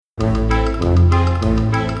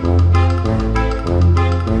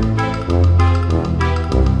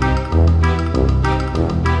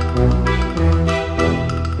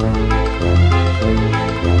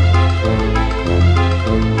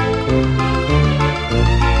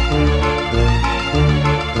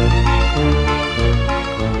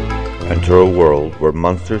enter a world where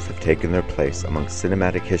monsters have taken their place among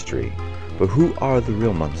cinematic history, but who are the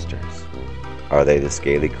real monsters? Are they the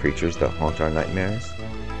scaly creatures that haunt our nightmares?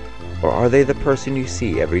 Or are they the person you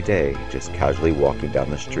see every day just casually walking down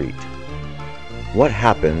the street? What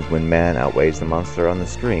happens when man outweighs the monster on the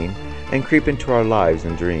screen and creep into our lives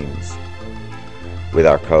and dreams? With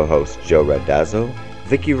our co-hosts Joe Randazzo,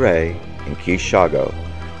 Vicky Ray, and Keith Shago,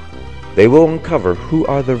 they will uncover who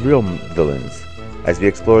are the real villains as we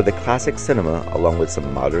explore the classic cinema along with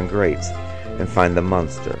some modern greats and find the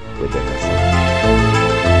monster within us.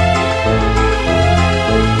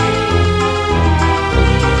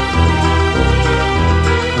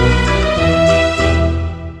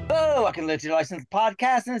 Welcome to the Licensed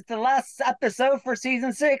Podcast, and it's the last episode for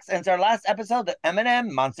Season 6, and it's our last episode of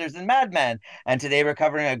M&M, Monsters and Madmen. And today we're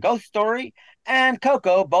covering A Ghost Story and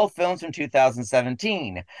Coco, both films from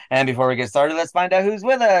 2017. And before we get started, let's find out who's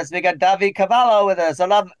with us. We got David Cavallo with us.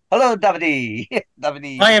 Hello, Davide.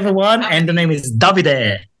 Davide. Hi, everyone, and the name is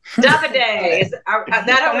Davide. Davide. Is that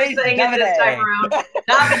how we're saying it this time around?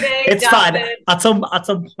 Davide. It's Davide. fine. At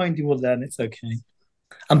some point you will learn. It's okay.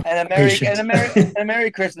 And a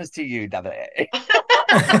Merry Christmas to you, David.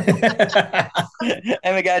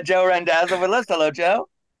 And we got Joe Randazzo with us. Hello, Joe.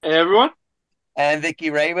 Hey, everyone. And Vicky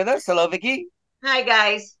Ray with us. Hello, Vicky. Hi,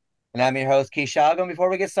 guys. And I'm your host, Keith Shago. And before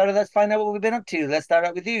we get started, let's find out what we've been up to. Let's start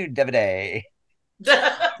out with you, David.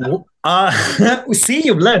 We see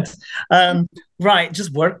you've learned. Right,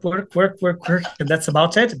 just work, and that's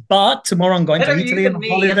about it. But tomorrow I'm going to Italy on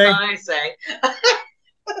holiday. I say.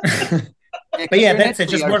 But yeah, that's it.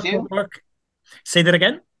 Just work. Say that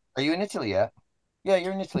again. Are you in Italy yet? Yeah,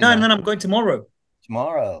 you're in Italy. No, I'm going tomorrow.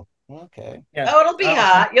 Tomorrow. Okay. Yeah. Oh, it'll be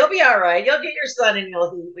hot. You'll be all right. You'll get your sun and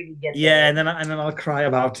you'll heat when you get there. Yeah, and then I'll cry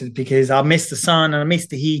about it because I miss the sun and I miss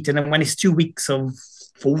the heat. And then when it's 2 weeks of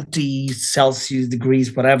 40 Celsius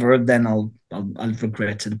degrees, whatever, then I'll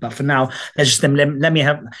regret it. But for now, let's just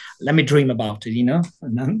let me dream about it, you know.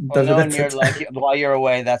 And then while you're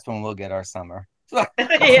away, that's when we'll get our summer.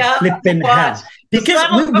 Yeah, flipping hell. Because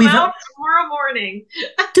we've tomorrow morning.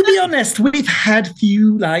 To be honest, we've had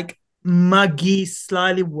few like muggy,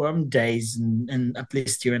 slightly warm days, and at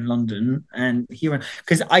least here in London and here,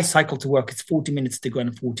 because I cycle to work. It's 40 minutes to go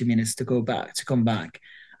and 40 minutes to come back,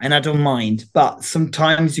 and I don't mind. But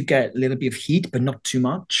sometimes you get a little bit of heat, but not too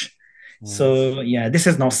much. So yeah, this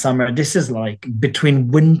is not summer. This is like between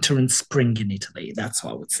winter and spring in Italy. That's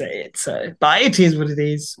what I would say. But it is what it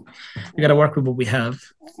is. We got to work with what we have.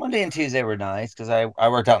 Monday and Tuesday were nice because I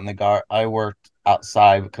worked out in the garden. I worked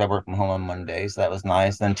outside because I worked from home on Monday, so that was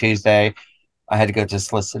nice. Then Tuesday, I had to go to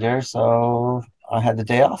solicitor, so I had the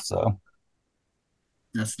day off. So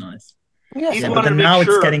that's nice. Yeah, but then now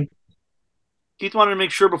it's getting. Keith wanted to make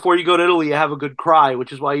sure before you go to Italy you have a good cry,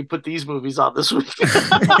 which is why he put these movies on this week.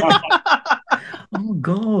 Oh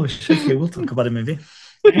gosh! Okay, we'll talk about it maybe.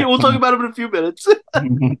 Yeah, we'll talk about it in a few minutes.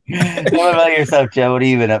 What about yourself, Joe? What have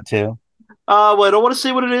you been up to? Well, I don't want to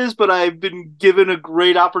say what it is, but I've been given a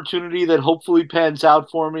great opportunity that hopefully pans out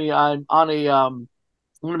for me. I'm going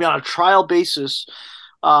to be on a trial basis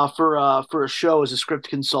for a show as a script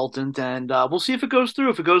consultant, and we'll see if it goes through.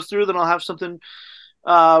 If it goes through, then I'll have something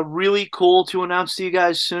really cool to announce to you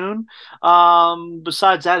guys soon.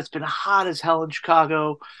 Besides that, it's been hot as hell in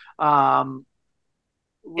Chicago.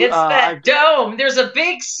 It's that dome. There's a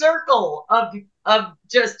big circle of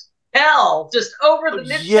just hell just over the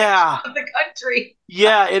midsection of the country.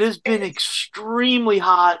 Yeah, it has been extremely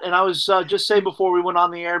hot. And I was just saying before we went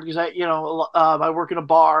on the air, because I work in a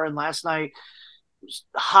bar, and last night it was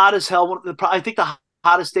hot as hell. I think the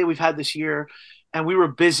hottest day we've had this year. And we were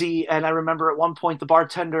busy, and I remember at one point the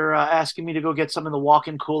bartender asking me to go get some in the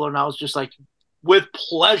walk-in cooler, and I was just like, with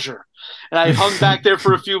pleasure. And I hung back there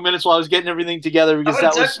for a few minutes while I was getting everything together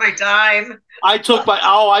because my time. I took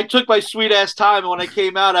my sweet ass time, and when I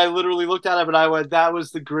came out, I literally looked at him and I went, "That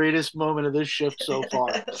was the greatest moment of this shift so far."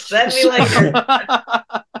 Send me later.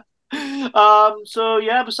 So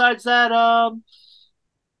yeah. Besides that,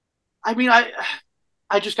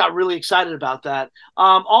 I just got really excited about that.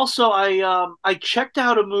 Also, I checked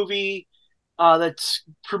out a movie that's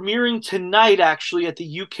premiering tonight, actually, at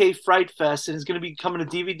the UK Fright Fest, and is going to be coming to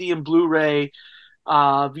DVD and Blu-ray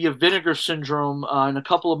via Vinegar Syndrome in a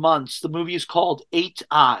couple of months. The movie is called Eight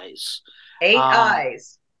Eyes. Eight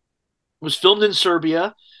Eyes. It was filmed in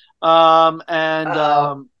Serbia,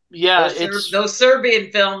 yeah, those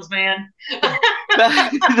Serbian films, man.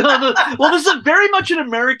 Well, this is very much an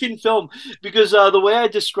American film because the way I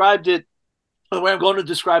described it, the way I'm going to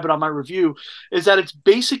describe it on my review, is that it's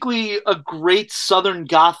basically a great Southern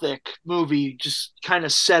Gothic movie, just kind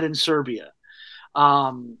of set in Serbia.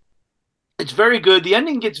 It's very good. The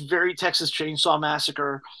ending gets very Texas Chainsaw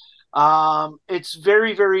Massacre. It's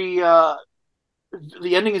very, very.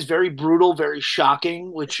 The ending is very brutal, very shocking.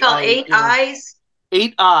 It's Which called Eight Eyes.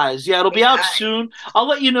 8 Eyes. Yeah, it'll be out soon. I'll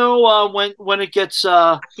let you know when it gets.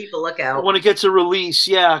 Keep a lookout when it gets a release.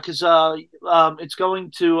 Yeah, because it's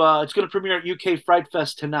going to premiere at UK Fright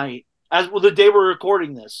Fest tonight. As well, the day we're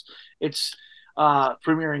recording this, it's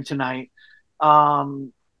premiering tonight. Yeah,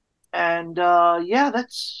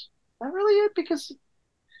 that's not really it because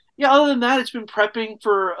yeah, other than that, it's been prepping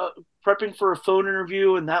for a phone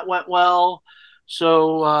interview, and that went well.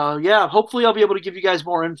 So yeah, hopefully I'll be able to give you guys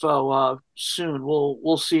more info soon.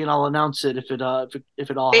 We'll see, and I'll announce it if it all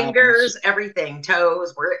fingers, happens. everything,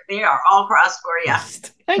 toes, they are all crossed for you.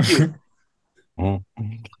 Thank you.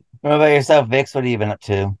 What about yourself, Vix? What have you been up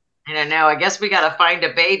to? I don't know. I guess we got to find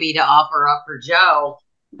a baby to offer up for Joe.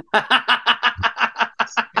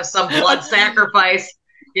 Have some blood sacrifice,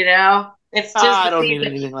 It's just I don't need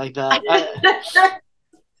anything like that.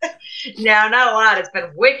 No, not a lot. It's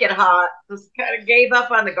been wicked hot. Just kind of gave up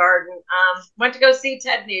on the garden. Went to go see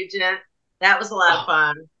Ted Nugent. That was a lot of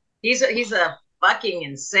fun. He's a fucking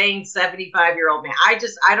insane 75-year-old man. I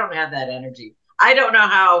don't have that energy. I don't know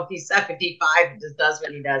how he's 75 and just does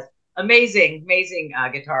what he does. Amazing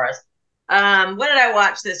guitarist. What did I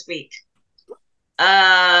watch this week?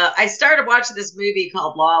 I started watching this movie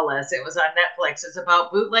called Lawless. It was on Netflix. It's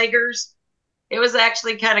about bootleggers. It was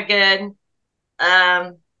actually kind of good.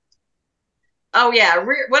 Oh yeah,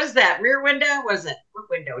 what is that? Rear Window? What is it? What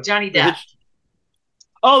window? Johnny Depp.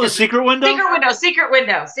 Oh, the Secret Window? Secret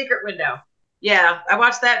Window. Yeah, I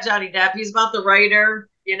watched that Johnny Depp. He's about the writer,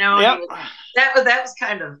 Yep. That was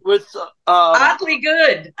kind of with oddly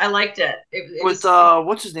good. I liked it.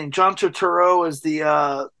 What's his name? John Turturro is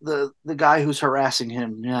the guy who's harassing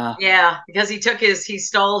him. Yeah. Yeah, because he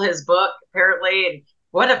stole his book apparently, and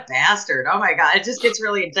what a bastard! Oh my god, it just gets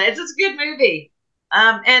really intense. It's a good movie.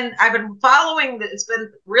 And I've been following. It's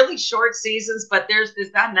been really short seasons, but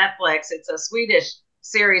it's on Netflix. It's a Swedish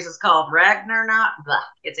series. It's called Ragnar.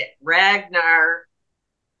 It's Ragnar.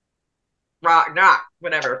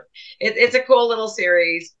 Whatever. It's a cool little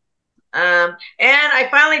series. And I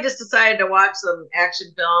finally just decided to watch some action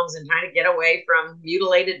films and kind of get away from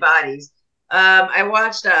mutilated bodies. I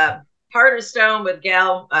watched Heart of Stone with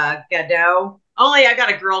Gal Gadot. Only I got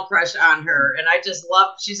a girl crush on her, and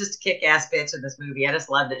she's just a kick-ass bitch in this movie. I just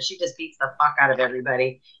loved it. She just beats the fuck out of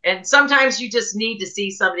everybody. And sometimes you just need to see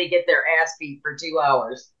somebody get their ass beat for 2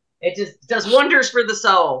 hours. It just does wonders for the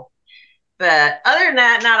soul. But other than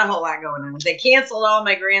that, not a whole lot going on. They canceled all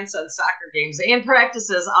my grandson's soccer games and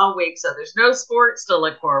practices all week, so there's no sports to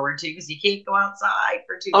look forward to because you can't go outside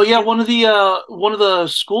for 2 Oh yeah, one of the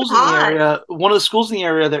schools in the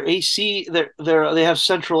area, their AC, they have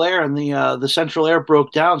central air, and the central air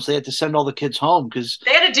broke down, so they had to send all the kids home because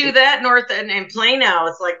they had to do that north in Plano.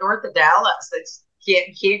 It's like north of Dallas.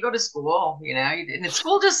 They can't go to school, and the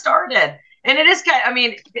school just started, and it is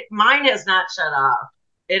mine has not shut off.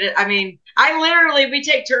 We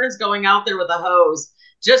take turns going out there with a hose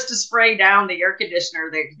just to spray down the air conditioner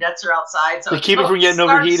that's outside. So to keep it from getting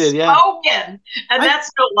overheated. Yeah. Smoking. And that's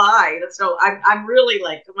no lie. I'm really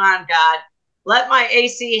like, come on, God, let my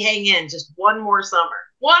AC hang in just one more summer.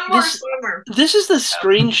 Summer. This is the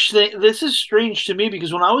strange thing. This is strange to me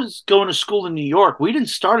because when I was going to school in New York, we didn't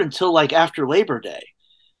start until like after Labor Day.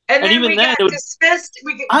 And then we got dismissed.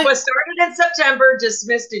 We started in September,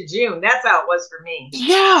 dismissed in June. That's how it was for me.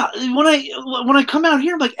 Yeah, when I come out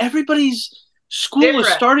here, I'm like, everybody's school is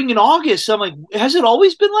starting in August. I'm like, has it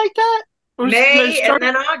always been like that? Or May and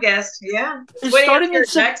then August. Yeah, it's starting in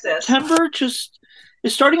September. Is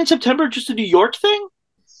starting in September just a New York thing?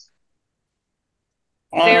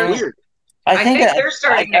 Weird. I think they're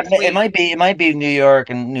starting next week. It might be New York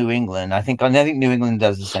and New England. I think New England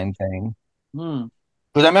does the same thing.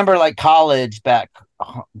 Because I remember like college back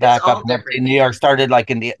up in New York started like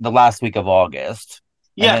in the last week of August.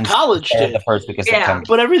 Yeah, college did the first week of September.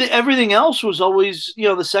 But everything else was always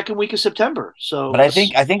the second week of September. So, but I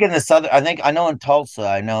think in the southern, I know in Tulsa,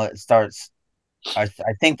 I know it starts. I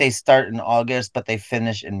think they start in August, but they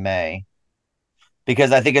finish in May.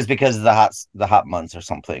 Because I think it's because of the hot months or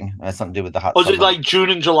something. It has something to do with the hot. Was it like June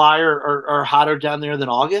and July are hotter down there than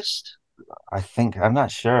August? I'm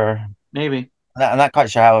not sure. Maybe. I'm not quite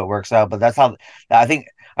sure how it works out, but that's how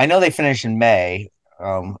I know they finish in May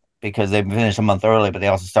because they finish a month early, but they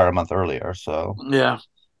also start a month earlier. So yeah.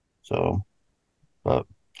 So, but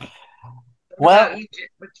I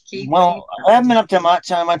haven't been up to much.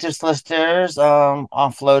 I went to Slister's,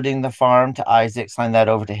 offloading the farm to Isaac, sign that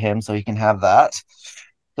over to him so he can have that.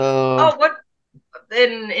 So what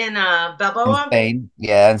in Balboa? In Spain,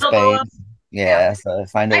 yeah, in Spain. Yeah, so I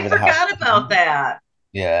signed I over the house. forgot about that.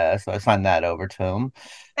 Yeah, so I signed that over to him.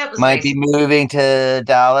 That was Might nice. be moving to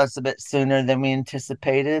Dallas a bit sooner than we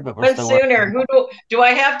anticipated, but we're When still sooner? working. Who do I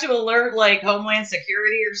have to alert like Homeland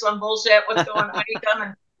Security or some bullshit? What's going on? When you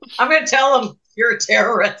coming? I'm gonna tell them you're a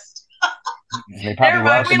terrorist. They probably Never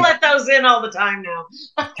mind. We welcome. let those in all the time now.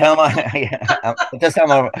 Tell them, yeah, just I'm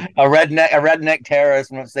a redneck terrorist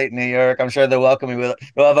from upstate New York. I'm sure they'll welcome me.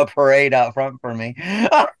 We'll have a parade out front for me,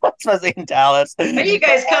 especially in Dallas. Are you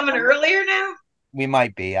guys coming earlier now? We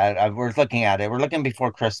might be. We're looking at it. We're looking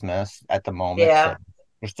before Christmas at the moment, so Yeah.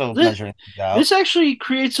 we're still This, measuring things out. this actually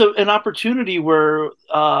creates an opportunity where,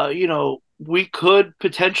 we could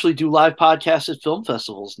potentially do live podcasts at film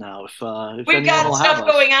festivals now if We've anyone got will have stuff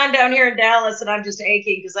us. going on down here in Dallas, and I'm just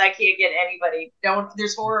aching because I can't get anybody.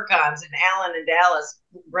 There's horror cons in Allen and Dallas,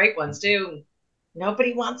 great ones too.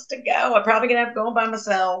 Nobody wants to go. I'm probably gonna have to go by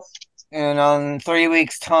myself. And on 3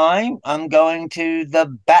 weeks' time, I'm going to the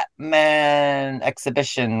Batman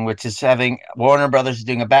exhibition, which is having Warner Brothers is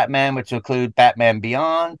doing a Batman, which will include Batman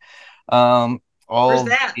Beyond, Where's all of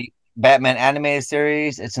that? the Batman animated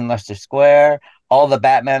series. It's in Leicester Square. All the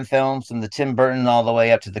Batman films, from the Tim Burton all the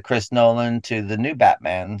way up to the Chris Nolan to the new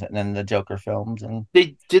Batman, and then the Joker films. And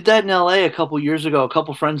They did that in LA a couple years ago. A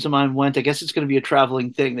couple friends of mine went. I guess it's going to be a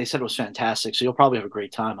traveling thing. They said it was fantastic, so you'll probably have a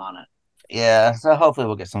great time on it. yeah, so hopefully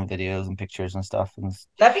we'll get some videos and pictures and stuff. And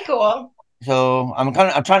That'd be cool. so I'm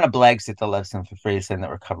trying to blag the lesson for free, saying that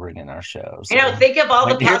we're covering in our show. So Think of all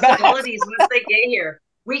the wait to hear back. possibilities once they get here.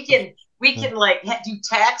 We can like do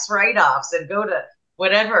tax write-offs and go to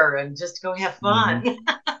whatever and just go have fun. Well,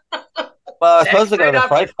 I was Tax supposed to go to write-off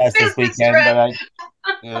Fright Fest this business weekend, trip.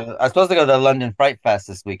 I was supposed to go to London Fright Fest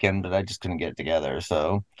this weekend, but I just couldn't get it together.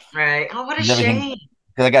 So Right. Oh, what a everything, shame.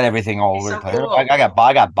 because I got everything all It's over the so place. cool.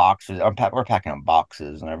 I got boxes. We're packing up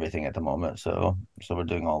boxes and everything at the moment. So we're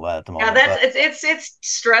doing all that at the Yeah, moment. it's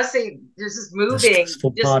stressing. This is The moving.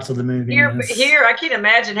 stressful Just part of the moving. here, I can't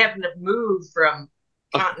imagine having to move from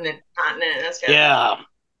continent to continent. That's kind Yeah,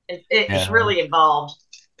 it's Yeah. really involved.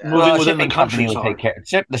 moving within the shipping company country. will take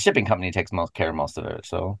care. The shipping company takes care of most of it.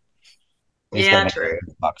 So we just Yeah, gotta make sure true.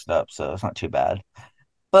 it's boxed up. So it's not too bad.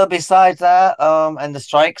 But besides that, and the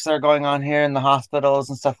strikes that are going on here in the hospitals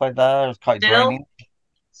and stuff like that, it's quite draining.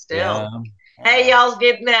 Still. Yeah. Hey, y'all's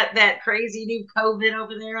getting that crazy new COVID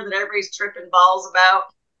over there that everybody's tripping balls about.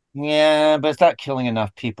 Yeah, but it's not killing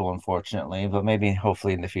enough people, unfortunately. But maybe,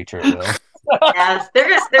 hopefully, in the future it will. Yeah,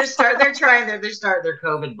 they're starting their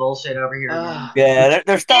COVID bullshit over here again. Yeah,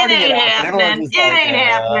 they're It starting it ain't out, but everyone's happening. just It like, ain't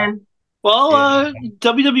happening. Well, yeah.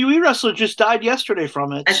 WWE wrestler just died yesterday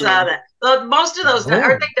from it. I saw that. Well, most of those Oh.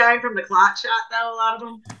 aren't they dying from the clot shot though? A lot of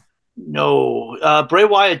them. No, Bray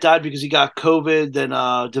Wyatt died because he got COVID, then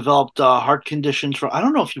developed heart conditions. From I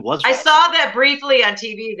don't know if he was. I saw that briefly on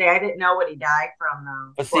TV today. I didn't know what he died from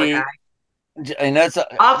though. But Poor see, guy. and that's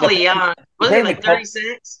Awfully young. Was he like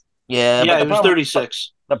 36? Yeah, Yeah, but he was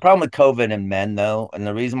 36. the problem with COVID and men, though, and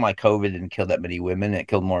the reason why COVID didn't kill that many women, it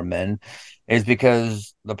killed more men, is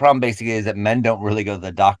because the problem basically is that men don't really go to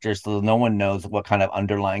the doctor, so no one knows what kind of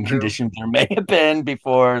underlying True. conditions there may have been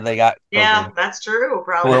before they got COVID. Yeah, that's true.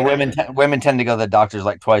 Probably. Where women tend to go to the doctors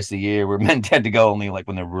like twice a year, where men tend to go only like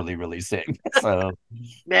when they're really, really sick. So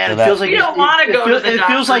Man, so it feels like We don't wanna go to the It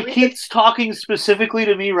feels doctor. like Keith's talking specifically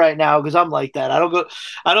to me right now because I'm like that. I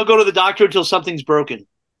don't go to the doctor until something's broken.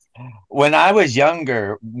 when I was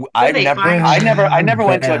younger, I they never, find- I never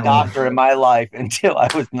went to a Well. doctor in my life until I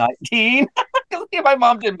was 19. My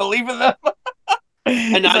mom didn't believe in them.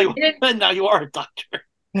 And now It's now you are a doctor.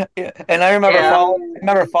 yeah. And I remember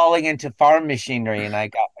Yeah. falling into farm machinery, and I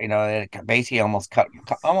got, it basically almost cut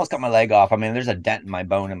my leg off. I mean, there's a dent in my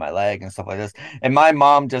bone in my leg and stuff like this. And my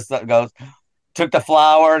mom just took the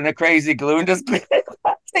flour and the crazy glue and just glued it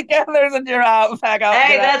back together, and you're out, back out.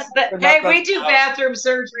 Hey, get out. hey, we do bathroom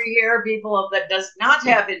surgery here. People that does not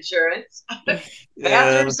have insurance.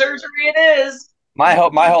 Bathroom surgery it is. My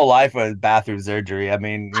whole life was bathroom surgery. I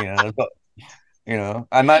mean, I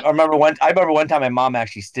remember one time my mom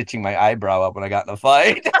actually stitching my eyebrow up when I got in a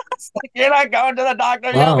fight. Like, you're not going to the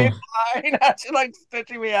doctor, you'll be fine. She like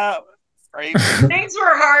stitching me up. Crazy. Things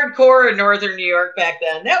were hardcore in northern New York back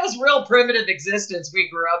then. That was real primitive existence we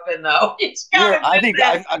grew up in, though. I think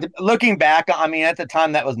looking back, I mean, at the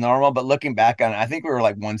time that was normal, but looking back on it, I think we were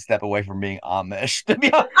like one step away from being Amish, to be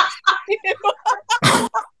honest.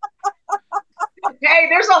 Hey,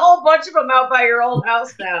 there's a whole bunch of them out by your old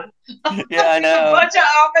house now. Yeah, I know. A bunch of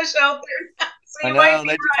Amish out there. So you might be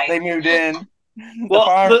right. They moved in. Well, the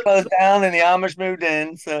farm closed down and the Amish moved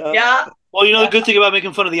in. So yeah. Well, the good thing about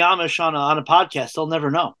making fun of the Amish on a podcast, they'll never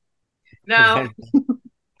know. No.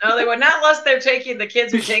 No, they would not unless the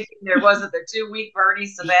kids are taking their 2-week party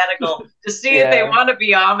sabbatical to see if they want to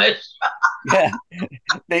be Amish. Yeah.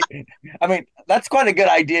 I mean, that's quite a good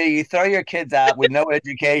idea. You throw your kids out with no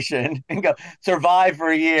education and go survive for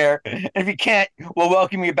a year. And if you can't, we'll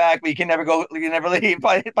welcome you back, but you can never go, you can never leave.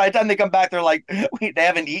 By the time they come back, they're like, they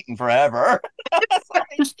haven't eaten forever.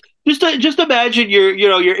 Just imagine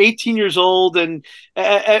you're 18 years old and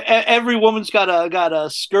every woman's got a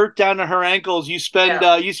skirt down to her ankles. You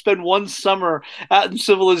spend one summer out in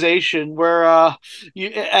civilization where you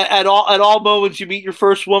at all moments you meet your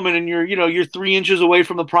first woman and you're 3 inches away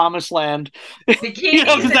from the promised land.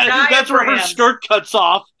 That's where her skirt cuts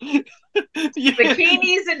off.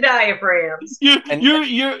 Bikinis and diaphragms.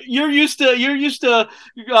 You're used to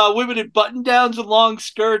women in button downs and long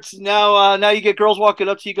skirts. Now you get girls walking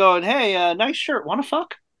up to you going, "Hey, nice shirt. Want to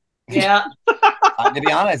fuck?" Yeah. To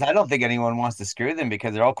be honest, I don't think anyone wants to screw them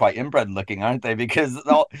because they're all quite inbred looking, aren't they? Because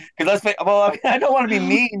I don't want to be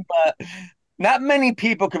mean, but not many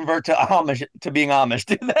people convert to being Amish,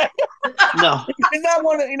 do they? No, it's not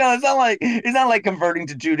one. It's not like converting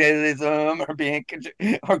to Judaism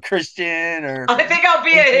or Christian or. I think I'll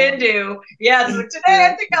be a Hindu. Yeah. So today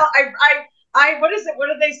I think I what is it? What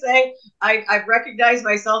did they say? I recognize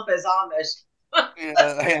myself as Amish.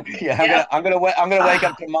 Yeah. I'm gonna wake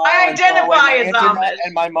up tomorrow. I identify as Amish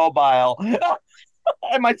and my mobile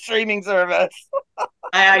and my streaming service.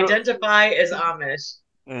 I identify as Amish.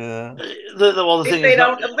 Yeah.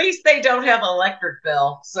 At least they don't have an electric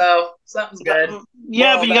bill, so something's good.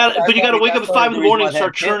 Yeah, but you got to wake up at 5 in the morning and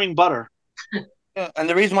start churning butter. And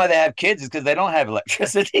the reason why they have kids is because they don't have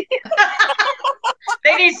electricity.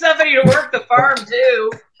 They need somebody to work the farm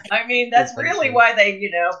too. I mean, that's really why they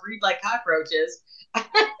breed like cockroaches.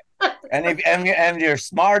 and you're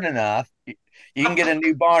smart enough, you can get a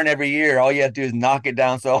new barn every year. All you have to do is knock it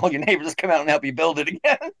down so all your neighbors come out and help you build it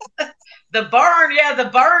again. The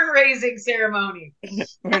barn raising ceremony.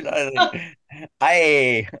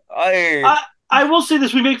 I will say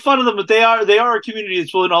this: we make fun of them, but they are a community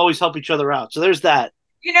that's willing to always help each other out. So there's that.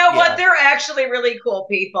 You know what? They're actually really cool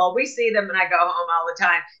people. We see them when I go home all the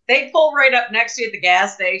time. They pull right up next to you at the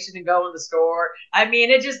gas station and go in the store. I mean,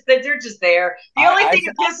 they're just there. The only thing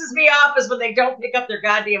that pisses me off is when they don't pick up their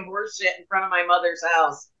goddamn horse shit in front of my mother's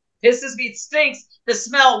house. Pisses me. It stinks. The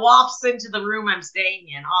smell wafts into the room I'm staying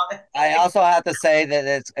in. I also have to say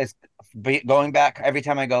that it's going back every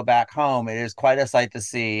time I go back home. It is quite a sight to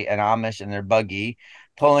see an Amish in their buggy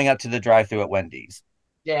pulling up to the drive-thru at Wendy's.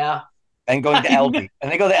 Yeah. And going to Aldi,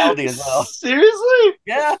 and they go to Aldi as well. Seriously?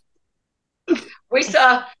 Yeah. We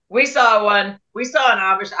saw an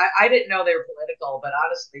Amish. I didn't know they were political, but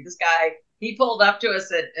honestly, this guy, he pulled up to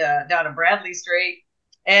us at down in Bradley Street,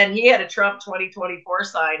 and he had a Trump 2024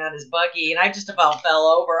 sign on his buggy, and I just about fell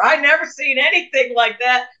over. I never seen anything like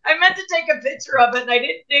that. I meant to take a picture of it, and I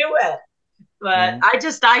didn't do it. But I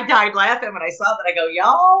died laughing when I saw that. I go,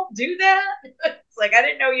 y'all do that? It's like, I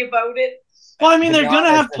didn't know you voted. Well, I mean, they're going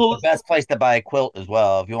to have the best place to buy a quilt as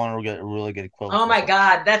well if you want to get a really good quilt. Oh my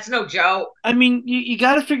God, that's no joke. I mean, you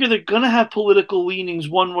got to figure they're going to have political leanings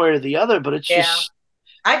one way or the other, but it's just.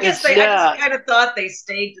 I just kind of thought they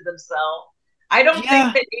stayed to themselves. I don't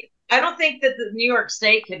think that the New York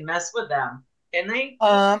State can mess with them. Can they?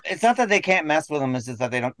 It's not that they can't mess with them. It's just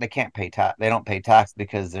that they can't pay tax. They don't pay tax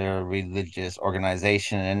because they're a religious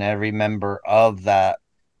organization, and every member of that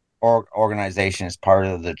organization is part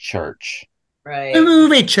of the church. Right.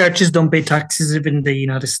 Wait, churches don't pay taxes in the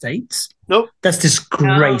United States. Nope. That's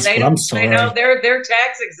disgraceful. No, I'm sorry. They're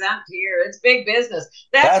tax exempt here. It's big business.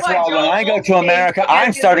 That's why when I go to America,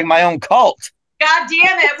 I'm starting my own cult. God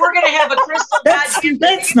damn it. We're going to have a crystal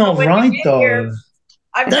That's not right, though.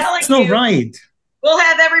 That's not right. We'll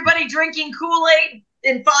have everybody drinking Kool-Aid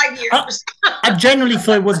in 5 years. I generally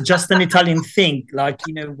thought it was just an Italian thing. Like,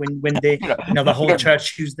 when they, the whole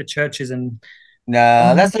church used the churches and...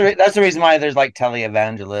 No, that's the reason why there's like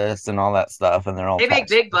televangelists and all that stuff, and they're all they make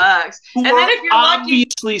big bucks. And then if you're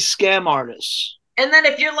obviously scam artists. And then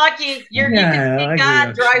if you're lucky, you can see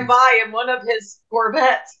God drive by in one of his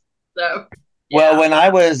Corvettes. So well, when I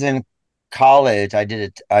was in college, I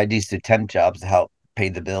used to temp jobs to help pay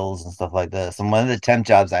the bills and stuff like this. And one of the temp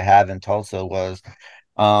jobs I had in Tulsa was,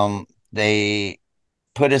 they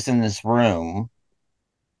put us in this room.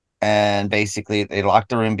 And basically, they locked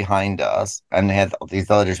the room behind us, and they had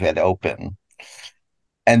these letters we had to open.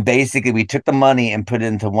 And basically, we took the money and put it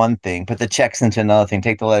into one thing, put the checks into another thing,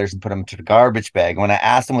 take the letters and put them into the garbage bag. And when I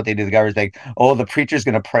asked them what they do with the garbage bag, the preacher's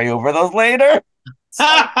going to pray over those later.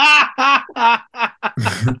 Well,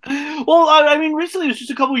 I mean, recently, it was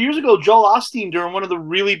just a couple of years ago, Joel Osteen during one of the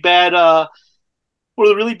really bad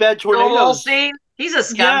tornadoes. He's a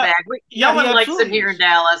scumbag. No one likes him here in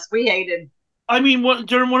Dallas. We hate him. I mean,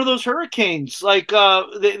 during one of those hurricanes, like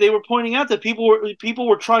they were pointing out that people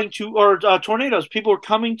were trying to, or tornadoes, people were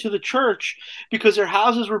coming to the church because their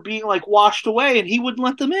houses were being like washed away, and he wouldn't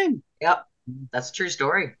let them in. Yep, that's a true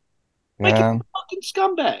story. Like, he's a fucking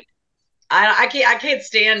scumbag. I can't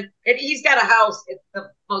stand it. He's got a house. It's the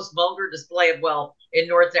most vulgar display of wealth in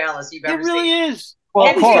North Dallas you've ever seen. It really is. Well,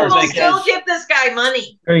 and people still give this guy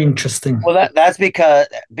money. Very interesting. Well, that's because.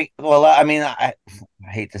 Well, I mean, I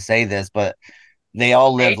hate to say this, but they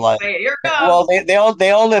all live like. Well, they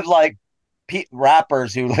all live like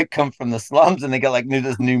rappers who like come from the slums and they get like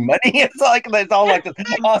this new money. It's all like this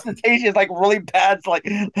ostentatious, like really bad. It's like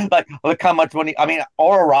look how much money. I mean,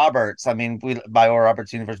 Oral Roberts. I mean, by Oral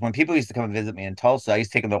Roberts University. When people used to come and visit me in Tulsa, I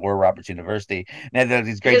used to take them to Oral Roberts University. And they had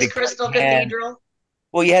these great big Crystal Cathedral.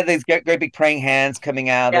 Well, you had these great big praying hands coming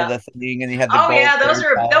out of the thing, and you had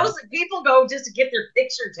the those people go just to get their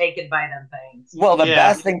picture taken by them things. Well, the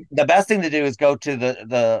best thing to do is go to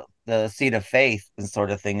the seat of faith and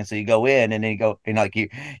sort of thing, and so you go in, and then you go, like you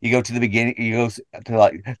go to the beginning, you go to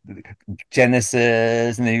like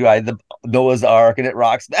Genesis, and then you ride the Noah's Ark, and it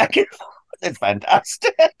rocks back and forth. It's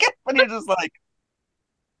fantastic, but you're just like.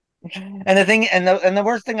 And the thing, and the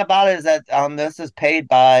worst thing about it is that this is paid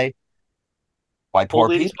by poor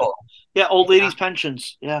people. Yeah, old ladies'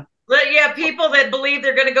 pensions. Yeah. But yeah, people that believe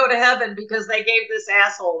they're going to go to heaven because they gave this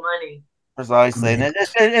asshole money. Precisely, and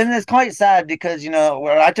it's quite sad because when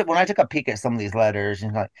I took a peek at some of these letters,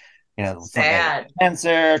 sad.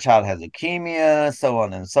 Cancer, child has leukemia, so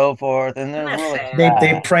on and so forth, and they're really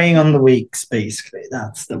they're preying on the weaks. Basically,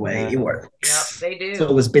 that's the way it works. Yep, they do. It's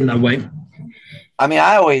always been that way. I mean,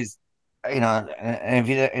 I always. And if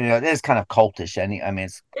it is kind of cultish. It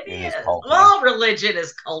is cultish. All religion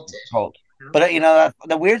is cultish. Cult. But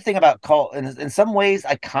the weird thing about cult, in some ways,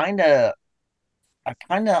 I kind of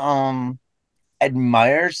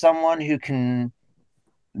admire someone who can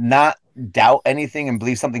not doubt anything and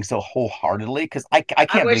believe something so wholeheartedly. Because I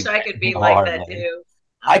can't. I wish I could be like that too.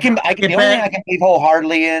 The only thing I can believe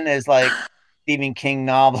wholeheartedly in is like Stephen King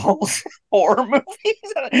novels, horror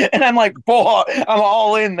movies, and I'm like, boy, I'm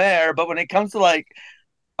all in there. But when it comes to like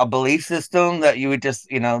a belief system that you would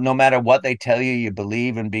just, no matter what they tell you, you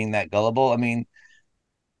believe in being that gullible. I mean,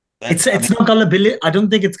 it's not gullibility. I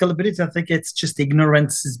don't think it's gullibility. I think it's just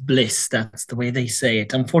ignorance is bliss. That's the way they say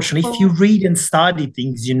it. Unfortunately, if you read and study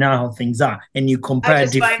things, you know how things are, and you compare. I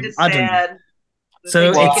just find it sad.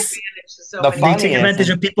 So they take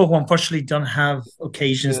advantage of people who unfortunately don't have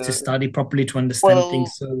occasions to study properly to understand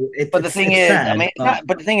things. So but the thing is, sad,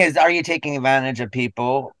 but the thing is, are you taking advantage of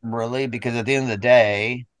people really? Because at the end of the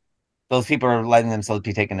day, those people are letting themselves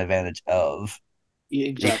be taken advantage of.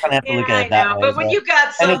 Exactly. You kind of have to look at it that way. But when you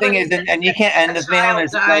got somebody, and the thing is, and you can't, and to be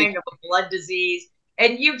honest, dying of a blood disease,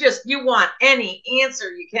 and you want any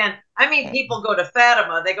answer you can. I mean, people go to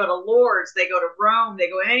Fatima, they go to Lourdes, they go to Rome, they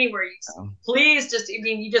go anywhere. Please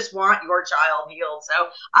you just want your child healed. So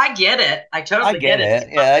I get it. I totally get it.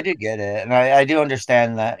 Yeah, I do get it. And I do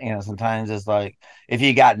understand that, sometimes it's like, if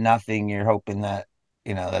you got nothing, you're hoping that,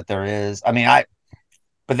 that there is. I mean,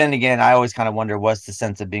 but then again, I always kind of wonder, what's the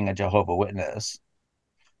sense of being a Jehovah's Witness?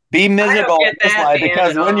 Be miserable in this life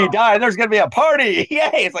because when you die, there's gonna be a party. Yay!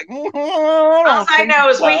 It's like all I know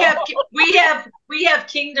is we have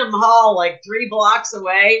Kingdom Hall like 3 blocks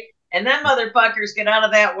away, and then motherfuckers get out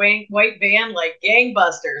of that white van like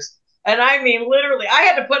gangbusters. And I mean, literally, I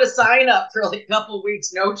had to put a sign up for like a couple of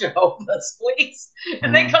weeks, no Jehovah's, please.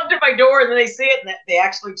 And they come to my door and then they see it and they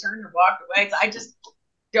actually turn and walk away. So I just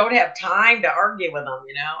don't have time to argue with them,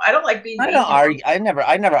 I don't like being. I don't argue. I never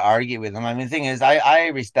argue with them. I mean, the thing is, I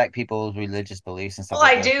respect people's religious beliefs and stuff. Well,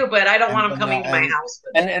 I do, but I don't want them coming to my house.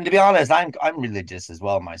 And to be honest, I'm religious as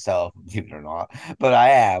well myself, believe it or not. But I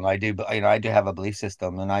am. I do. I do have a belief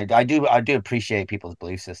system, and I do appreciate people's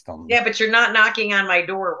belief system. Yeah, but you're not knocking on my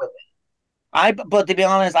door with it. But to be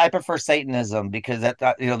honest, I prefer Satanism because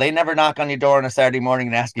they never knock on your door on a Saturday morning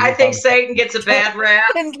and ask you. I think Satan gets a bad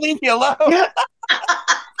rap. And leave you alone.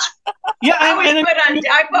 Yeah,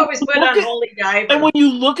 I've always put on holy diver. And when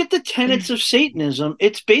you look at the tenets of Satanism,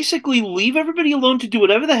 it's basically leave everybody alone to do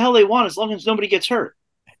whatever the hell they want as long as nobody gets hurt.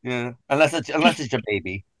 Yeah, unless it's your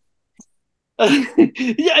baby. Yeah,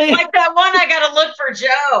 like that one. I gotta look for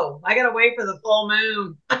Joe. I gotta wait for the full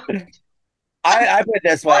moon. I put it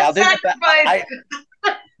this way: I'll do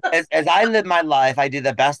as I live my life. I do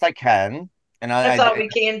the best I can, and that's all we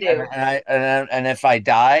can do. And if I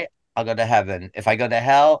die, I'll go to heaven. If I go to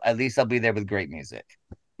hell, at least I'll be there with great music.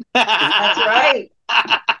 That's right.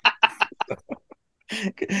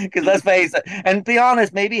 Because let's face it, and be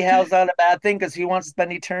honest, maybe hell's not a bad thing because he wants to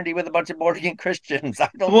spend eternity with a bunch of born-again Christians. I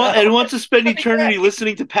don't know. And wants to spend eternity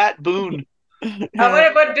listening to Pat Boone.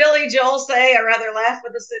 What would Billy Joel say? I'd rather laugh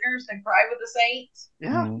with the sinners than cry with the saints.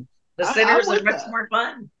 Yeah, The sinners I'm are much more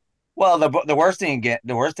fun. Well, the worst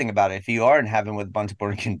thing about it, if you are in heaven with a bunch of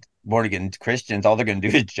born-again Christians, all they're going to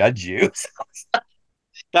do is judge you.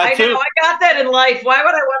 I know. I got that in life. Why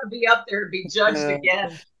would I want to be up there and be judged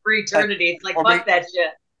again for eternity? It's like, fuck that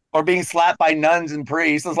shit. Or being slapped by nuns and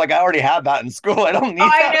priests. It's like, I already have that in school. I don't need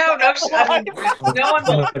that. I know. No one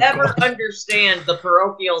will ever understand the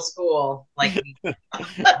parochial school like in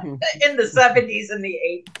the 70s and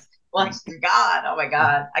the 80s. Like, God, oh my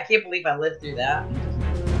God. I can't believe I lived through that.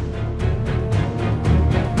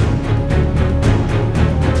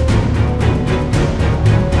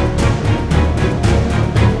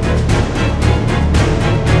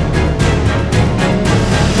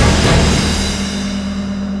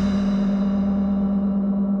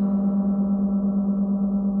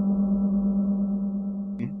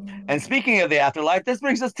 And speaking of the afterlife, this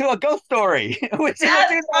brings us to a ghost story, which is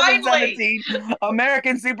a 2017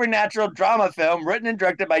 American supernatural drama film written and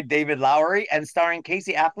directed by David Lowery and starring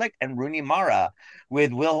Casey Affleck and Rooney Mara,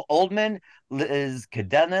 with Will Oldman, Liz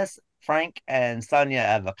Cadenas, Frank and Sonia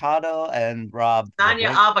Avocado, and Rob. Sonia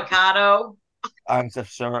Avocado. I'm so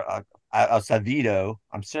sure. Savido.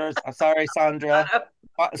 I'm sure. Sorry, Sandra.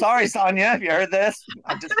 Sorry, Sonia, if you heard this.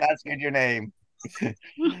 I just asking your name.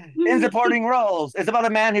 In supporting roles, it's about a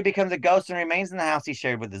man who becomes a ghost and remains in the house he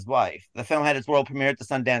shared with his wife. The film had its world premiere at the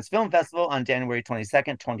Sundance Film Festival on January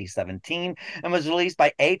 22nd, 2017, and was released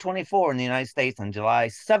by A24 in the United States on July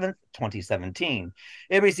 7th, 2017.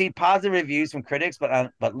 It received positive reviews from critics,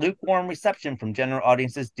 but lukewarm reception from general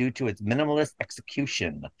audiences due to its minimalist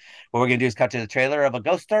execution. What we're going to do is cut to the trailer of A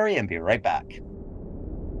Ghost Story and be right back.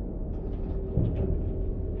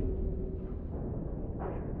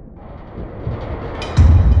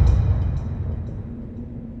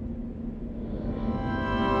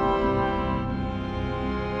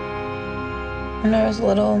 When I was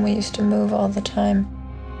little and we used to move all the time,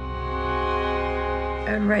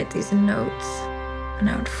 I would write these notes and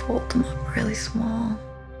I would fold them up really small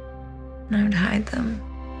and I would hide them.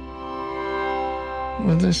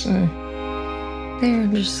 What'd they say? They were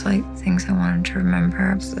just like things I wanted to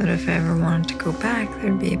remember so that if I ever wanted to go back,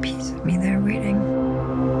 there'd be a piece of me there waiting.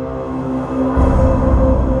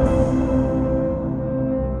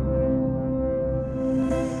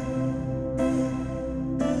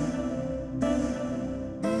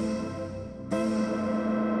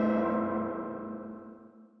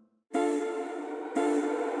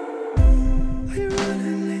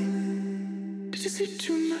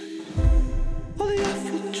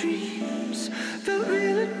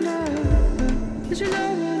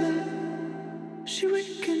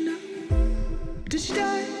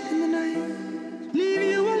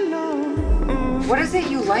 What is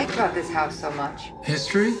it you like about this house so much?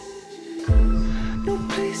 History? No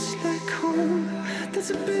place like home. That's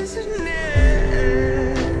a business.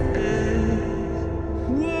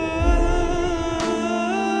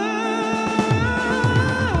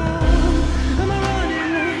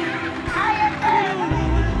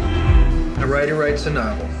 A writer writes a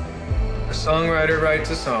novel. A songwriter writes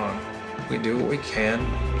a song. We do what we can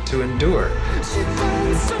to endure. She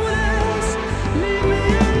finds someone else. Leave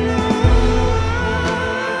me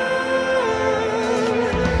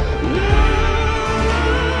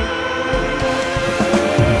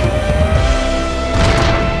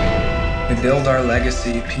We build our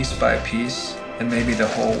legacy piece by piece, and maybe the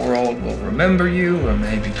whole world will remember you, or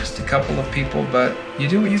maybe just a couple of people, but you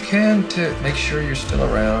do what you can to make sure you're still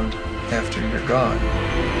around after you're gone.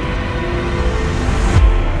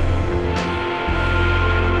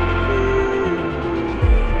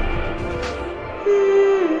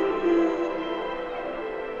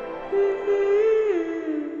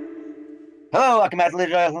 Hello, welcome back to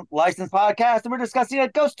the License Podcast, and we're discussing A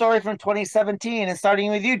Ghost Story from 2017, and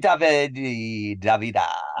starting with you, Davida. Davida.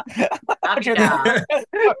 That's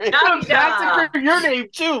your name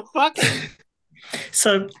too. Fuck it.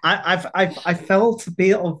 So I felt a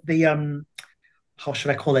bit of the how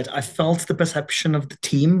should I call it? I felt the perception of the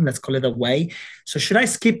team. Let's call it that way. So should I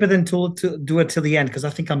skip it until to do it till the end? Because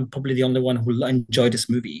I think I'm probably the only one who enjoyed this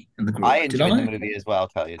movie in the group. I enjoyed the movie as well. I'll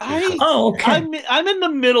tell you. Okay. I'm in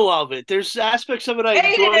the middle of it. There's aspects of it I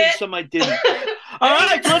enjoyed, and some I didn't. All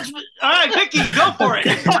right, Vicky, go for it.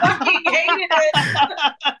 Hated it.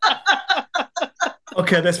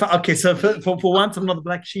 Okay, that's fine. Okay, so for once, I'm not the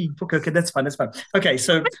black sheep. Okay, that's fine. Okay,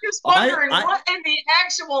 so I'm just wondering what in the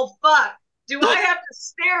actual fuck do I have to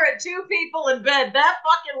stare at two people in bed that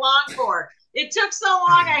fucking long for? It took so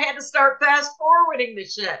long, I had to start fast forwarding the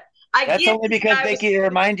shit. That's only because they can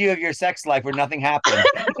remind you of your sex life where nothing happened.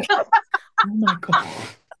 Oh my god.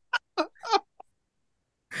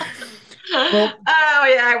 Well, oh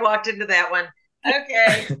yeah, I walked into that one.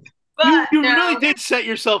 Okay. But you really did set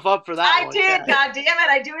yourself up for that. I did. God damn it!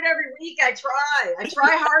 I do it every week. I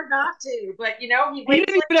try hard not to, but he You waits.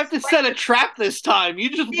 didn't even have to set a trap this time. You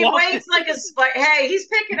just waits like a spider. Hey, he's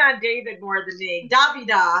picking on David more than me. Sorry,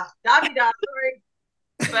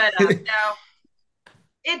 but no,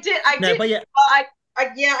 it did. I did. Yeah. Well,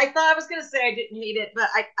 I thought I was gonna say I didn't hate it, but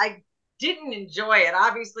I didn't enjoy it.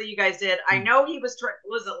 Obviously, you guys did. I know he was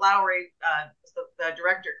it Lowry, the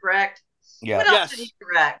director, correct? Yeah. What else did he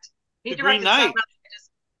direct? He directed Green Knight.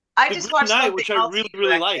 I just watched Knight, which I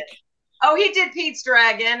really like. Oh, he did Pete's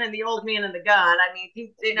Dragon and The Old Man and the Gun. I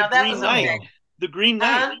mean, that was okay. The Green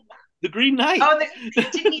Knight. The Green Knight. Oh, I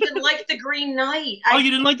didn't even like The Green Knight. You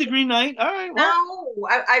didn't like The Green Knight? All right. Well. No,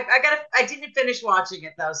 I didn't finish watching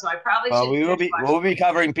it though, so I probably should. We'll be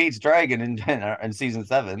covering Pete's Dragon in season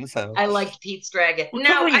 7. So I liked Pete's Dragon. We're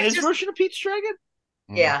covering his version of Pete's Dragon.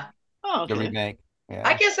 Yeah. Oh, okay. The remake. Yeah.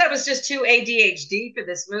 I guess I was just too ADHD for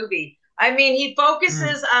this movie. I mean, he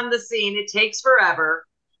focuses on the scene. It takes forever.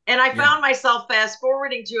 And I found myself fast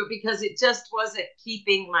forwarding to it because it just wasn't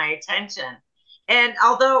keeping my attention. And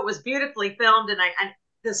although it was beautifully filmed and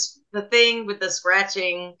the thing with the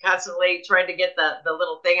scratching, constantly trying to get the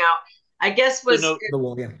little thing out, I guess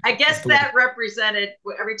that represented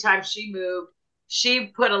every time she moved, she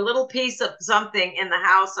put a little piece of something in the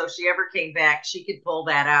house. So if she ever came back, she could pull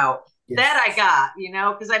that out. Yes. That I got,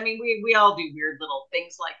 because I mean, we all do weird little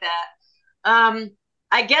things like that.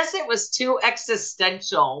 I guess it was too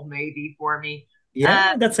existential, maybe for me.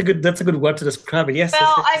 Yeah, that's a good word to describe it. Yes.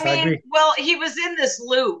 Well, yes, I mean, he was in this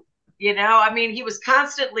loop. I mean, he was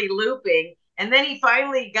constantly looping, and then he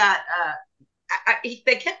finally got.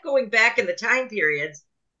 They kept going back in the time periods,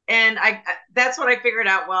 and that's what I figured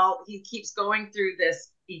out. Well, he keeps going through this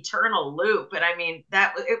eternal loop, and I mean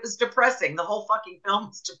it was depressing. The whole fucking film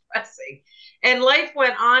was depressing, and life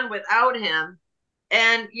went on without him.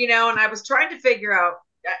 And and I was trying to figure out.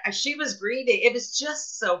 She was grieving. It was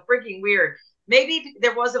just so freaking weird. Maybe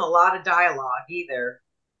there wasn't a lot of dialogue either,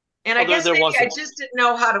 and I guess maybe I just didn't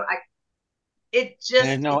know how to.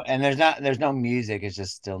 There's no music. It's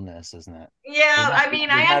just stillness, isn't it? Yeah, I mean,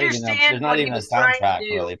 I understand what he was trying to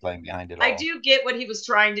do. Really playing behind it all. I do get what he was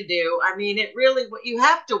trying to do. I mean, you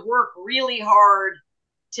have to work really hard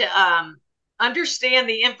to understand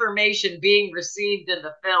the information being received in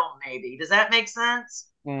the film. Maybe does that make sense?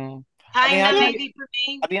 Maybe for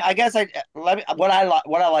me. I mean, I guess what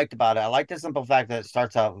I liked about it. I like the simple fact that it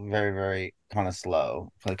starts out very, very kind of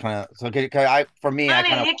slow. So for me,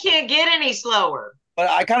 it can't get any slower. But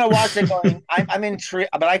I kind of watched it going. I'm intrigued,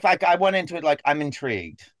 but I went into it like I'm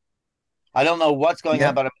intrigued. I don't know what's going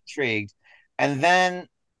on, but I'm intrigued. And then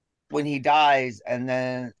when he dies, and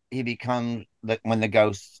then he becomes when the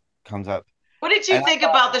ghost comes up. What did you think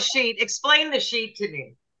about the sheet? Explain the sheet to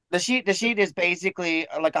me. The sheet is basically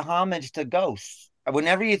like a homage to ghosts.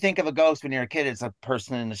 Whenever you think of a ghost when you're a kid, it's a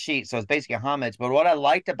person in the sheet. So it's basically a homage. But what I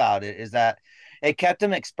liked about it is that it kept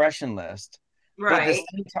him expressionless. Right.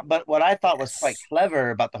 But what I thought was quite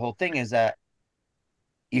clever about the whole thing is that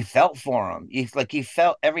you felt for him. You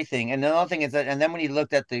felt everything. And the other thing is that, and then when you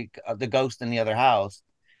looked at the ghost in the other house,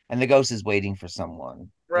 and the ghost is waiting for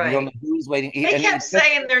someone. Right. You don't know who's waiting. They kept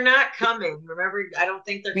saying they're not coming. Remember, I don't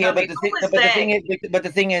think they're coming. But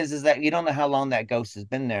the thing is that you don't know how long that ghost has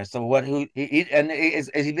been there. So is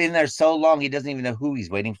he been there so long he doesn't even know who he's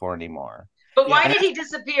waiting for anymore. But why did he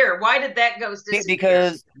disappear? Why did that ghost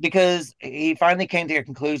disappear? Because he finally came to a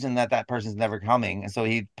conclusion that person's never coming, and so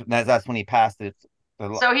that's when he passed it.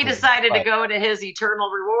 So he decided to go to his eternal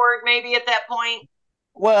reward, maybe at that point.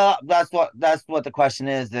 Well, that's what the question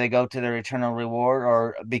is. Do they go to their eternal reward,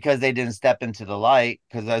 or because they didn't step into the light?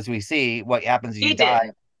 Because as we see, what happens if you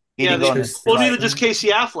die? Neither does Casey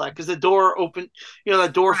Affleck, because the door open.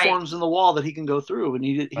 That door forms in the wall that he can go through, and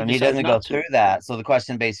he doesn't go through that. So the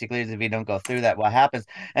question basically is, if you don't go through that, what happens?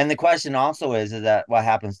 And the question also is that what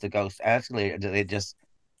happens to ghosts? Actually, do they just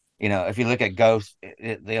if you look at ghosts,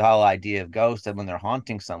 the whole idea of ghosts, and when they're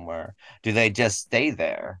haunting somewhere, do they just stay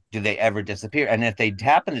there? Do they ever disappear? And if they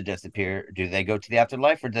happen to disappear, do they go to the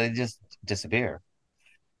afterlife, or do they just disappear?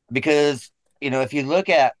 Because, if you look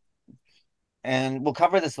at, and we'll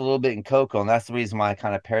cover this a little bit in Coco, and that's the reason why I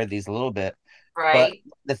kind of paired these a little bit. Right.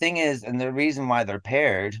 But the thing is, and the reason why they're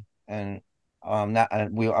I don't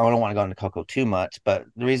want to go into Coco too much, but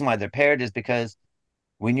the reason why they're paired is because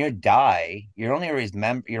when you die, you're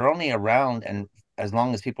only around and as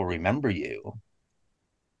long as people remember you.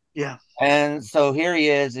 Yeah. And so here he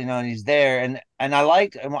is, and he's there, and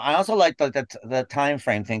I also liked the time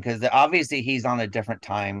frame thing because obviously he's on a different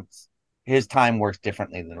time. His time works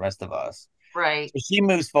differently than the rest of us. Right. So she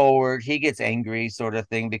moves forward, he gets angry, sort of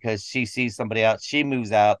thing, because she sees somebody else. She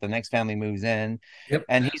moves out, the next family moves in, Yep.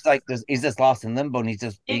 and he's like, he's just lost in limbo, and He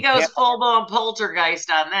he goes can't. full blown poltergeist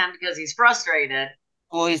on them because he's frustrated.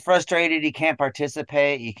 Well, he's frustrated. He can't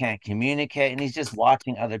participate. He can't communicate, and he's just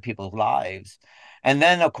watching other people's lives. And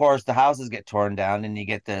then, of course, the houses get torn down, and you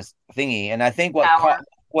get this thingy. And I think Power.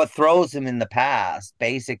 what throws him in the past,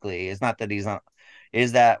 basically, is not that he's not,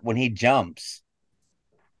 is that when he jumps,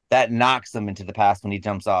 that knocks him into the past when he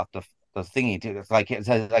jumps off the thingy. Too. It's like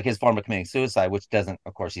his form of committing suicide, which doesn't.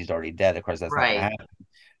 Of course, he's already dead. Of course, that's not going to Right. happen.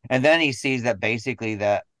 And then he sees that basically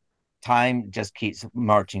that time just keeps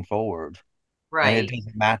marching forward, and it Right.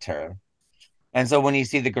 doesn't matter. And so when you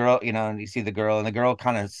see the girl, and you see the girl, and the girl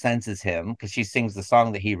kind of senses him because she sings the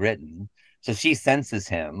song that he written. So she senses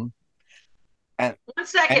him. And, One and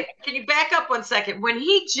second. Can you back up 1 second? When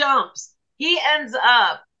he jumps, he ends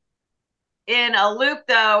up in a loop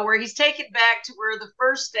though, where he's taken back to where the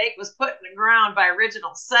first stake was put in the ground by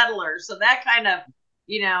original settlers. So that kind of,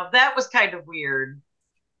 that was kind of weird.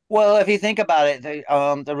 well, if you think about it,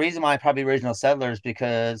 the reason why probably original settlers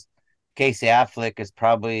because Casey Affleck is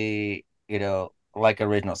probably, like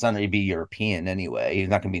original settler, he'd be European anyway. He's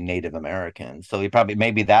not going to be Native American. So he probably,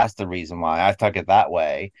 maybe that's the reason why I took it that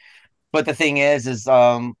way. But the thing is,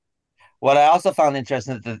 what I also found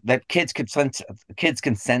interesting is that kids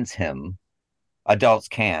can sense him, adults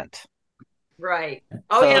can't. Right.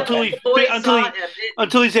 Oh So yeah, the until little boy saw him.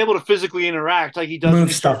 until he's able to physically interact, like he does when Move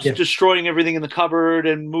he stuff, starts yeah. destroying everything in the cupboard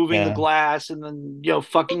and moving the yeah, glass, and then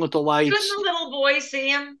fucking with the Couldn't lights. the little boy see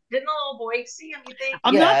him? Didn't the little boy see him, you think?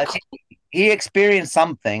 I'm not. yeah, he experienced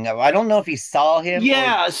something. I don't know if he saw him or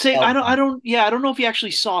he Yeah, same. felt I him. don't. Yeah, I don't know if he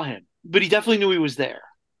actually saw him, but he definitely knew he was there.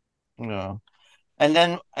 You know. And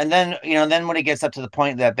then when it gets up to the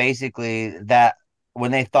point that basically that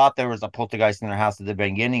when they thought there was a poltergeist in their house at the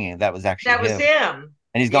beginning, that was actually That was him. him.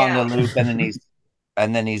 And he's gone to Yeah. the loop,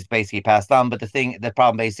 and then he's basically passed on. But the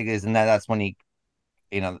problem basically is, and that's when he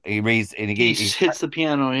reads and He hits the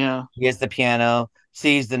piano. Yeah, he hits the piano,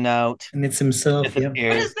 sees the note, And it's himself, yeah. What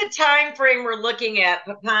disappears. is the time frame we're looking at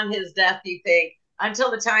upon his death, you think,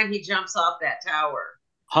 until the time he jumps off that tower?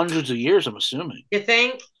 hundreds of years. I'm assuming. You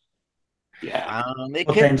think? Yeah, It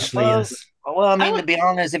could. Potentially, yes. Well, I I mean, to would. be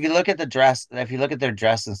honest, if you look at their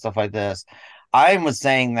dress and stuff like this, I was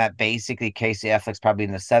saying that basically Casey Affleck's probably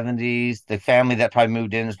in the 70s. The family that probably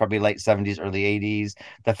moved in was probably late 70s, early 80s.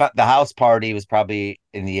 The house party was probably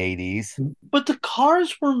in the 80s. But the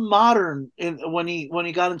cars were modern when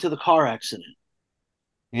he got into the car accident,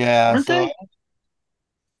 Yeah, weren't so they?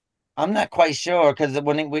 I'm not quite sure because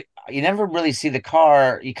you never really see the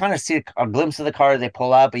car. You kind of see a glimpse of the car as they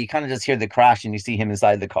pull out, but you kind of just hear the crash and you see him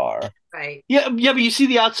inside the car. Right. Yeah, yeah, but you see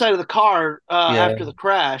the outside of the car Yeah, after the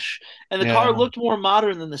crash, and the car yeah, looked more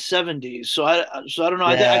modern than the '70s. So I don't know.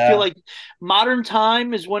 I feel yeah. like modern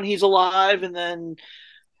time is when he's alive, and then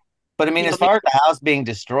But I mean, as maybe, far as the house being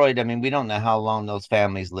destroyed, I mean, we don't know how long those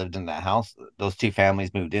families lived in that house. Those two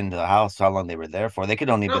families moved into the house, how long they were there for. They could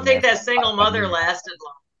only I don't been there think for that single 5 mother years. lasted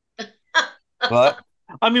long. But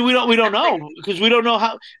I mean, we don't I think, know because we don't know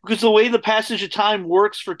how because the way the passage of time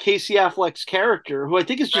works for Casey Affleck's character, who I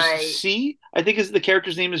think is just right. C. I think is the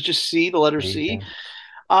character's name is just C, the letter C.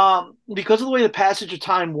 yeah. Because of the way the passage of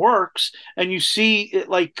time works, and you see it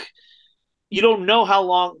like you don't know how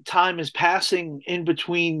long time is passing in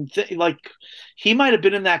between. Like he might have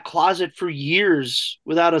been in that closet for years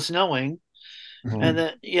without us knowing, and Mhm.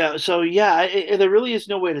 then so yeah, there really is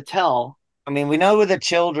no way to tell. I mean, we know with the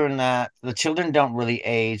children that the children don't really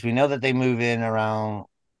age. We know that they move in around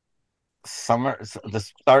the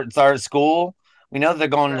start of school. We know they're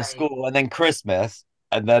going to Right. school, and then Christmas,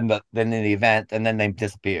 and then the event, and then they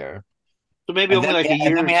disappear. So maybe And only then like a and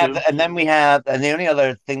year then or we have two. and the only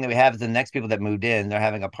other thing that we have is the next people that moved in. They're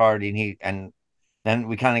having a party, and then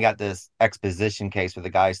we kind of got this exposition case where the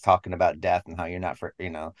guy's talking about death and how you're not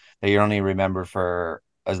that you're only remembered for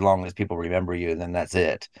as long as people remember you, and then that's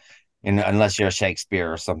it. Unless you're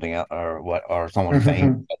Shakespeare or something or someone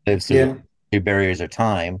famous that lives Yeah, through barriers of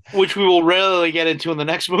time. Which we will rarely get into in the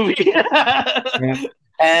next movie. yeah.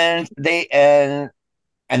 And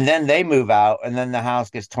and then they move out, and then the house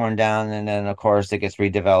gets torn down, and then of course it gets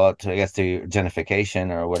redeveloped, I guess, through gentrification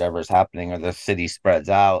or whatever is happening, or the city spreads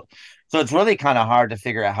out. So it's really kind of hard to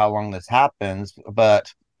figure out how long this happens.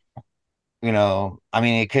 But I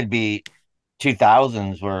mean, it could be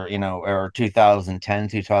 2000s or 2010,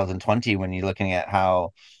 2020 when you're looking at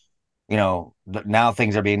how now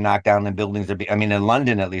things are being knocked down and buildings are I mean, in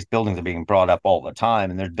London, at least, buildings are being brought up all the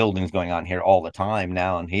time, and there's buildings going on here all the time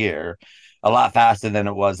now and here, a lot faster than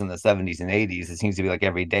it was in the 70s and 80s. It seems to be like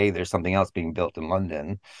every day there's something else being built in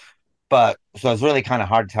London. But so it's really kind of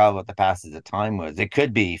hard to tell what the passage of time was. It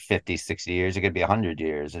could be 50, 60 years. It could be 100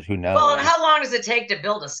 years. Who Well, knows? how long does it take to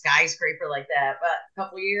build a skyscraper like that? But a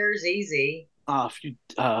couple years, easy. If you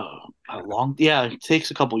how long? Yeah, it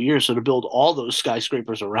takes a couple years so to build all those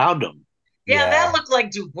skyscrapers around them. Yeah, that Yeah. looked like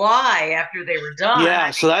Dubai after they were done. Yeah,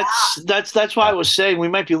 I so mean, that's why I was saying we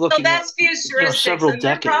might be so looking at that's futuristic. several So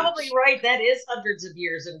you're probably decades. right. That is hundreds of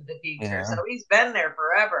years into the future. Yeah. So he's been there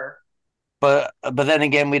forever. But then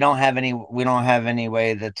again, we don't have any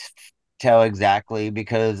way to tell exactly,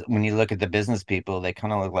 because when you look at the business people, they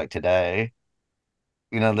kind of look like today.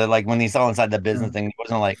 They're like, when you saw inside the business thing,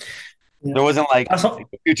 Yeah. there wasn't like That's what-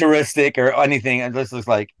 futuristic or anything. It just looks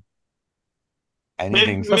like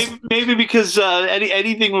Maybe, anything. maybe because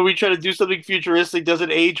anything when we try to do something futuristic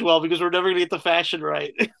doesn't age well because we're never going to get the fashion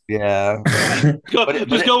right. Yeah.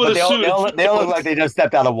 Just go with a suit. They all look like they just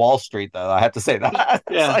stepped out of Wall Street, though. I have to say that.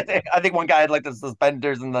 Yeah. So I think one guy had like the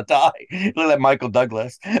suspenders and the tie. He looked like Michael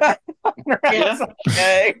Douglas. Yeah.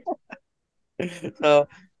 Okay. So,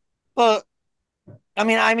 but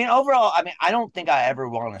overall, I don't think I ever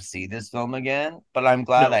want to see this film again, but I'm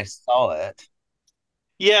glad No. I saw it.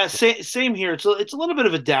 Yeah, same here. It's a little bit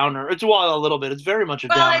of a downer. It's a little bit. It's very much a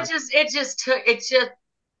Well, downer.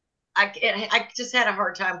 I just had a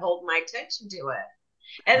hard time holding my attention to it.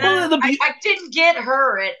 And Well, then I didn't get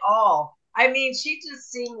her at all. I mean, she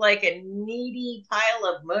just seemed like a needy pile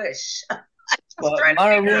of mush. Well, trying to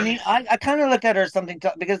Mara figure Rooney, I kind of looked at her as something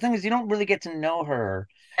because the thing is, you don't really get to know her.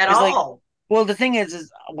 at It's like, all. well, the thing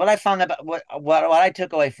is what I found about what I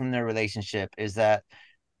took away from their relationship is that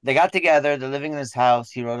they got together, they're living in his house,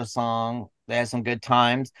 he wrote a song, they had some good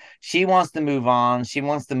times. She wants to move on, she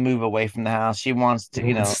wants to move away from the house, she wants He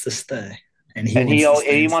to, wants to stay, and he and wants to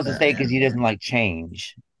stay he wants to instead. stay because he doesn't like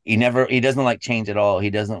change. He doesn't like change at all. He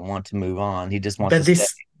doesn't want to move on. He just wants But to stay.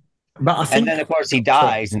 I And think, then of course he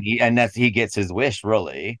dies, and he gets his wish,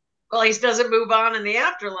 really. Well, he doesn't move on in the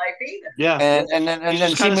afterlife either. Yeah. And He's then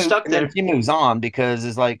just kinda stuck there. she moves on because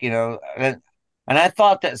it's like, and I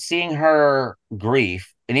thought that seeing her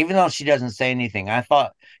grief, and even though she doesn't say anything, I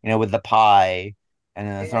thought, with the pie and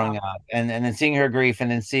then the throwing up, and then seeing her grief, and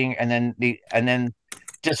then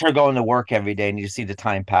just her going to work every day, and you see the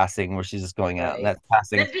time passing where she's just going out, and Right. that's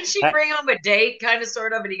passing. Then did she bring home a date, kind of,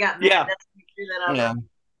 sort of, and he got mad? Yeah. That's when he threw that out. Yeah.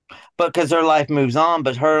 But because her life moves on,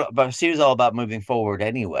 but she was all about moving forward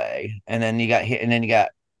anyway. And then you got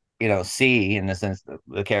C, in the sense,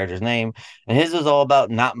 the character's name, and his was all about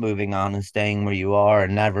not moving on and staying where you are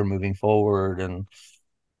and never moving forward. And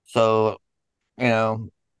so, It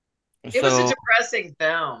was a depressing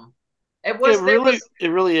film. It was. It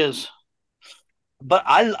really is. But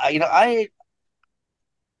I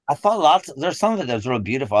thought there's some of it that was really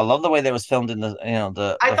beautiful. I love the way that was filmed in I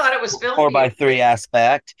thought it was filmed 4:3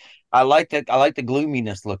 aspect. I like the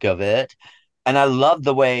gloominess look of it, and I love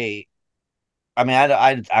the way. I mean,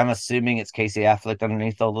 I'm assuming it's Casey Affleck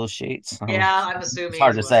underneath all those sheets. Yeah, I'm assuming. It's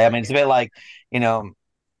hard to say. I mean, it's a bit like,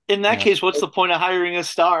 In that case, what's the point of hiring a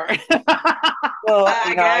star? well,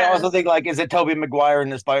 I I also guess. think, like, is it Tobey Maguire in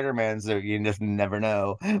the Spider-Man? So you just never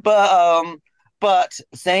know. But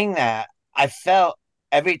saying that, I felt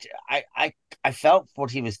I felt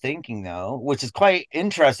what he was thinking, though, which is quite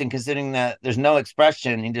interesting considering that there's no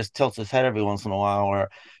expression. He just tilts his head every once in a while, or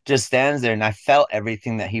just stands there, and I felt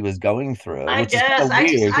everything that he was going through, I which is guess. kind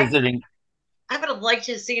of weird I considering. would have liked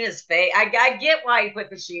to have seen his face. I get why he put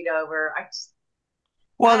the sheet over. I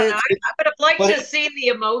Well, don't know. I would have liked but to have seen the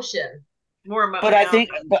emotion. More emotion. but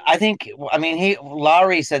I think, I mean,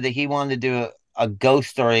 Laurie said that he wanted to do a ghost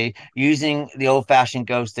story using the old fashioned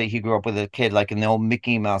ghost that he grew up with as a kid, like in the old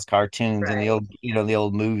Mickey Mouse cartoons and the Right. old, the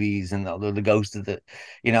old movies, and the ghost of the,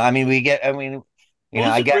 I mean, Well,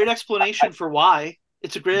 it's a great explanation for why.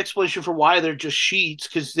 It's a great explanation for why they're just sheets,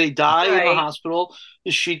 because they die in the Right. hospital.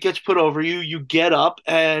 The sheet gets put over you. You get up,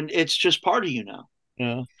 and it's just part of you now.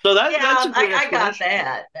 Yeah. So Yeah, that's a great I got explanation.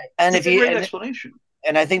 that. And It's a great explanation.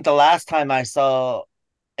 and I think the last time I saw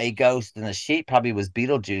a ghost in a sheet probably was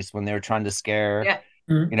Beetlejuice, when they were trying to scare, Yeah.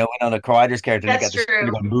 Winona Ryder's character, and they That's got the true.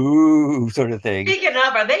 going, boo, sort of thing. Speaking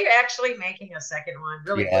of, are they actually making a second one?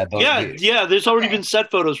 Really? Yeah, quick? Yeah. There's already Okay. been set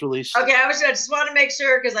photos released. Okay, I just want to make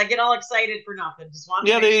sure because I get all excited for nothing. Just want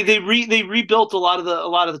to Yeah, make they sure. they rebuilt a lot of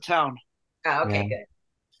the town. Oh, okay, Yeah. good.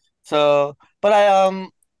 So, but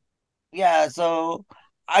so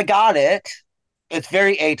I got it. It's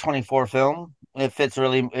very A24 film. It fits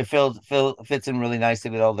in really nicely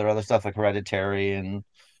with all their other stuff like Hereditary and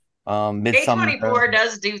Midsummer. A24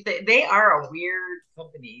 does do they are a weird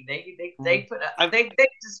company. They put they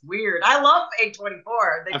just weird. I love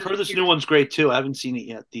A24. I've heard this new one's great too. I haven't seen it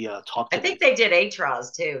yet. The Talk I Today. think they did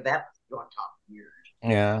Atros too. That you want to talk weird.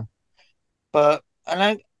 Yeah, but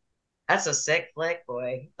That's a sick flick,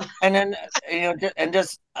 boy. and then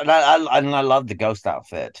I love the ghost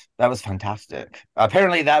outfit. That was fantastic.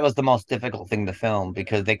 Apparently, that was the most difficult thing to film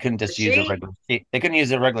because they couldn't The just use a sheet? regular sheet. They couldn't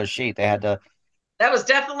use a regular sheet. They had to. That was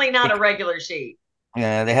definitely not a regular sheet.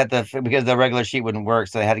 Yeah, they had to because the regular sheet wouldn't work,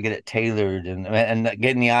 so they had to get it tailored and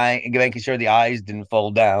getting the eye, making sure the eyes didn't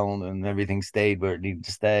fall down and everything stayed where it needed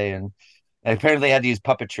to stay. And apparently, they had to use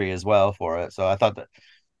puppetry as well for it. So I thought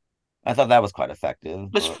that was quite effective.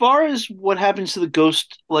 As But far as what happens to the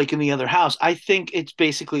ghost, like in the other house, I think it's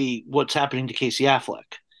basically what's happening to Casey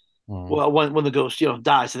Affleck. hmm, Well, when the ghost,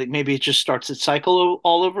 dies, I think maybe it just starts its cycle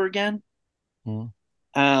all over again. hmm.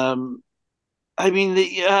 Um, I mean,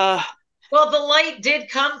 Well, the light did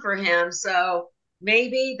come for him, so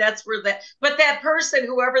maybe that's where that. But that person,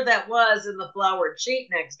 whoever that was in the flowered sheet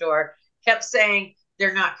next door, kept saying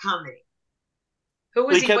they're not coming. Who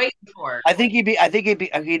was they he kept. waiting for? I think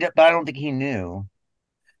but I don't think he knew.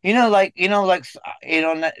 You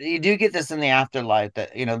do get this in the afterlife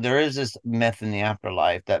that, there is this myth in the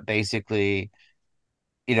afterlife that basically,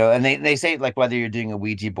 and they say like whether you're doing a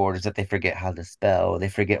Ouija board is that they forget how to spell, they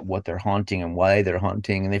forget what they're haunting and why they're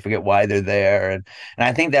haunting, and they forget why they're there. And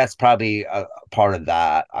I think that's probably a part of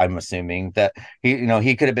that. I'm assuming that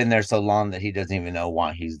he could have been there so long that he doesn't even know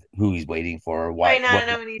who he's waiting for or Might what not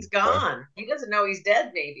know, and he's gone. He doesn't know he's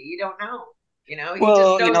dead. Maybe you don't know. He just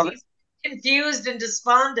well, knows he's confused and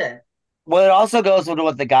despondent. well, it also goes with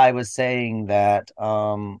what the guy was saying that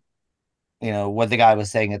what the guy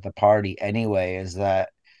was saying at the party anyway is that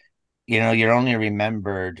you're only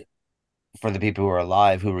remembered for the people who are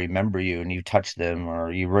alive who remember you and you touch them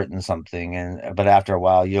or you've written something, and but after a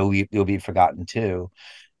while you'll be forgotten too.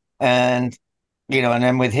 And and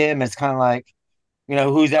then with him it's kind of like,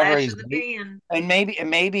 who's ever Flash he's of the pan. and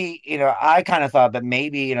maybe I kind of thought that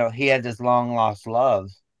maybe he had this long lost love,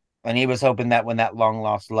 and he was hoping that when that long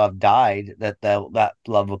lost love died that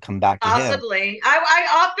love will come back to him. Possibly.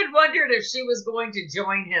 I often wondered if she was going to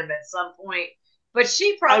join him at some point, but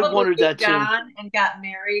she I probably wondered that moved too, on and got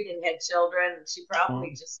married and had children. She probably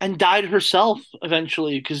Mm. just, and died herself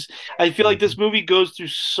eventually. Because I feel like this movie goes through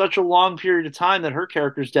such a long period of time that her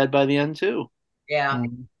character's dead by the end too. yeah.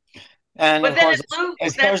 Mm. And But of then course, it loops.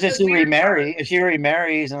 of course, That's the weird part. if she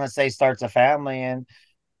remarries and let's say starts a family,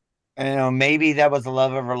 and maybe that was the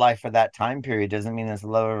love of her life for that time period, doesn't mean it's the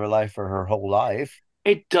love of her life for her whole life.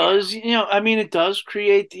 It Yeah. does, I mean, it does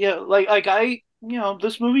create, like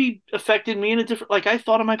this movie affected me in a different, like I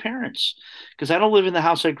thought of my parents because I don't live in the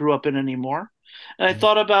house I grew up in anymore. And I Mm.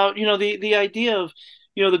 thought about, the idea of,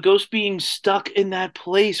 the ghost being stuck in that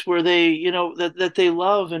place where they, that they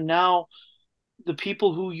love. And now the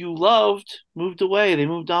people who you loved moved away. They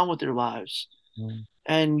moved on with their lives. Mm.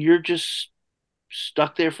 And you're just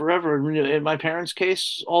stuck there forever. And in my parents'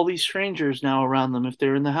 case, all these strangers now around them if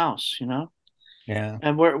they're in the house. Yeah,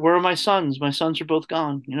 And where are my sons? My sons are both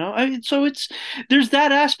gone. So there's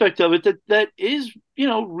that aspect of it that is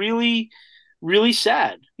really really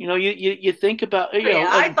sad. You think about Oh, yeah,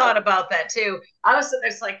 I like thought about that too. I was sitting there,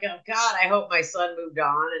 it's like, oh God, I hope my son moved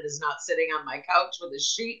on and is not sitting on my couch with a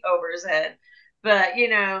sheet over his head. But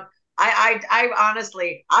I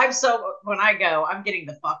honestly, I'm so when I go, I'm getting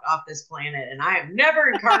the fuck off this planet, and I am never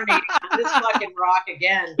incarnating on this fucking rock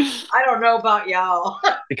again. I don't know about y'all.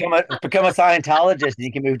 become a Scientologist, and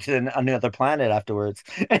you can move to another planet afterwards.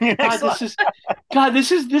 And your God, next life.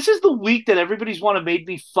 this is the week that everybody's want to made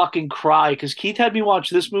me fucking cry because Keith had me watch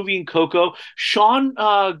this movie and Coco. Sean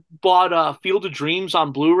bought Field of Dreams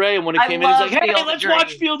on Blu-ray, and when it I came in, he's like, love "Hey, Field of let's watch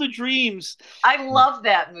Dreams. Field of Dreams." I love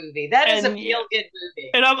that movie. That is a And feel good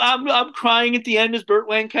movie. And I'm crying at the end as Burt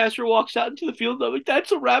Lancaster walks out into the field. I'm like,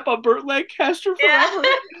 that's a wrap on Burt Lancaster forever.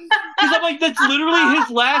 Because I'm like, that's literally his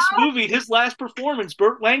last movie, his last performance.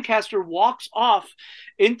 Burt Lancaster walks off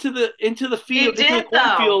into the field, He into the did though.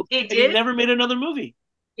 cornfield, and he never made another movie.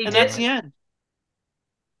 He And did. that's the end.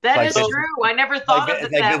 That Like is Vincent, true. I never thought of it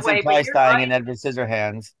like that Vincent way, but Price you're dying in right. Edward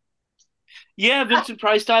Scissorhands. Yeah, Vincent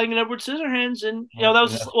Price dying in Edward Scissorhands, and that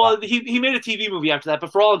was he made a TV movie after that.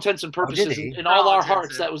 But for all intents and purposes, in all our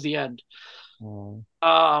hearts, that was the end.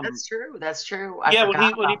 That's true. That's true. I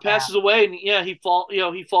forgot when he passes away, and he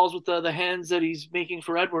falls with the hands that he's making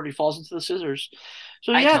for Edward. He falls into the scissors.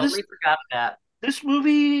 So I totally forgot that. This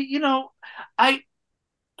movie, I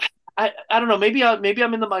don't know. Maybe I'm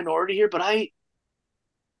in the minority here, but I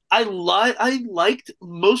liked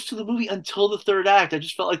most of the movie until the third act. I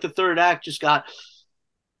just felt like the third act just got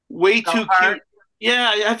way So too hard. cute.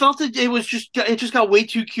 Yeah, I felt that it just got way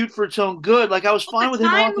too cute for its own good. Like I was fine The with him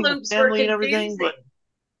time haunting the loops were family and everything, confusing. but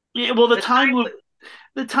yeah, well, The time loop.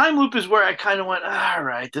 the time loop is where I kind of went, all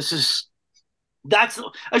right, that's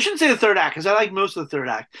I shouldn't say the third act because I like most of the third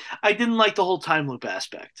act. I didn't like the whole time loop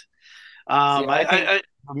aspect. See, I think I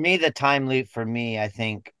for me, the time loop for me, I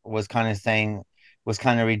think was kind of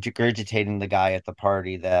regurgitating the guy at the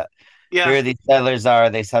party that yeah, here these settlers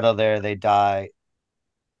are, they settle there, they die.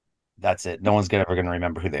 That's it. No one's ever going to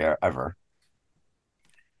remember who they are ever.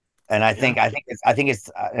 And yeah. I think it's,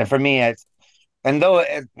 and for me, it's, and though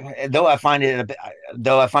I find it a bit,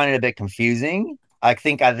 though I find it a bit confusing, I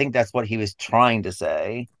think that's what he was trying to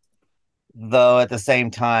say. Though at the same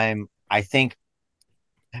time,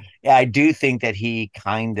 yeah, I do think that he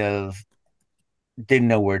kind of didn't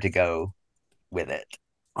know where to go with it.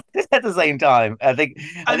 At the same time, I I think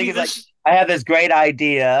mean it's like this. I have this great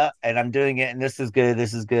idea and I'm doing it, and this is good.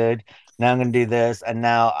 This is good. Now I'm going to do this, and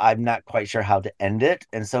now I'm not quite sure how to end it,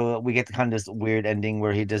 and so we get kind of this weird ending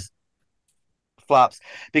where he just flops.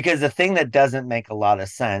 Because the thing that doesn't make a lot of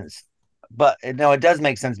sense, but no, it does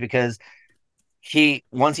make sense because he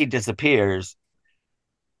once he disappears,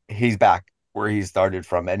 he's back where he started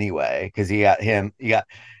from anyway. Because you got him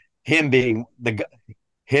being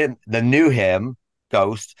the new him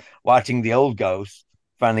ghost watching the old ghost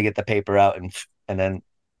finally get the paper out and then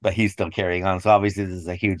but he's still carrying on. So obviously this is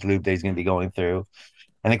a huge loop that he's going to be going through.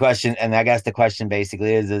 And the question, and I guess the question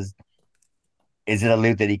basically is it a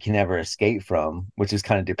loop that he can never escape from? Which is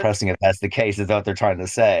kind of depressing if that's the case, is what they're trying to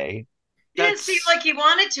say. Didn't seem like he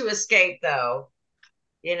wanted to escape, though.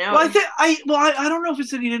 You know. Well, I don't know if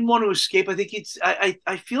it's that he didn't want to escape. I think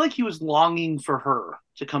I feel like he was longing for her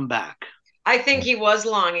to come back. I think he was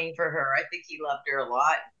longing for her. I think he loved her a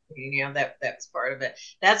lot. You know, that was part of it.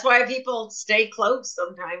 That's why people stay close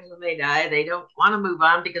sometimes when they die. They don't want to move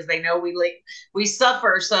on because they know we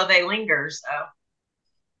suffer, so they linger. So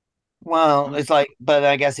Well, it's like, but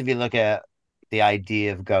I guess if you look at the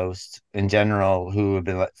idea of ghosts in general, who have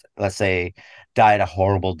been, let's say, died a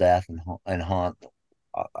horrible death and haunt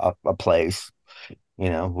a place, you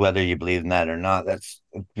know, whether you believe in that or not, that's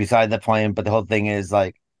beside the point. But the whole thing is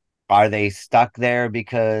like, are they stuck there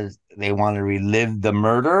because they want to relive the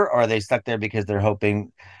murder, or are they stuck there because they're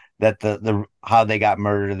hoping that the how they got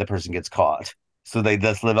murdered, the person gets caught? So they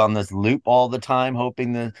just live on this loop all the time,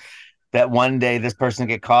 hoping that one day this person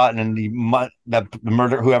get caught and then the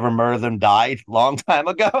murder whoever murdered them died long time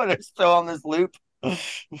ago and they're still on this loop.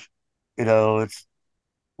 You know, it's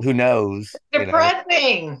who knows, you know.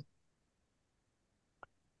 depressing.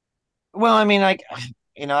 Well, I mean,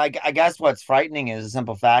 I guess what's frightening is the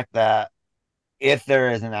simple fact that if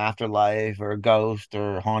there is an afterlife or a ghost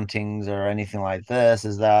or hauntings or anything like this,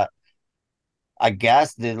 is that I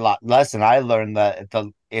guess the lesson I learned that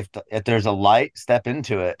if there's a light, step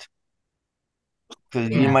into it because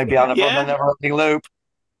you Yeah. might be on a Yeah. never-ending loop.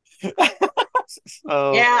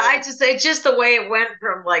 So Yeah, I just say just the way it went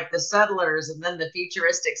from like the settlers and then the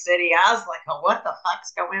futuristic city. I was like, oh, what the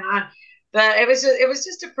fuck's going on? But it was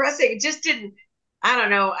just depressing. It just didn't. I don't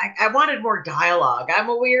know. I wanted more dialogue. I'm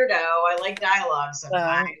a weirdo. I like dialogue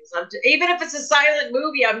sometimes. Even if it's a silent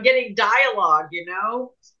movie, I'm getting dialogue. You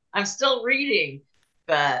know, I'm still reading.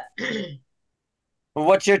 But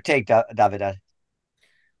what's your take, David?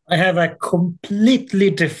 I have a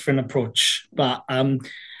completely different approach, but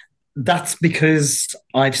that's because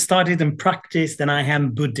I've studied and practiced, and I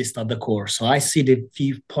am Buddhist at the core. So I see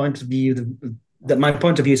the point of view that my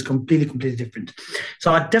point of view is completely different.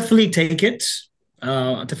 So I definitely take it.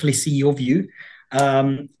 I definitely see your view.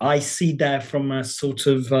 I see that from a sort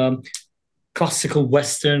of classical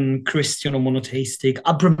Western Christian or monotheistic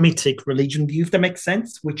Abrahamic religion view, if that makes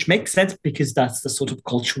sense, which makes sense because that's the sort of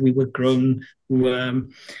culture we were grown, we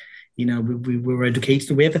were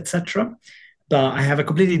educated with, etc. But I have a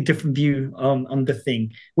completely different view on the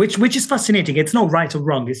thing, which is fascinating. It's not right or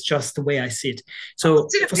wrong. It's just the way I see it. So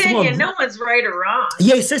it's an opinion. No one's right or wrong.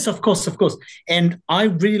 Yes, of course. And I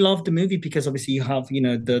really love the movie because obviously you have,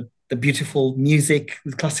 the beautiful music,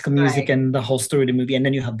 the classical music, Right. and the whole story of the movie. And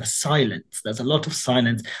then you have the silence. There's a lot of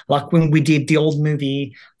silence. Like when we did the old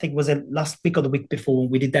movie, I think it was it last week or the week before,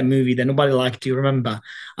 we did that movie that nobody liked. Do you remember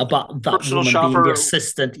about that Personal woman being the Shopper.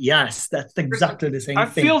 assistant? Yes, that's exactly the same I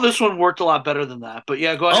thing. feel this one worked a lot better than that. But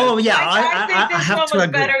yeah, go ahead. Oh yeah, I think this have one to was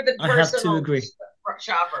agree. better than I have to Personal agree.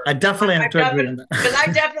 Shopper. I definitely have to agree on that. Because I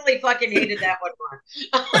definitely fucking hated that one more.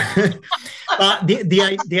 But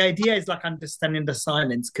the idea is like understanding the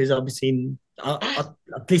silence, because obviously,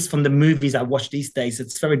 at least from the movies I watch these days,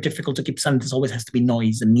 it's very difficult to keep silent. There always has to be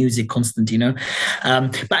noise and music constant.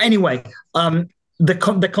 But anyway,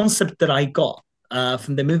 the concept that I got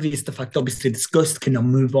from the movie is the fact, obviously, this ghost cannot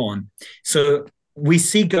move on. So we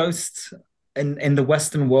see ghosts in the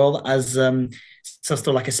Western world as sort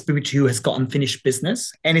of like a spirit who has got unfinished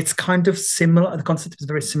business, and it's kind of similar. The concept is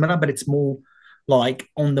very similar, but it's more like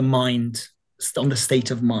on the mind, on the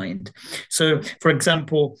state of mind. So, for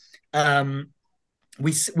example,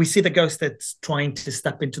 we see the ghost that's trying to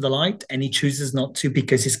step into the light, and he chooses not to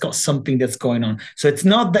because he's got something that's going on. So it's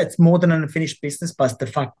not that it's more than an unfinished business, but it's the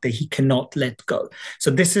fact that he cannot let go.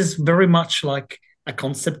 So this is very much like a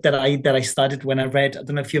concept that I started when I read. I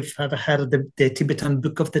don't know if you've ever heard of the Tibetan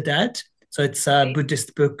Book of the Dead. So it's a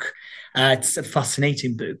Buddhist book. It's a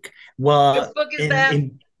fascinating book. Which book is that?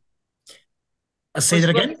 I'll say that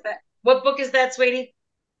again. What book is that, sweetie?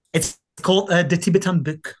 It's called the Tibetan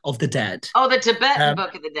Book of the Dead. Oh, the Tibetan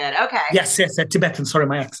Book of the Dead. Okay. Yes, Tibetan. Sorry,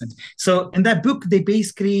 my accent. So in that book, they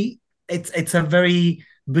basically, it's a very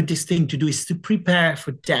Buddhist thing to do, is to prepare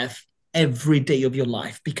for death every day of your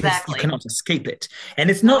life, because you cannot escape it. And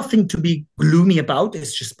it's nothing to be gloomy about.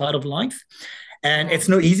 It's just part of life. And it's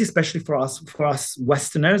not easy, especially for us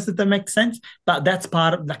Westerners, if that makes sense. But that's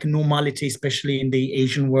part of like a normality, especially in the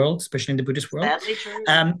Asian world, especially in the Buddhist world. Sadly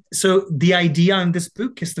true. So the idea in this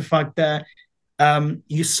book is the fact that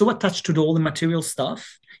you're so attached to all the material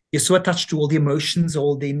stuff, you're so attached to all the emotions,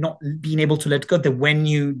 all the not being able to let go, that when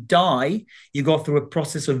you die, you go through a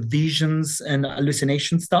process of visions and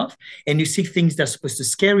hallucination stuff, and you see things that are supposed to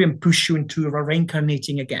scare you and push you into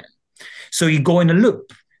reincarnating again. So you go in a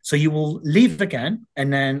loop. So you will leave again,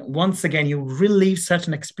 and then once again, you relive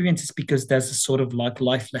certain experiences because there's a sort of like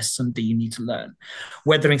life lesson that you need to learn.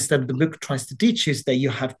 Whether instead the book tries to teach you is that you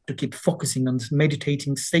have to keep focusing on this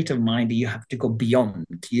meditating state of mind, that you have to go beyond.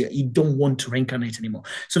 You don't want to reincarnate anymore.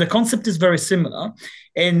 So the concept is very similar.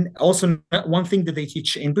 And also one thing that they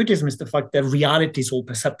teach in Buddhism is the fact that reality is all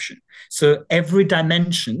perception. So every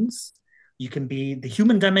dimensions, you can be the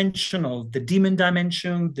human dimension or the demon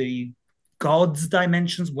dimension, the God's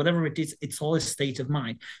dimensions, whatever it is, it's all a state of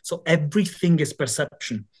mind. So everything is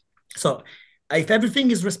perception. So if everything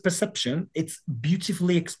is perception, it's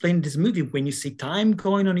beautifully explained in this movie when you see time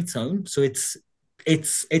going on its own. So it's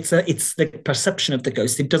the perception of the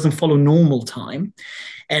ghost. It doesn't follow normal time.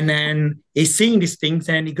 And then he's seeing these things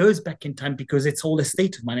and he goes back in time because it's all a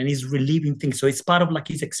state of mind and he's relieving things. So it's part of like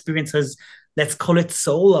his experience as, let's call it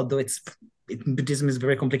soul, although Buddhism is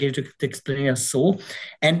very complicated to explain as soul.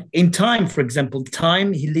 And in time, for example,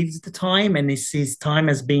 time, he lives the time and he sees time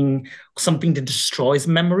as being something that destroys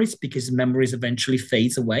memories because memories eventually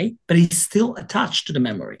fades away, but he's still attached to the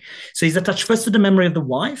memory. So he's attached first to the memory of the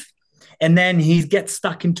wife, and then he gets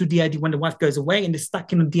stuck into the idea when the wife goes away, and he's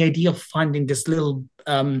stuck in the idea of finding this little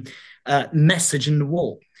message in the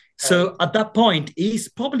wall. So at that point, he's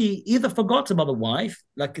probably either forgot about the wife,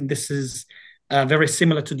 like this is very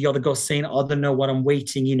similar to the other ghost saying, I don't know what I'm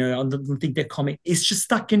waiting, I don't think they're coming. It's just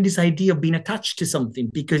stuck in this idea of being attached to something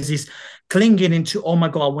because he's clinging into, oh my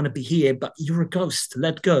God, I want to be here, but you're a ghost,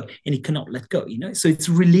 let go. And he cannot let go, So it's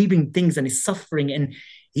relieving things and he's suffering and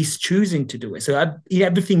he's choosing to do it. So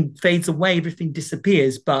everything fades away, everything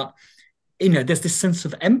disappears, but there's this sense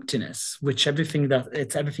of emptiness, which everything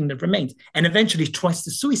that remains. And eventually he tries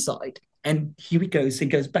to suicide. And here he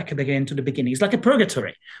goes back again to the beginning. It's like a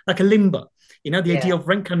purgatory, like a limbo. The idea of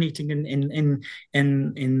reincarnating in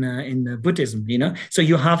Buddhism. So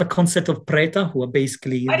you have a concept of preta, who are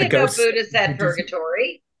basically I the didn't know ghosts. Buddhists had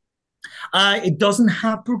purgatory. It doesn't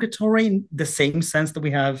have purgatory in the same sense that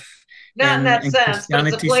we have. Not in that sense, but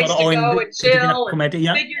it's a place to go and chill and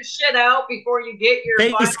figure shit out before you get your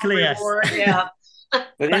basically, final reward. Yes. Yeah.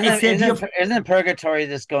 But isn't purgatory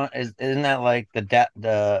isn't that like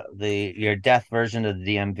your death version of the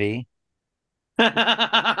DMV?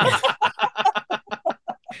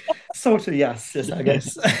 Sort of, yes, I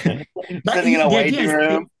guess. Sitting in a waiting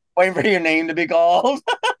room, waiting for your name to be called.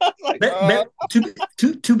 but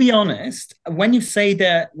to be honest, when you say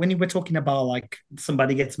that, when you were talking about like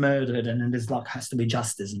somebody gets murdered and then there's like has to be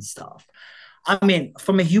justice and stuff. I mean,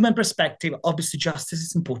 from a human perspective, obviously justice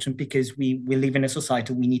is important because we live in a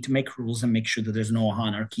society. We need to make rules and make sure that there's no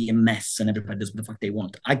anarchy and mess and everybody does what the fuck they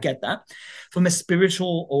want. I get that. From a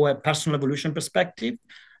spiritual or a personal evolution perspective,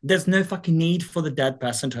 there's no fucking need for the dead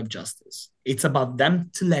person to have justice. It's about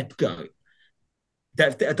them to let go. I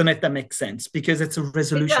don't know if that makes sense because it's a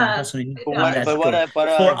resolution. For us,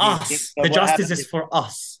 the justice is for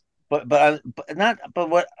us. But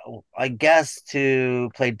what I guess, to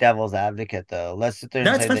play devil's advocate though, let's sit there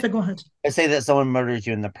and go ahead. Let's say that someone murders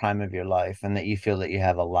you in the prime of your life and that you feel that you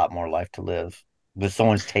have a lot more life to live, but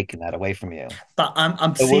someone's taken that away from you. But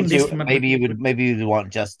I'm seeing this from maybe you would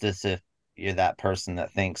want justice if you're that person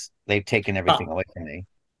that thinks they've taken everything away from me.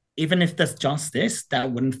 even if there's justice,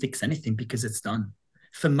 that wouldn't fix anything because it's done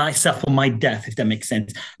for myself, for my death, if that makes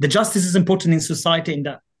sense. The justice is important in society,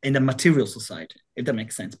 in the material society, if that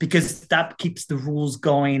makes sense, because that keeps the rules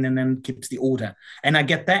going and then keeps the order. And I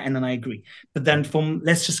get that, and then I agree. But then from,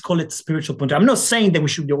 let's just call it spiritual point. I'm not saying that we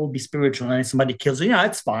should all be spiritual and if somebody kills you, yeah,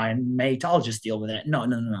 it's fine, mate, I'll just deal with it. No,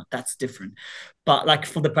 that's different. But like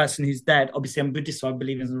for the person who's dead, obviously I'm Buddhist, so I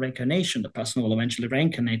believe in reincarnation. The person will eventually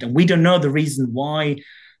reincarnate. And we don't know the reason why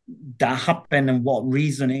that happened and what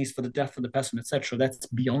reason is for the death of the person, etc. That's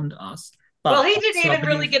beyond us. But well, he didn't even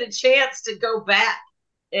really get a chance to go back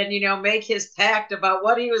and make his pact about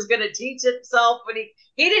what he was going to teach himself. When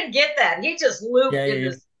he didn't get that, he just looped in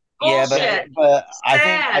this bullshit. But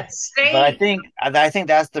I think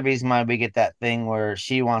that's the reason why we get that thing where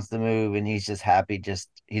she wants to move and he's just happy. Just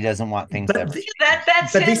he doesn't want things to.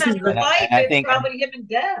 That's him in life. It's probably him in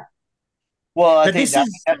death. Well, I think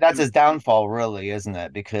that's his downfall, really, isn't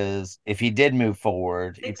it? Because if he did move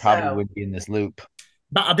forward, he probably would be in this loop.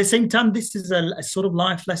 But at the same time, this is a sort of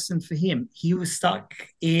life lesson for him. He was stuck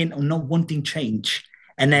in not wanting change.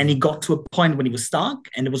 And then he got to a point when he was stuck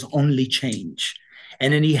and there was only change.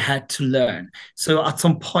 And then he had to learn. So at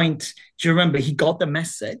some point, do you remember he got the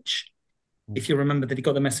message? If you remember that he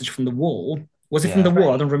got the message from the wall. Was it from the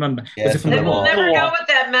wall? I don't remember. Yeah, was it from the wall? We'll never know what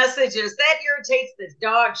that message is. That irritates the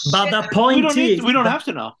dog shit. But the point is... we don't have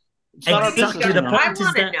to know. Exactly. The point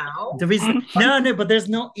is that know. there is no, but there's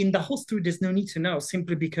no, in the whole story, there's no need to know,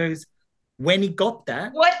 simply because when he got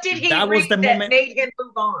that, what did he that read was the that moment made him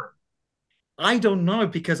move on? I don't know,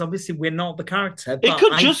 because obviously we're not the character. It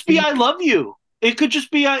could just be I love you. It could just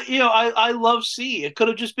be I love C. It could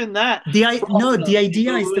have just been that. The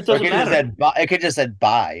idea is the fact that it could just said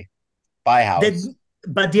bye house.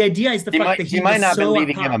 But the idea is the fact that she might not be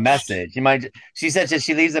leaving him a message. She said that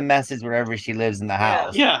she leaves a message wherever she lives in the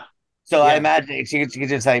house. Yeah. So I imagine she could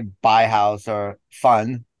just say bye house or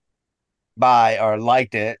fun, bye or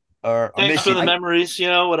liked it or thanks for the memories,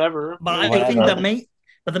 whatever. But I think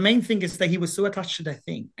the main thing is that he was so attached to that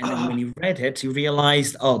thing, and then when he read it, he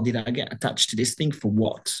realized, oh, did I get attached to this thing for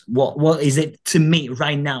what? What is it to me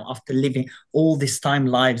right now after living all this time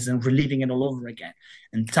lives and reliving it all over again?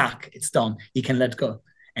 And tack, it's done. He can let go,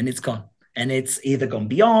 and it's gone. And it's either gone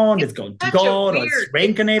beyond, it's gone to God, or it's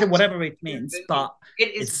reincarnated, whatever it means. But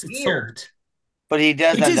it's solved. But he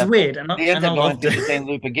does. It is weird, and he ends up going through the same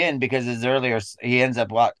loop again because he ends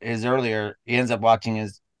up watching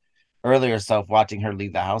his earlier self watching her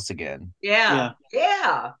leave the house again. Yeah.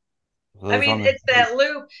 I mean, it's that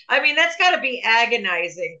loop. I mean, that's got to be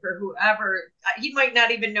agonizing for whoever. He might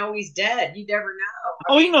not even know he's dead. You never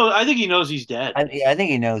know. I think he knows he's dead. I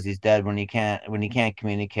think he knows he's dead when he can't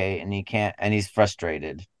communicate and he's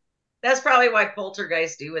frustrated. That's probably why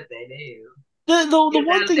poltergeists do what they do. The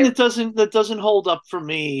one thing that doesn't hold up for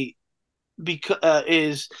me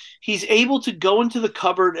is he's able to go into the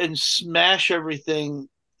cupboard and smash everything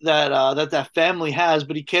that family has,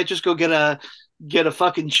 but he can't just go get a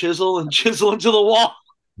fucking chisel and chisel into the wall.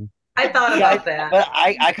 I thought about that. But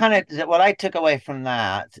I kind of, what I took away from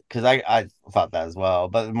that, because I thought that as well,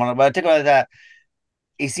 but what I took away that,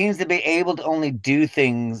 he seems to be able to only do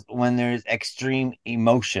things when there's extreme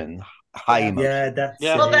emotion, high emotion.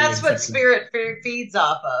 That's what spirit feeds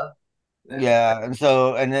off of. Yeah, and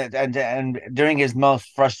so and during his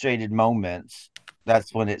most frustrated moments,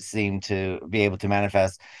 that's when it seemed to be able to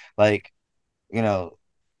manifest, like,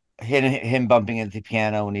 him bumping into the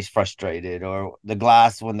piano when he's frustrated, or the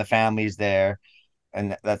glass when the family's there,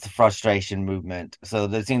 and that's a frustration movement. So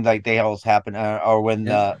it seems like they always happen, or when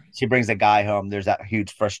she brings a guy home, there's that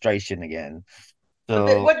huge frustration again.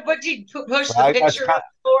 So what did you push the picture on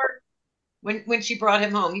the floor when she brought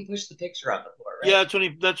him home? He pushed the picture on the floor, right? Yeah,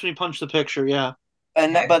 that's when he punched the picture. Yeah,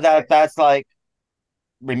 and but that's like,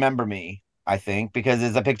 remember me, I think, because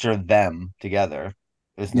there's a picture of them together,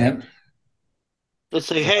 isn't it? Let's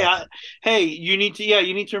say, hey, you need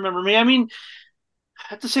to remember me. I mean,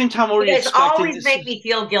 at the same time, what are you expecting? Always make me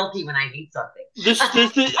feel guilty when I hate something.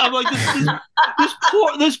 I'm like,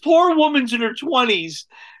 this poor woman's in her 20s,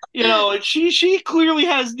 and she clearly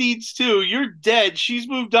has needs too. You're dead. She's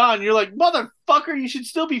moved on. You're like, motherfucker, you should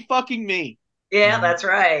still be fucking me. Yeah, that's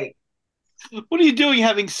right. What are you doing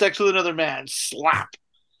having sex with another man? Slap.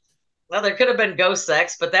 Well, there could have been ghost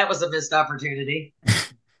sex, but that was a missed opportunity.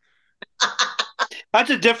 That's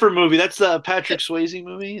a different movie. That's the Patrick Swayze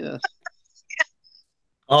movie. Yeah.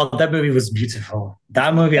 Oh, that movie was beautiful.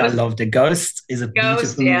 That movie I loved. The Ghost is a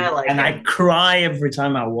beautiful movie. I cry every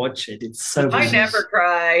time I watch it. It's so beautiful. I never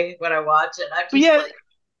cry when I watch it.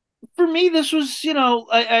 For me, this was,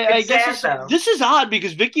 I It's guess sad though. this is odd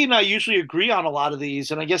because Vicky and I usually agree on a lot of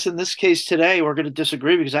these, and I guess in this case today we're going to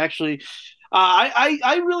disagree because actually,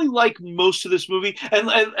 I really like most of this movie, and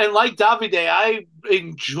like Davide, I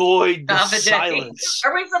enjoyed the Davide. silence.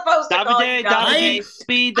 Are we supposed to call you Davide, Davide? Davide,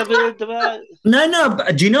 speed, Davide. No,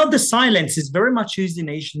 but do you know the silence is very much used in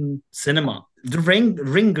Asian cinema? The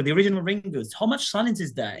Ringo, the original Ringos. How much silence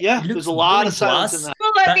is there? Yeah, It there's looks a lot boring of to silence in us, that.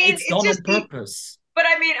 Well, I but mean, it's it done on just purpose. but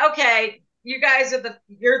I mean, okay, you guys are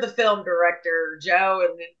you're the film director, Joe,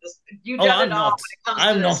 and you've Oh, done it I'm all not. when it comes to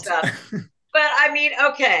I'm this not. stuff. But I mean,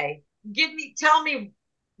 okay, give me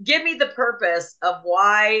the purpose of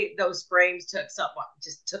why those frames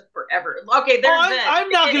just took forever. Okay, there's I'm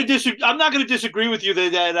not going to disagree. I'm not going to disagree with you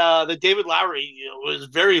that David Lowery was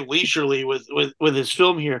very leisurely with his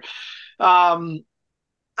film here. I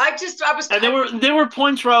was and there were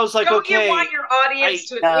points where I was like, don't okay, you want your audience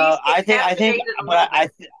to at least I get think, captivated a little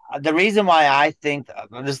but bit? the reason why I think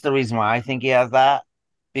this is the reason why I think he has that,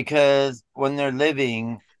 because when they're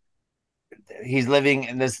living, he's living,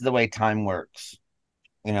 and this is the way time works.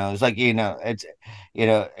 It's like, it's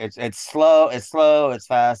slow, it's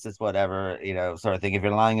fast, it's whatever, sort of thing. If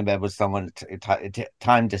you're lying in bed with someone,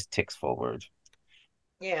 time just ticks forward.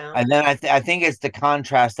 Yeah. And then I think it's the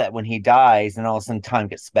contrast that when he dies, and all of a sudden time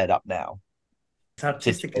gets sped up now. It's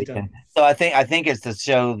artistically done. So I think it's to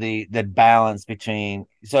show the balance between.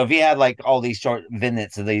 So if he had like all these short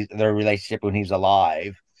vignettes of their relationship when he's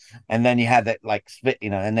alive, and then you have that like spit,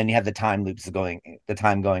 and then you have the time loops the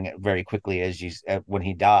time going very quickly when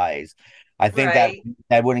he dies. I think Right.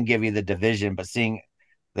 that wouldn't give you the division, but seeing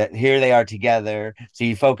that here they are together, so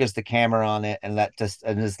you focus the camera on it and just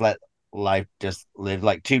let life just live,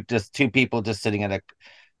 like two people just sitting at a,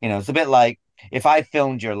 it's a bit like if I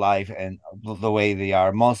filmed your life and the way they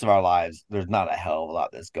are, most of our lives, there's not a hell of a lot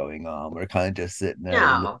that's going on. We're kind of just sitting there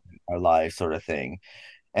living No. our lives, sort of thing.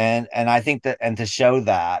 And I think that, and to show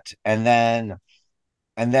that, and then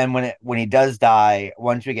when he does die,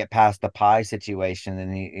 once we get past the pie situation,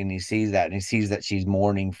 and he sees that, and he sees that she's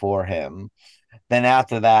mourning for him, then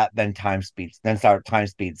after that, then time speeds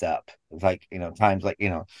up. It's like, time's like,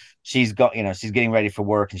 she's getting ready for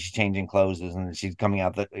work, and she's changing clothes, and she's coming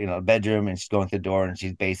out the, bedroom, and she's going through the door, and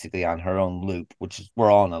she's basically on her own loop, which is, we're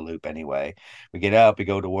all in a loop anyway. We get up, we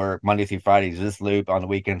go to work Monday through Friday is this loop, on the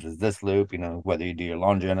weekends is this loop, whether you do your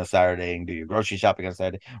laundry on a Saturday and do your grocery shopping on a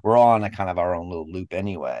Saturday, we're all on a kind of our own little loop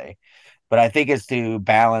anyway. But I think it's to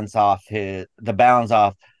balance off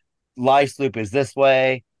life's loop is this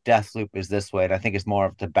way, death's loop is this way, and I think it's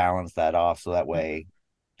more to balance that off, so that way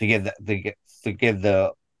to give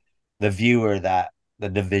the viewer that the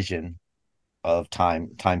division of time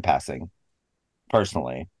passing.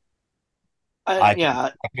 Personally, I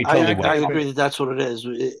I agree that that's what it is,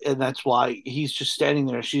 and that's why he's just standing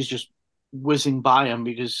there. She's just whizzing by him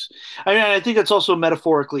because, I mean, I think that's also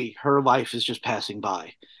metaphorically her life is just passing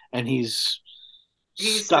by, and he's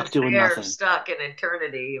stuck doing nothing. Stuck in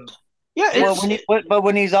eternity. Yeah, well,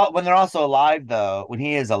 when they're also alive, though, when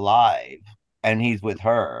he is alive and he's with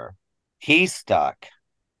her, he's stuck.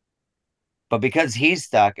 But because he's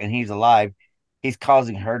stuck and he's alive, he's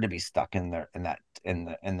causing her to be stuck in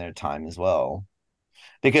their time as well.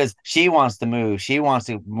 Because she wants to move, she wants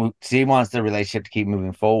the relationship to keep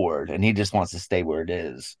moving forward, and he just wants to stay where it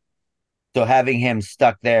is. So having him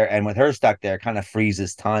stuck there and with her stuck there kind of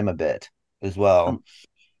freezes time a bit as well.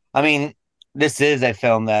 I mean, this is a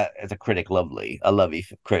film that is a lovey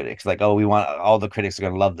critics. Like, oh, we want all the critics are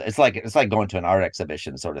going to love it. It's like going to an art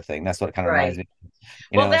exhibition sort of thing. That's what it kind of reminds me.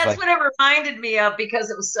 Well, that's what it reminded me of, because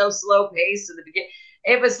it was so slow paced in the beginning.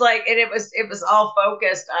 It was like, and it was all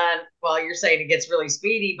focused on. Well, you're saying it gets really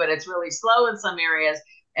speedy, but it's really slow in some areas.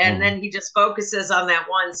 And then he just focuses on that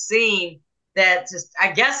one scene that just,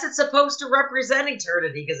 I guess it's supposed to represent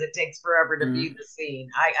eternity because it takes forever to view the scene.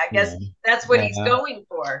 I guess that's what he's going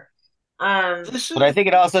for. But I think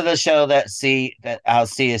it also does show that how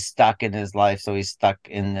C is stuck in his life, so he's stuck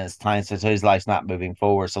in this time, so his life's not moving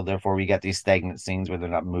forward. So therefore, we get these stagnant scenes where they're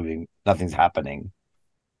not moving, nothing's happening.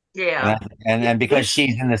 Yeah, and because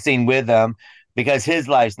she's in the scene with him, because his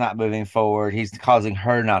life's not moving forward, he's causing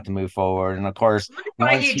her not to move forward. And of course,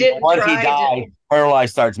 once he dies, her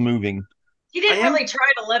life starts moving. He didn't really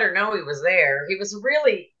try to let her know he was there. He wasn't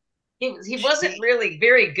really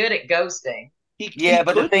very good at ghosting.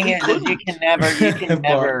 But the thing is you can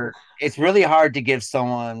never. It's really hard to give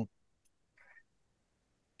someone.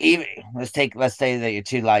 Even let's say that you're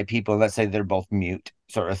two live people. Let's say they're both mute,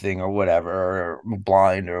 sort of thing, or whatever, or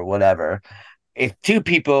blind, or whatever. If two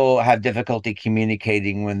people have difficulty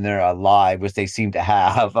communicating when they're alive, which they seem to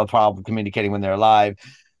have a problem communicating when they're alive,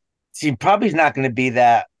 she probably is not going to be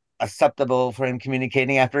that acceptable for him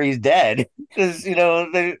communicating after he's dead because they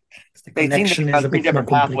The seem to connection be is on a two bit more different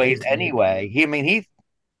pathways complicated. anyway.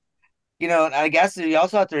 I guess you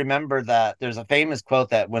also have to remember that there's a famous quote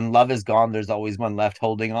that when love is gone, there's always one left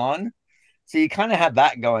holding on. So you kind of have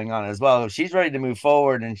that going on as well. If she's ready to move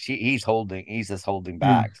forward and he's just holding Mm.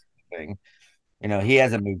 back. Thing. He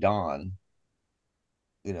hasn't moved on.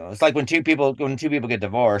 It's like when two people get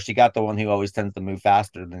divorced, you got the one who always tends to move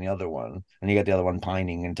faster than the other one, and you got the other one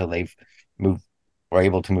pining until they've moved or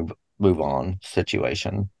able to move on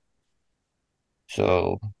situation.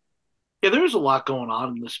 So Yeah, there's a lot going on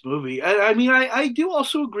in this movie. I mean, I do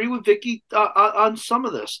also agree with Vicky on some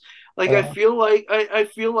of this. Like, I feel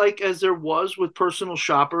like as there was with Personal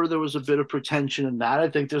Shopper, there was a bit of pretension in that. I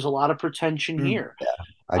think there's a lot of pretension here.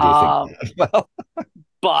 I do think Um, that as well.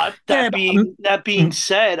 but Yeah, that being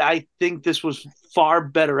said, I think this was far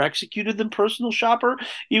better executed than Personal Shopper.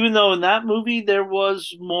 Even though in that movie there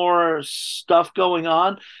was more stuff going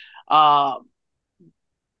on, uh,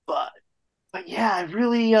 but yeah, I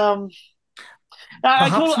really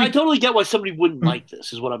perhaps I we totally get why somebody wouldn't like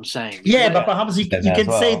this. Is what I'm saying. Yeah, Because but perhaps you, Said you that as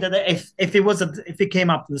can say well. that if it came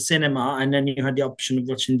up in the cinema and then you had the option of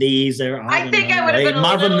watching these or I I don't think I know would have a been a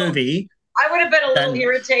Marvel little. movie, I would have been a little then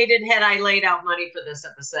irritated had I laid out money for this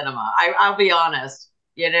at the cinema. I'll be honest.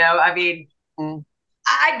 I mean, Mm.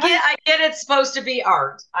 I get it's supposed to be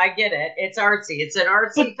art. I get it. It's artsy. It's an but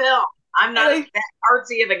artsy film. I'm not I, that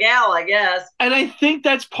artsy of a gal, I guess. and I think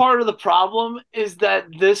that's part of the problem is that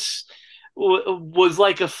this was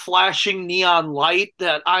like a flashing neon light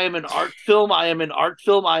that I am an art film. I am an art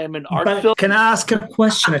film. I am an art film. but can I ask a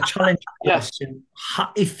question, a challenge Yeah, question?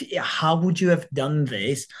 How would you have done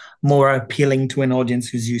this more appealing to an audience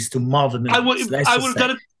who's used to Marvel movies? Let's I just would have say.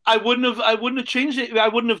 done it. I wouldn't have changed it. I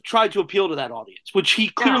wouldn't have tried to appeal to that audience, which he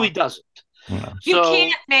clearly No, doesn't. No. you So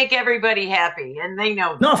can't make everybody happy, and they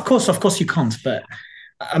know No, that. of course you can't. But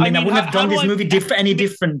I I mean, I mean, wouldn't have how done do this I movie any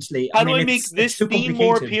differently. I how do mean, I make it's this too theme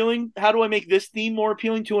more complicated. appealing? How do I make this theme more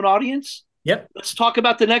appealing to an audience? Yep. Let's talk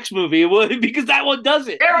about the next movie because that one does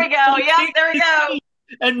it. There we go. Yep, there we go.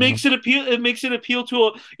 And makes it appeal. It makes it appeal to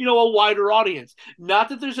a wider audience. Not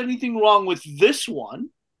that there's anything wrong with this one.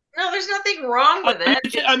 No, there's nothing wrong with it.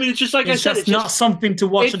 It's just like I It's said. just It's not just something to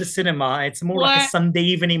watch it's at the cinema. It's more like a flat. Sunday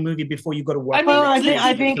evening movie before you go to work. I the mean, Well, next day I to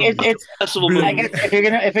see a think film. it's. festival Blue. I movie. guess if you're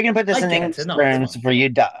gonna put this I in get English it. No, it's terms fine. for you,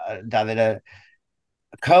 David,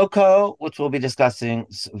 Coco, which we'll be discussing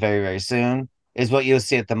very very soon, is what you'll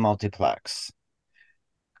see at the multiplex.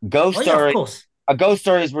 Ghost Oh yeah, of Story, course. a ghost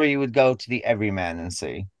story is where you would go to the everyman and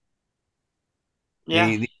see Yeah.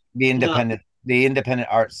 the independent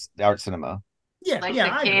art cinema. Yeah, Like yeah,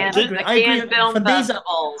 the I agree. I can agree. the I agree. can film For these,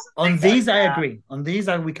 festivals and on things like these, I that. agree. On these,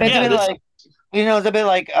 we can It's a Yeah. bit agree. This. like it's a bit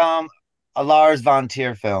like a Lars von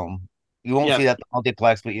Trier film. You won't Yeah. see that at the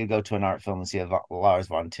multiplex, but you go to an art film and see a Lars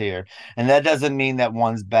von Trier, and that doesn't mean that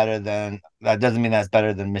one's better than that. Doesn't mean that's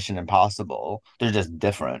better than Mission Impossible. They're just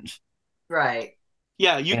different. Right.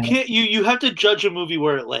 Yeah. You And can't. You have to judge a movie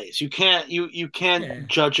where it lays. You can't Yeah.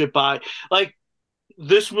 judge it by like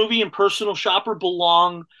this movie and Personal Shopper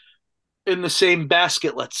belong in the same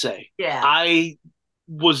basket. Let's say. Yeah. I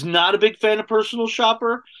was not a big fan of Personal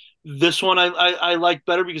Shopper. This one I like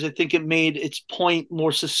better because I think it made its point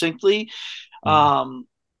more succinctly. Um,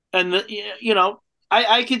 and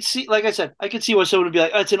I could see, like I said, I could see why someone would be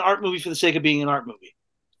like, oh, "It's an art movie for the sake of being an art movie."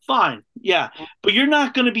 Fine, yeah, but you're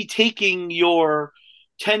not going to be taking your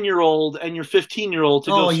 10-year-old and your 15-year-old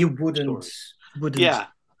to go Oh, see you a story. wouldn't. Yeah.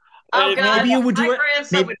 Oh And God, Maybe you would my do it.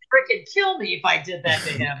 grandson Maybe, would freaking kill me if I did that to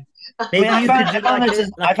him. maybe I you found, could I do found like this.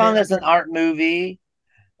 a, I like found a. this an art movie,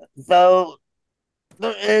 though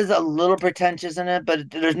there is a little pretentious in it, but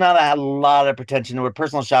there's not a lot of pretension. Where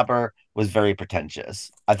Personal Shopper was very pretentious.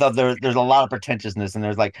 I thought there's a lot of pretentiousness, and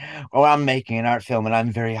there's like, oh, I'm making an art film, and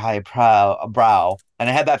I'm very brow, and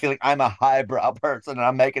I had that feeling I'm a highbrow person, and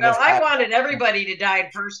I'm making Well, this. I wanted everybody to die in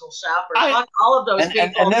Personal Shopper. I Fuck all of those And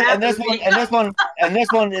people. and, this, That and this was one me. and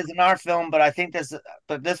this one is an art film, but I think this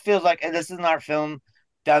feels like this is an art film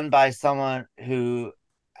done by someone who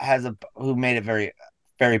made it very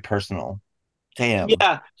very personal to him.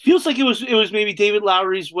 yeah, feels like it was maybe David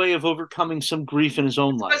Lowery's way of overcoming some grief in his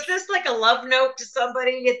own life. Was this like a love note to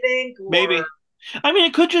somebody? You think, Maybe. I mean,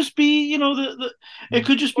 it could just be, it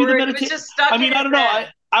could just be the or it was meditation. just stuck I mean, in I his don't know.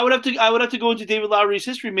 head? I would have to go into David Lowery's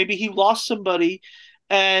history. Maybe he lost somebody,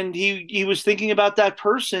 and he was thinking about that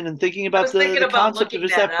person and thinking I about was the thinking the about concept of looking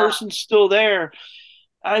is that that up. person still there?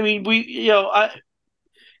 I mean,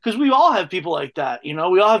 because we all have people like that. We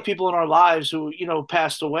all have people in our lives who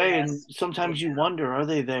passed away, and Yes. sometimes you Yeah. wonder, are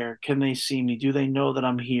they there? Can they see me? Do they know that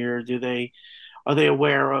I'm here? Are they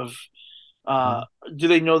aware of Do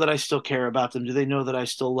they know that I still care about them? Do they know that I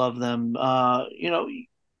still love them?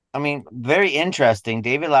 I mean, very interesting.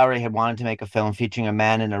 David Lowery had wanted to make a film featuring a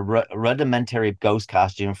man in a rudimentary ghost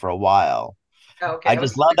costume for a while. Okay, I I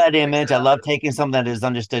was just love that mixing image. it I up. love taking something that is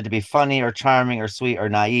understood to be funny or charming or sweet or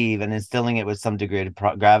naive and instilling it with some degree of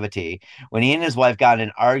gravity. When he and his wife got in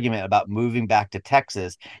an argument about moving back to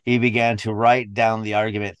Texas, he began to write down the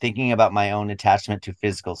argument, thinking about my own attachment to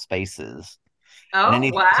physical spaces. And then Oh,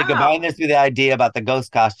 he to combine wow. this with the idea about the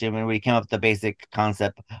ghost costume, and we came up with the basic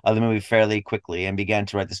concept of the movie fairly quickly and began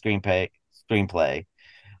to write the screenplay.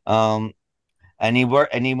 Um, and he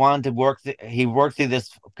wanted to he worked through this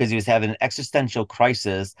because he was having an existential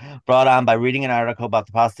crisis brought on by reading an article about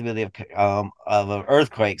the possibility of an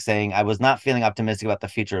earthquake, saying I was not feeling optimistic about the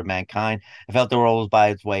future of mankind. I felt the world was by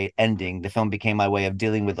its way ending. The film became my way of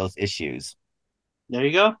dealing with those issues. There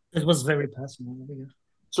you go. It was very personal.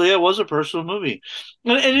 So yeah, it was a personal movie,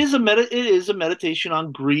 and it is a meditation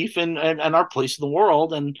on grief and our place in the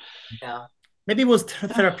world. And Yeah. Maybe it was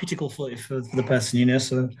therapeutical for the person, you know.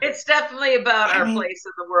 So It's definitely about I our mean, place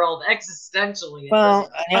in the world existentially. It Well,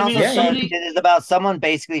 really and he I mean, also if yeah, said yeah. somebody, it is about someone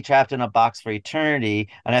basically trapped in a box for eternity,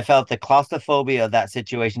 and I felt the claustrophobia of that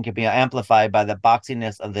situation could be amplified by the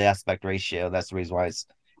boxiness of the aspect ratio. That's the reason why it's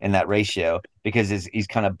in that ratio because he's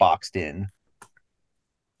kind of boxed in.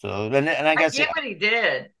 So, and I I guess get what he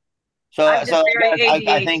did. so. I'm So just very I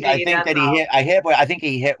ADHD, think that's that he all. hit. I think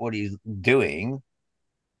he hit what he's doing.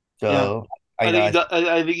 yeah, So I know.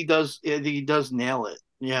 I think he does. I think he does nail it.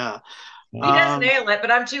 Yeah. He does Um, nail it,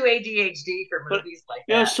 but I'm too ADHD for but movies like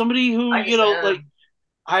that. somebody who I just like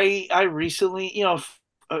am. I recently,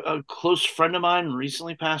 a close friend of mine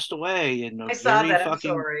recently passed away in a I saw very that. I'm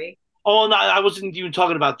fucking. sorry. Oh, no, I wasn't even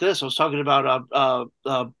talking about this. I was talking about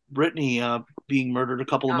Brittany being murdered a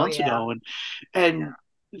couple of Oh, months yeah. ago, and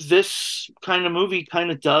this kind of movie kind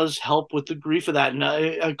of does help with the grief of that.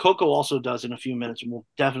 And Coco also does in a few minutes, and we'll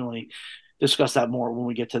definitely discuss that more when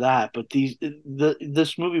we get to that. But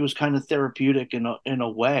this movie was kind of therapeutic in a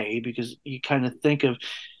way because you kind of think of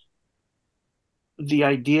the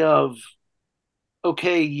idea of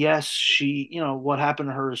okay, yes, she, what happened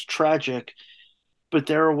to her is tragic, but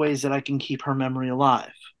there are ways that I can keep her memory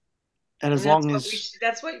alive. And And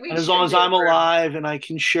that's what we as long should as do I'm for alive and I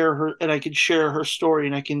can share her and I can share her story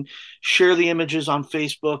and I can share the images on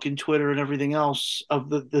Facebook and Twitter and everything else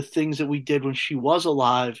of the things that we did when she was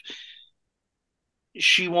alive,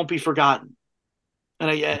 she won't be forgotten. And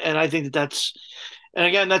I think that's and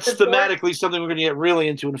again that's support. thematically something we're going to get really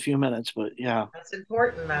into in a few minutes, but yeah. That's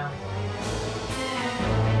important now.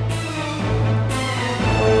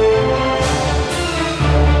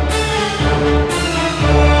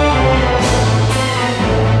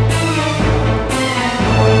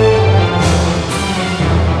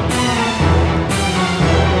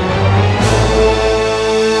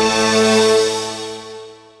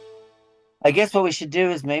 I guess what we should do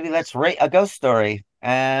is maybe let's rate a ghost story,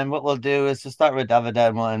 and what we'll do is to start with David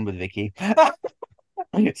and one with Vicky.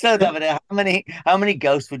 So, David, how many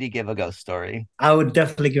ghosts would you give a ghost story? I would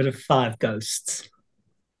definitely go to 5 ghosts.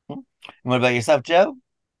 And what about yourself, Joe?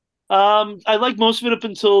 I like most of it up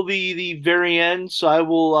until the very end, so I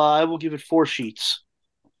will give it 4 sheets.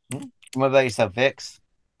 And what about yourself, Vix?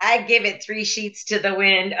 I give it 3 sheets to the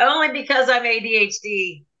wind only because I'm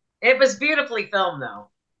ADHD. It was beautifully filmed, though.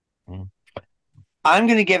 I'm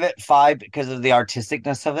going to give it 5 because of the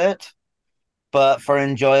artisticness of it, but for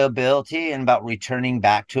enjoyability and about returning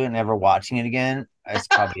back to it and never watching it again, it's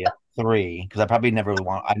probably a 3 because I probably never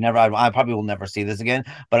want. I probably will never see this again.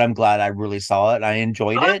 But I'm glad I really saw it. I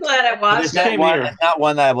enjoyed I'm it. glad I But it's watched not it. Same one. here. It's not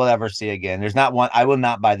one that I will ever see again. There's not one. I will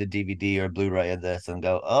not buy the DVD or Blu-ray of this and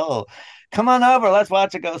go, oh, come on over. Let's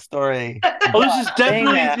watch a ghost story. Oh, this is saying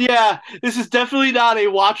that- definitely this is definitely not a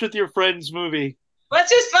watch with your friends movie. Let's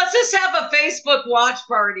just have a Facebook watch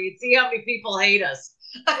party and see how many people hate us.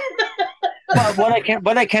 But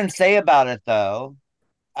what I can say about it though,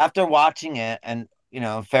 after watching it, and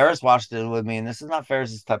Ferris watched it with me, and this is not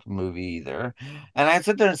Ferris's type of movie either. And I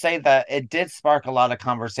sit there and say that it did spark a lot of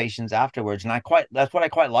conversations afterwards, and that's what I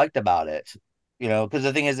quite liked about it. Because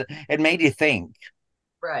the thing is, it made you think.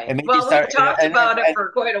 It Right. made you Well, we've start, talked and, about it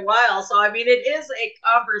for quite a while, so I mean, it is a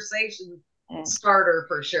conversation and starter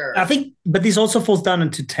for sure. I think, but this also falls down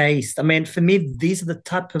into taste. I mean, for me, these are the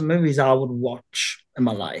type of movies I would watch in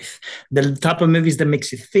my life. The type of movies that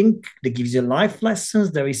makes you think, that gives you life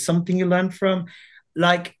lessons. There is something you learn from,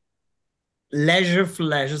 like leisure for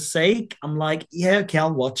leisure's sake. I'm like, yeah, okay,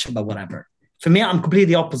 I'll watch it, but whatever. For me, I'm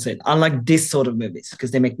completely opposite. I like this sort of movies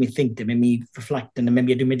because they make me think, they make me reflect, and then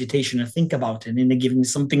maybe I do meditation and think about it, and they give me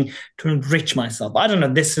something to enrich myself. I don't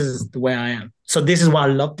know. This is the way I am. So this is why I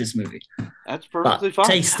love this movie. That's perfectly fine.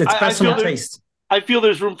 Taste, it's personal taste. I feel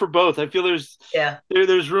there's room for both. I feel there's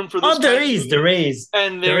room for this. Oh, there is,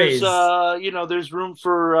 and there's there's room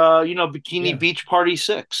for Bikini Beach Party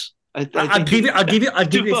 6. I'll give you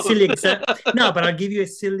a silly example. No, but I'll give you a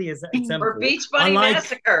silly example. Or Beach Bunny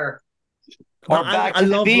Massacre. Or back I to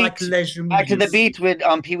the love beach. like leisure Back to the movies. beach with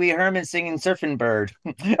Pee Wee Herman singing "Surfing Bird."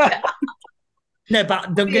 No,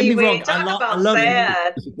 but don't get me wrong. I love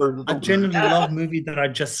sad. I genuinely love movies that are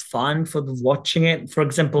just fun for watching it. For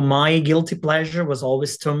example, my guilty pleasure was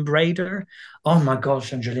always Tomb Raider. Oh my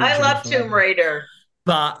gosh, Angelina! I love Tomb Raider.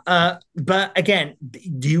 But again,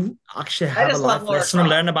 do you actually have a life lesson to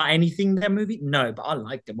learn about anything in that movie? No, but I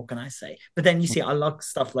liked it. What can I say? But then you see, I like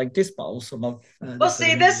stuff like this, but I also love. Well,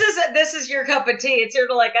 see, this is your cup of tea. It's sort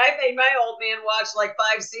of like I made my old man watch like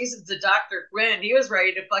 5 seasons of Dr. Quinn. He was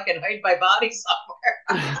ready to fucking hide my body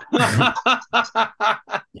somewhere.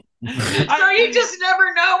 So you just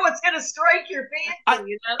never know what's going to strike your fancy.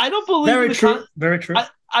 You know? I don't believe very true. Very true.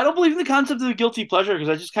 I don't believe in the concept of the guilty pleasure because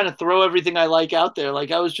I just kind of throw everything I like out there.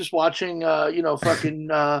 Like I was just watching, fucking.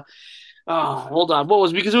 Hold on, what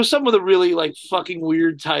was it? Because it was something with a really like fucking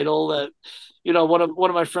weird title that, one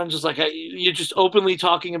of my friends was like, "You're just openly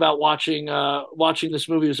talking about watching this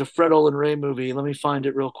movie." It was a Fred Olen Ray movie. Let me find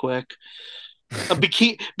it real quick.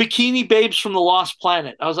 Bikini Babes from the Lost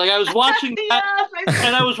Planet. I was watching that,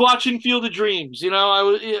 and I was watching Field of Dreams.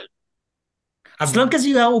 As long as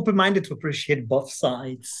you are open-minded to appreciate both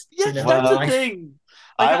sides. Yes, that's the thing.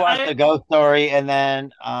 I watched The Ghost Story, and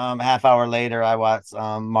then half hour later, I watched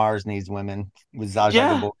Mars Needs Women with Zsa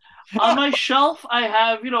Zsa Gabor. On my shelf, I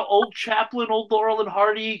have old Chaplin, old Laurel and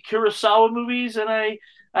Hardy, Kurosawa movies, and I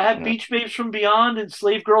have Beach Babes from Beyond and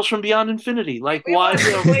Slave Girls from Beyond Infinity. Like, we why?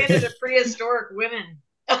 Planet of Prehistoric Women.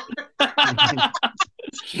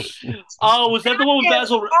 Oh, was that the one with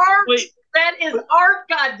Basil? Wait, that is art.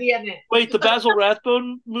 Goddamn it! Wait, the Basil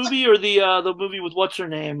Rathbone movie or the movie with what's her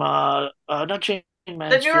name? Not Jane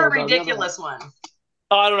Mansfield. The newer ridiculous one.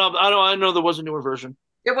 Oh, I don't know. I know there was a newer version.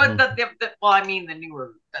 It was the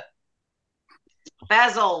newer.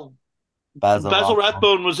 Basil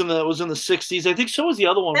Rathbone was in the 60s. I think so was the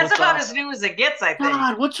other one. That's about as new as it gets, I think.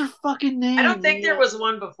 God, what's her fucking name? I don't think there was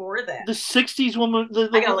one before that. The 60s woman,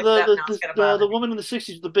 the woman in the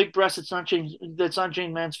 60s with the big breasts. It's not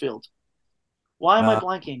Jane Mansfield. Why am I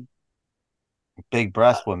blanking? Big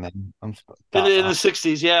breast women. In the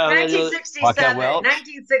 60s, yeah. 1967.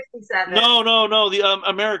 1967. No. The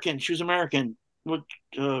American. She was American.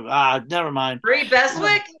 Never mind. Brie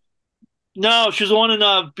Beswick. No, she was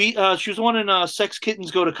the one in Sex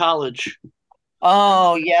Kittens Go to College.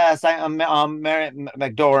 Oh yes, Mary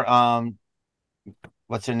McDormand.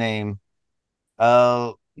 What's her name?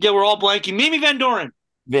 Yeah, we're all blanking. Mimi Van Doren.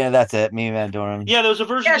 Yeah, that's it. Mimi Van Doren. Yeah, there was a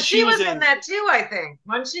version. Yeah, she was in that too. I think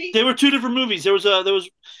wasn't she? They were two different movies. There's the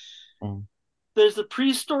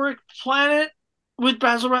Prehistoric Planet with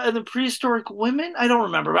Basil and the Prehistoric Women. I don't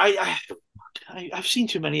remember. I've seen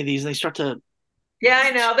too many of these, and they start to. Yeah,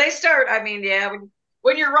 I know. They start. I mean, yeah,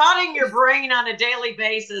 when you're rotting your brain on a daily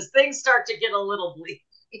basis, things start to get a little bleak.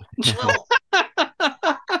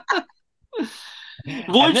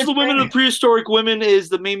 Voyage to the Women of the Prehistoric Women is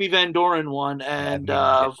the Mamie Van Doren one, and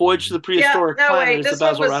Voyage to the Prehistoric Planet is the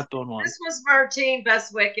Basil Rathbone one. This was Martine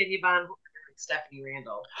Beswick and Yvonne and Stephanie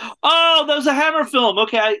Randall. Oh, that was a Hammer film.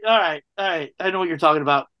 Okay, all right. I know what you're talking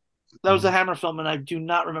about. That was a Hammer film, and I do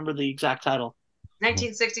not remember the exact title.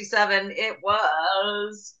 1967. It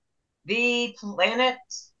was the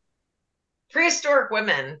Prehistoric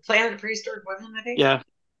Women. Planet of Prehistoric Women, I think. Yeah.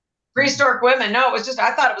 Prehistoric Women. No, it was just,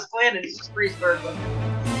 I thought it was Planet. It's just Prehistoric Women.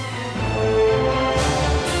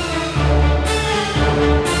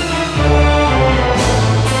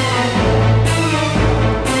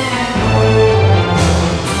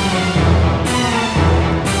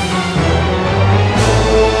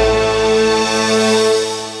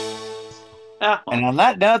 And on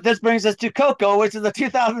that note, this brings us to Coco, which is a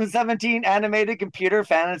 2017 animated computer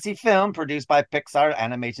fantasy film produced by Pixar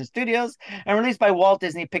Animation Studios and released by Walt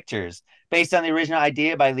Disney Pictures. Based on the original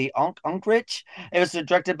idea by Lee Unkrich, it was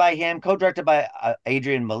directed by him, co-directed by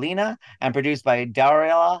Adrian Molina, and produced by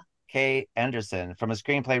Daryl K. Anderson, from a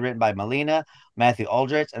screenplay written by Molina, Matthew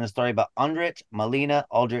Aldrich, and a story by Undrich, Molina,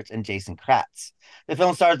 Aldrich, and Jason Kratz. The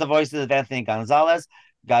film stars the voices of Anthony Gonzalez,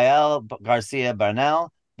 Gael Garcia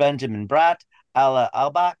Bernal, Benjamin Bratt, Ala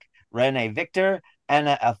Albach, Rene Victor,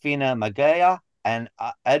 Anna Alfina Magaya, and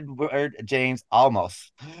Edward James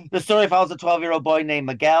Olmos. The story follows a 12-year-old boy named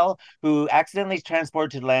Miguel who accidentally is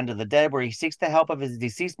transported to the land of the dead, where he seeks the help of his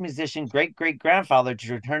deceased musician great-great-grandfather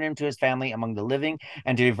to return him to his family among the living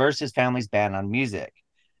and to reverse his family's ban on music.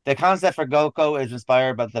 The concept for Coco is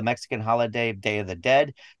inspired by the Mexican holiday Day of the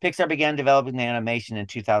Dead. Pixar began developing the animation in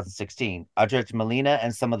 2016. Aldrich Molina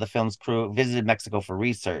and some of the film's crew visited Mexico for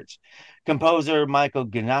research. Composer Michael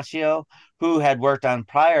Ignacio, who had worked on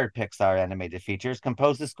prior Pixar animated features,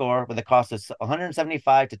 composed the score with a cost of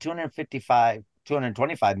 175 to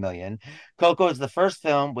 225 million. Coco is the first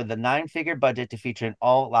film with a 9-figure budget to feature an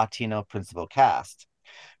all-Latino principal cast.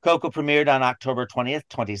 Coco premiered on October 20th,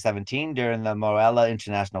 2017 during the Morelia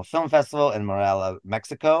International Film Festival in Morelia,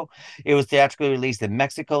 Mexico. It was theatrically released in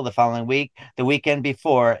Mexico the following week, the weekend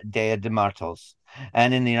before Dia de Muertos,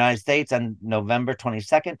 and in the United States on November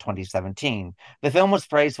 22nd, 2017. The film was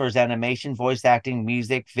praised for its animation, voice acting,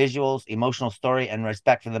 music, visuals, emotional story, and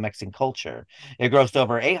respect for the Mexican culture. It grossed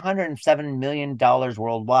over $807 million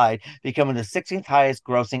worldwide, becoming the 16th highest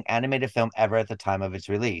grossing animated film ever at the time of its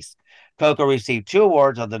release. Coco received 2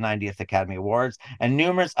 awards of the 90th Academy Awards and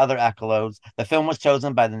numerous other accolades. The film was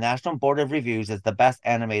chosen by the National Board of Reviews as the best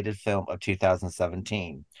animated film of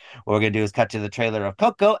 2017. What we're going to do is cut to the trailer of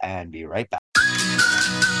Coco and be right back.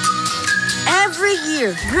 Every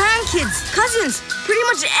year, grandkids, cousins, pretty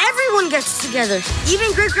much everyone gets together.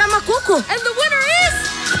 Even great-grandma Coco. And the winner is...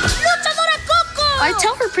 Luchadora Coco! I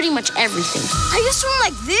tell her pretty much everything. I used to run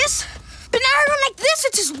like this, but now I run like this.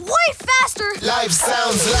 It's just way faster. Life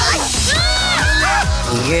sounds like...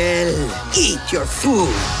 Miguel, eat your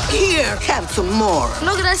food. Here, have some more.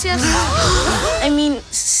 No, gracias. I mean,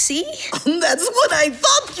 see? That's what I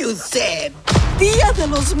thought you said. Dia de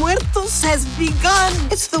los Muertos has begun.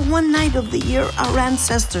 It's the one night of the year our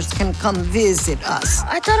ancestors can come visit us.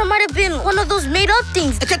 I thought it might have been one of those made-up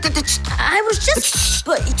things. I was just...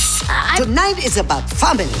 But Tonight is about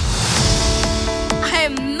family. I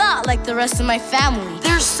am not like the rest of my family.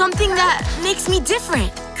 There's something that makes me different.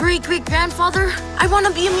 Great-great-grandfather, I want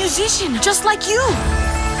to be a musician, just like you.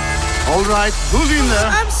 All right, who's in there?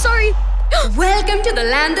 I'm sorry. Welcome to the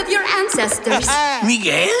land of your ancestors.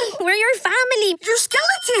 Miguel? We're your family. You're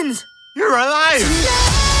skeletons. You're alive!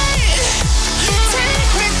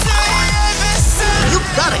 You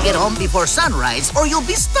gotta get home before sunrise, or you'll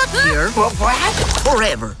be stuck here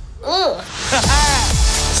forever. Ugh.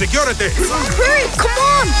 Security! Hurry, come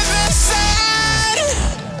on!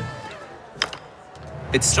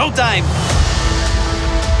 It's showtime!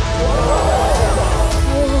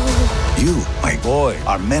 You, my boy,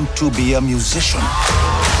 are meant to be a musician.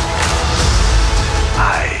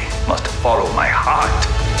 I must follow my heart.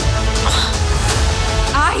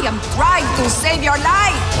 I am trying to save your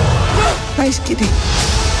life. Nice kitty.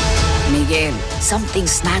 Miguel,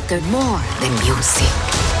 something's mattered more than music.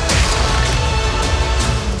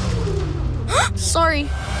 Sorry.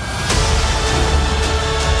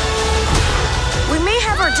 We may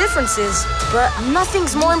have our differences, but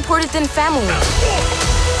nothing's more important than family.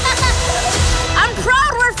 I'm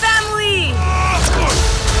proud we're family!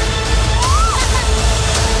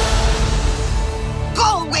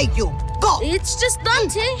 Go away, you! Go! It's just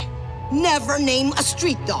Dante. Never name a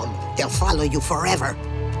street dog. They'll follow you forever.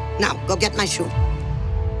 Now, go get my shoe.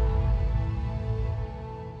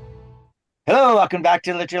 Hello, welcome back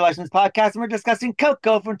to the Literary License Podcast, and we're discussing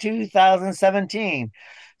Coco from 2017.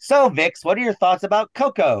 So, Vix, what are your thoughts about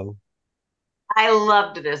Coco? I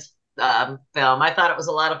loved this film. I thought it was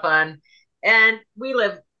a lot of fun. And we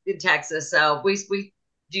live in Texas, so we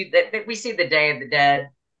do that. We see the Day of the Dead,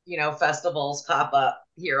 festivals pop up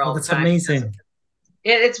here all the time. That's amazing.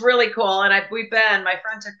 It's really cool. And we've been, my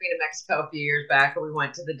friend took me to Mexico a few years back, and we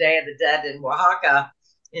went to the Day of the Dead in Oaxaca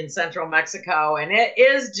in central Mexico. And it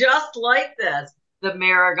is just like this. The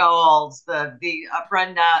marigolds, the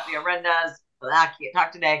ofrendas, I can't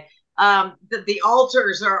talk today. The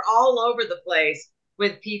altars are all over the place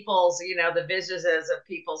with people's, the visages of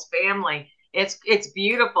people's family. It's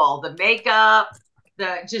beautiful. The makeup,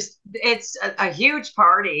 it's a huge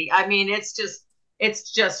party. I mean, it's just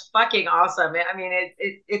fucking awesome. I mean,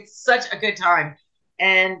 it's such a good time.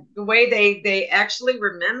 And the way they actually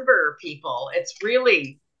remember people, it's a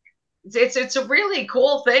really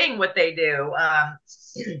cool thing what they do.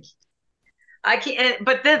 I can't,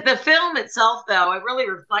 but the film itself, though, it really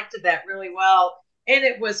reflected that really well. And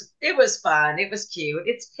it was fun. It was cute.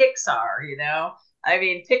 It's Pixar, I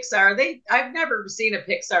mean, Pixar, I've never seen a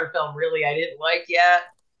Pixar film really I didn't like yet.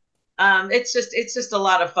 It's just a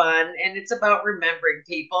lot of fun, and it's about remembering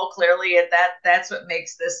people. Clearly, that's what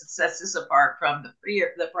sets this apart from the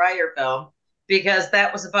prior film, because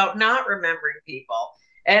that was about not remembering people.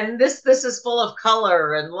 And this is full of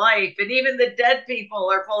color and life, and even the dead people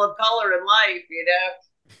are full of color and life, you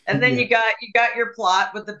know. And then Yeah. you got your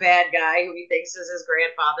plot with the bad guy who he thinks is his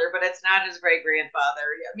grandfather, but it's not his great grandfather.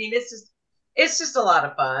 I mean, it's just a lot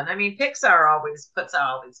of fun. I mean, Pixar always puts out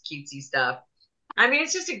all this cutesy stuff. I mean,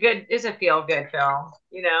 it's a feel good film.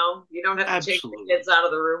 You know, you don't have to chase the Absolutely. kids out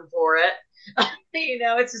of the room for it. You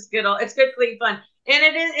know, it's just good. It's good, clean fun, and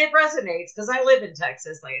it resonates because I live in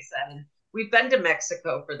Texas, like I said, and we've been to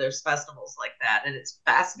Mexico for there's festivals like that, and it's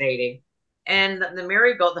fascinating. And the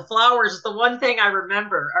marigold, the flowers, the one thing I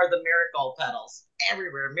remember are the marigold petals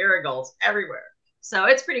everywhere, marigolds everywhere. So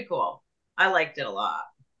it's pretty cool. I liked it a lot.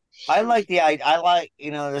 I like,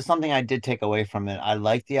 there's something I did take away from it. I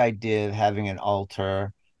like the idea of having an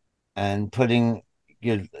altar and putting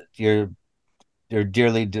your your your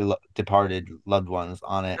dearly departed loved ones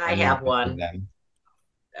on it I and have remembering one. them.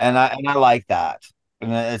 And I like that.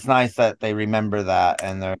 And it's nice that they remember that,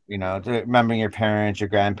 and they're, remembering your parents, your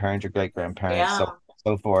grandparents, your great grandparents, Yeah.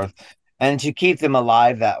 so forth, and to keep them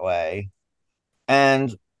alive that way.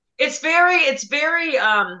 And It's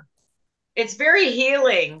very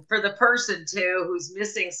healing for the person too who's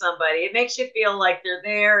missing somebody. It makes you feel like they're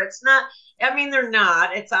there. It's not, I mean, they're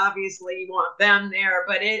not. It's obviously you want them there,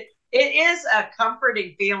 but it is a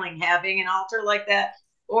comforting feeling having an altar like that,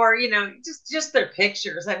 or just their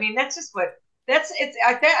pictures. I mean, that's just what that's it's.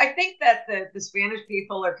 I think that the Spanish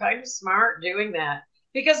people are kind of smart doing that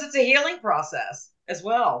because it's a healing process as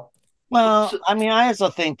well. well, I mean, I also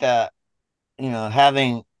think that,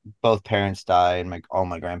 having both parents die and all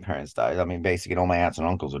my grandparents died. I mean, basically, all my aunts and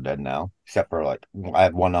uncles are dead now, except for like I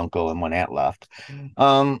have one uncle and one aunt left.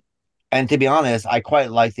 Um, and to be honest, I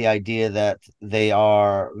quite like the idea that they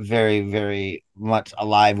are very, very much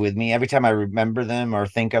alive with me. Every time I remember them or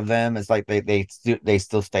think of them, it's like they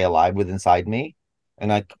still stay alive with inside me.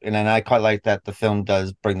 And then I quite like that the film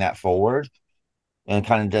does bring that forward and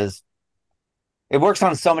kind of does. It works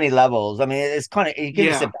on so many levels. I mean, it's kind of you can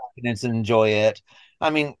just sit Yeah. back and just enjoy it. I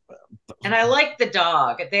mean, And I like the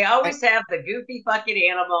dog. They I, always have the goofy fucking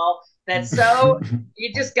animal that's so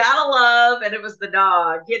you just gotta love. And it was the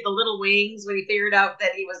dog. He had the little wings when he figured out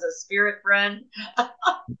that he was a spirit friend.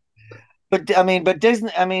 Disney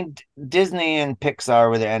and Pixar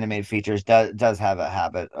with their animated features does have a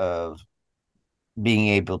habit of being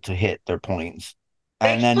able to hit their points.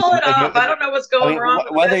 They And then, pull it off. I don't know what's I going mean, wrong with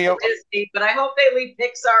the whether rest of you're Disney, but I hope they leave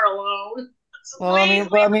Pixar alone. So well, I please mean,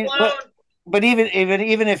 but I leave mean, it alone. but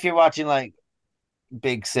even if you're watching like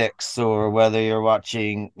Big Six, or whether you're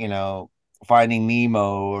watching, Finding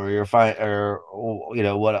Nemo, or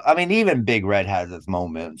what I mean, even Big Red has its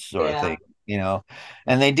moments, sort of Yeah. thing,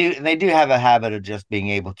 and they do have a habit of just being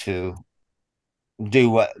able to do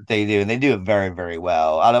what they do, and they do it very, very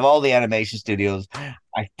well. Out of all the animation studios,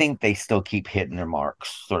 I think they still keep hitting their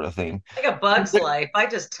marks, sort of thing. Like a Bug's Life. I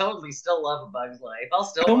just totally still love a Bug's Life. I'll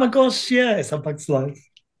still Oh my watch gosh, yeah, it's a Bug's Life.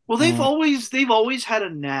 Well, they've Mm. always had a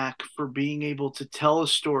knack for being able to tell a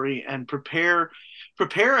story and prepare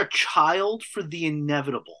a child for the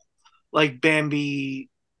inevitable. Like Bambi,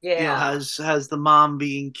 it. Yeah. has the mom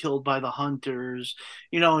being killed by the hunters.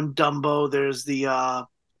 In Dumbo, there's the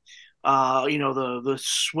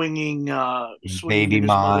swinging Baby in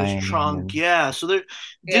his mother's Mine, trunk. Yeah, so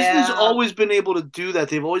Disney's Yeah. always been able to do that.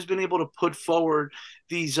 They've always been able to put forward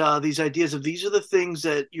these ideas of these are the things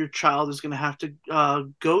that your child is going to have to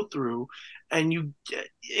go through, and you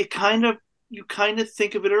kind of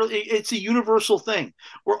think of it early. It's a universal thing.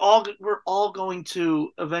 We're all going to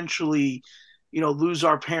eventually, lose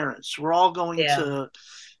our parents. We're all going Yeah. to,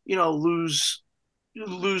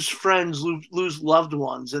 lose friends, lose loved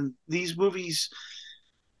ones, and these movies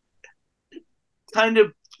kind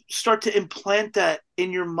of start to implant that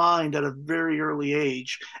in your mind at a very early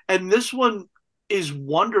age. And this one is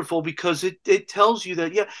wonderful because it tells you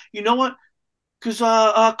that, yeah, you know what? Because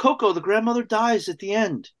Coco, the grandmother, dies at the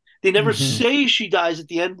end. They never say she dies at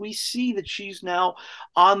the end. We see that she's now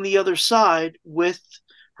on the other side with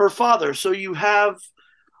her father. So you have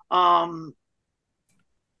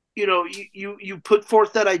you put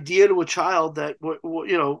forth that idea to a child that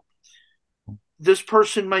this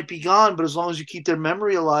person might be gone, but as long as you keep their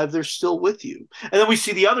memory alive, they're still with you. And then we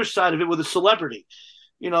see the other side of it with a celebrity,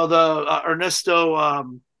 the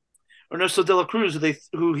Ernesto de la Cruz,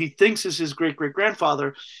 who he thinks is his great great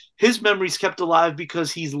grandfather. His memory's kept alive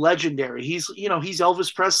because he's legendary. He's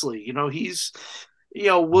Elvis Presley. He's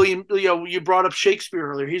William. You brought up Shakespeare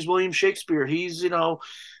earlier. He's William Shakespeare. He's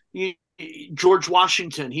George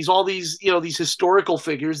Washington. He's all these these historical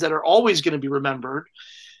figures that are always going to be remembered.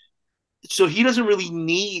 so he doesn't really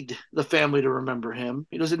need the family to remember him.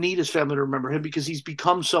 He doesn't need his family to remember him because he's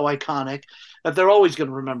become so iconic that they're always going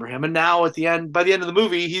to remember him. And now at the end, by the end of the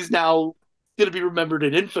movie, he's now going to be remembered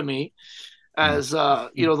in infamy as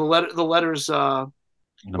the letters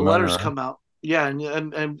come out. Yeah,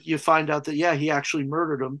 and you find out that yeah, he actually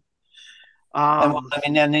murdered him. And I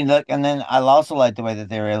mean, and then look, and then I also like the way that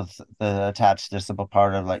they were able to attach this simple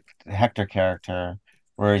part of like the Hector character,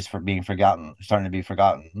 where he's for being forgotten, starting to be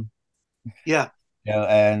forgotten. Yeah,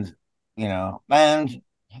 and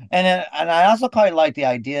and I also quite like the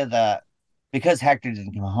idea that because Hector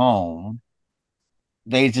didn't come home,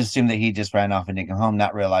 they just assumed that he just ran off and didn't come home,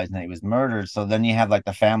 not realizing that he was murdered. So then you have like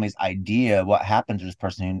the family's idea what happened to this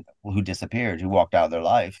person who disappeared, who walked out of their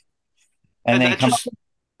life, and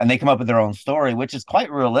they come up with their own story, which is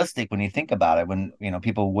quite realistic when you think about it. When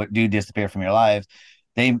people do disappear from your lives,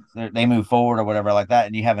 they move forward or whatever like that,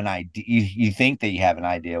 and you have an idea. You think that you have an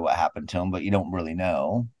idea what happened to them, but you don't really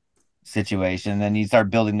know situation. Then you start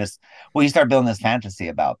building this. Well, you start building this fantasy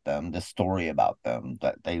about them, this story about them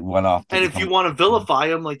that they went off to. And if you want to vilify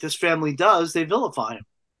him, like this family does, they vilify him.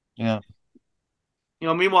 Yeah.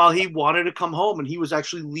 Meanwhile, he wanted to come home, and he was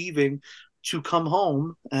actually leaving to come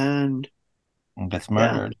home, and gets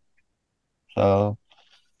murdered. Yeah. So,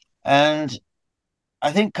 and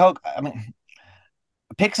I think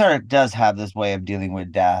Pixar does have this way of dealing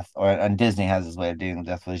with death, and Disney has this way of dealing with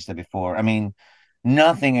death, as you said before. I mean,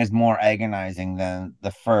 nothing is more agonizing than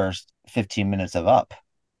the first 15 minutes of Up.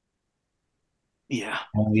 Yeah.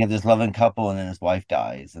 And we have this loving couple, and then his wife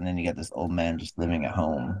dies, and then you get this old man just living at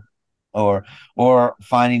home. Or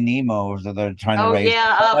Finding Nemo, or they're trying to raise.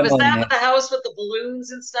 Was that with the house with the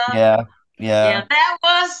balloons and stuff? Yeah. Yeah, that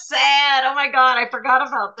was sad. Oh my God, I forgot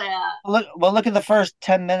about that. Look at the first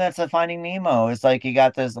 10 minutes of Finding Nemo. It's like you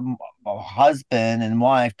got this husband and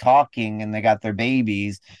wife talking, and they got their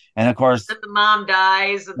babies, and of course the mom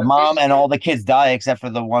dies. And the mom and all the kids die except for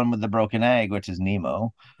the one with the broken egg, which is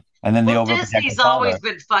Nemo. And then Disney's always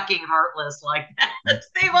been fucking heartless like that.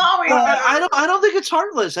 They've always. I don't think it's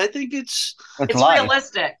heartless. I think it's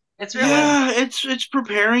realistic. It's realistic. Yeah, it's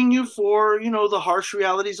preparing you for the harsh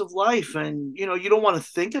realities of life, and you don't want to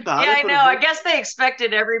think about it. Yeah, I know. I guess they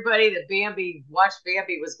expected everybody that watched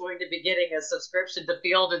Bambi was going to be getting a subscription to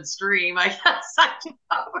Field and Stream. I guess.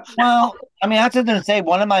 Well, I mean, I have to say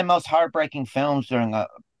one of my most heartbreaking films during a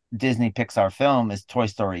Disney Pixar film is Toy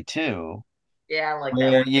Story 2. Yeah, I like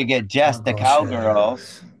where that one. You get Jess, the cowgirl.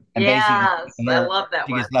 And basically, I love that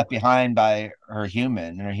she one. gets left behind by her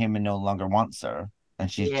human, and her human no longer wants her. And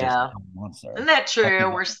she's just wants her. Isn't that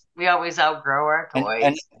true? We always outgrow our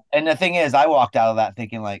toys. And the thing is, I walked out of that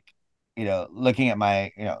thinking like, looking at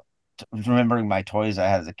my, remembering my toys I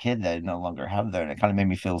had as a kid that I no longer have there, and it kind of made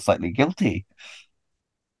me feel slightly guilty.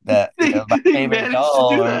 That my favorite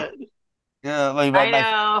doll. Yeah, like my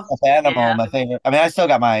stuffed animal, my favorite. I mean, I still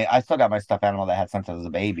got my stuffed animal that had since I was a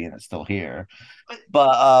baby, and it's still here.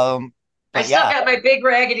 But I still got my big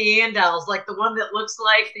Raggedy Ann dolls, like the one that looks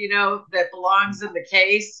like that belongs in the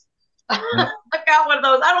case. I got one of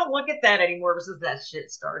those. I don't look at that anymore since that shit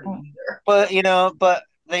started either. But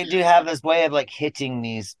they do have this way of like hitting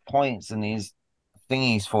these points and these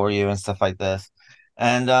thingies for you and stuff like this,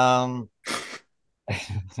 and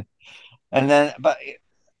and then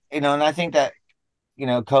and I think that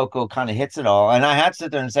Coco kind of hits it all, and I had to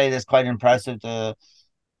sit there and say this quite impressive to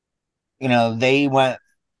they went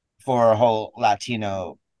for a whole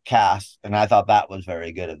Latino cast, and I thought that was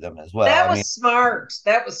very good of them as well. That was smart.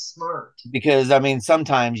 That was smart. Because I mean,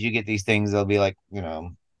 sometimes you get these things, they'll be like, you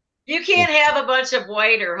can't have a bunch of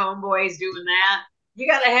white or homeboys doing that. You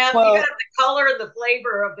gotta have the color and the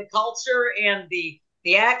flavor of the culture and the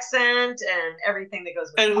accent and everything that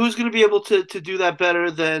goes with it. And who's going to be able to do that better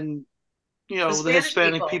than the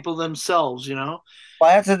Hispanic people themselves? Well,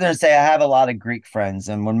 I have to say I have a lot of Greek friends,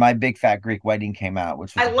 and when My Big Fat Greek Wedding came out,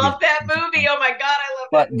 which was I love that movie. Oh my God,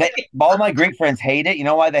 I love that movie. All my Greek friends hate it. You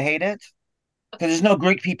know why they hate it? Because there's no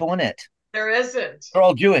Greek people in it. There isn't. They're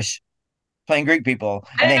all Jewish, playing Greek people.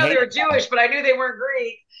 I didn't know they were Jewish, but I knew they weren't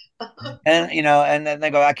Greek. And and then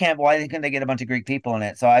they go, I can't. Why couldn't they get a bunch of Greek people in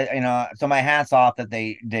it? So so my hat's off that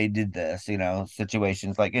they did this.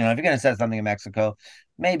 Situations like if you're gonna set something in Mexico,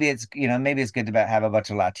 maybe it's maybe it's good to have a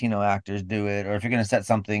bunch of Latino actors do it. Or if you're gonna set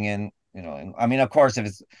something in, I mean, of course, if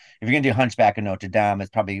you're gonna do Hunchback of Notre Dame,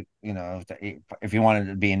 it's probably if you wanted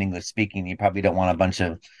to be in English speaking, you probably don't want a bunch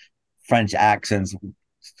of French accents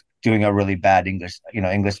doing a really bad English.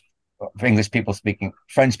 English people speaking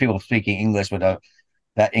French people speaking English with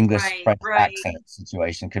that English French accent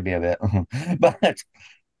situation could be a bit, but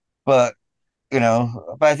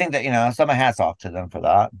I think that so my hat's off to them for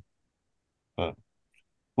that. But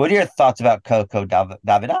What are your thoughts about Coco,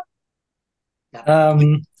 Davida?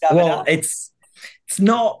 Well, it's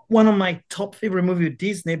not one of my top favorite movies with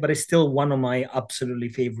Disney, but it's still one of my absolutely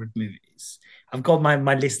favorite movies. I've got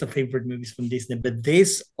my list of favorite movies from Disney, but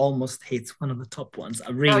this almost hits one of the top ones. I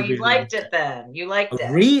Oh, really, you really liked liked it it. then. You liked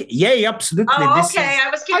it. Yeah, absolutely. Oh, This okay. is. I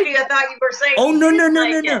was confused. I thought you were saying Oh you no, didn't no,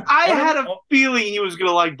 like no! it. I had a feeling he was going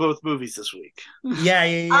to like both movies this week. Yeah.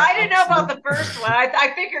 I didn't know about the absolutely. first one.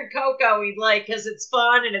 I figured Coco he'd like because it's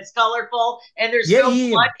fun and it's colorful and there's Yeah, no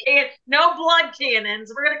yeah, yeah. no blood cannons.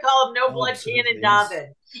 We're gonna call him No Oh, Blood Cannon absolutely.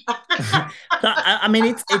 David. I mean,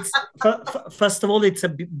 it's first of all, it's a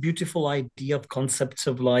beautiful idea of concepts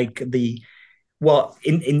of like the well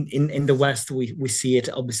in the West we see it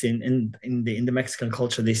obviously in the Mexican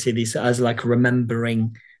culture they see this as like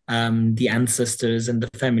remembering the ancestors and the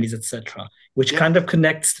families, etc., which kind of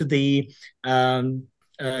connects to the um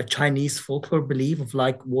Chinese folklore belief of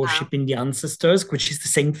like worshiping the ancestors, which is the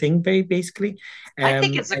same thing, very basically. I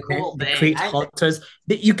think it's a And cool they thing. create altars.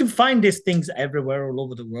 You can find these things everywhere, all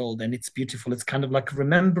over the world, and it's beautiful. It's kind of like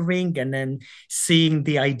remembering and then seeing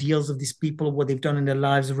the ideals of these people, what they've done in their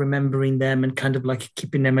lives, remembering them, and kind of like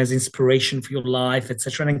keeping them as inspiration for your life,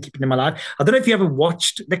 etc., and keeping them alive. I don't know if you ever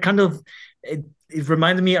watched the kind of. It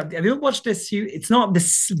reminded me of, have you ever watched this? It's not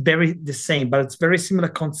this very the same, but it's very similar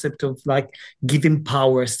concept of like giving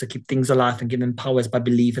powers to keep things alive and giving powers by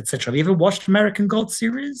belief, etc. Have you ever watched American God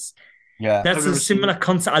series? Yeah, That's a similar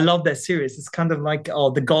concept. I love that series. It's kind of like,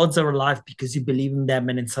 oh, the gods are alive because you believe in them,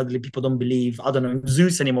 and then suddenly people don't believe, I don't know,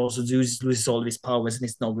 Zeus anymore. So Zeus loses all of his powers, and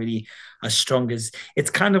it's not really as strong as.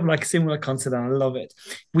 It's kind of like similar concept, and I love it.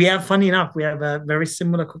 We have, funny enough, we have a very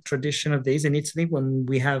similar tradition of this in Italy. When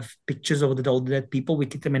we have pictures of the dead people, we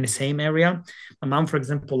keep them in the same area. My mom, for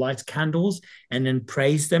example, lights candles and then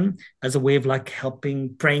prays them as a way of like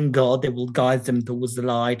praying God that will guide them towards the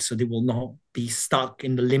light, so they will not be stuck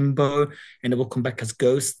in the limbo and it will come back as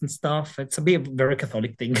ghosts and stuff. It's a bit very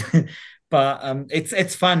Catholic thing, but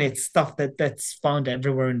it's fun. It's stuff that's found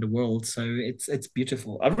everywhere in the world, so it's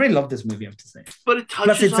beautiful. I really love this movie, I have to say. But it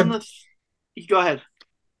touches on the. Go ahead.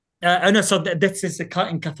 No, so that's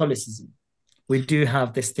in Catholicism. We do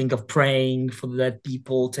have this thing of praying for the dead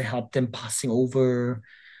people to help them passing over.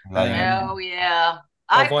 Oh yeah.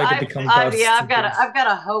 I've got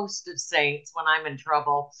a host of saints when I'm in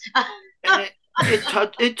trouble.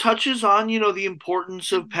 It touches on, the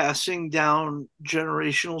importance of passing down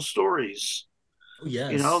generational stories. Oh,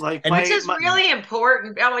 yes. Which is really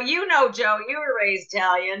important. Oh, well, Joe, you were raised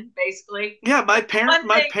Italian, basically. Yeah, my parents,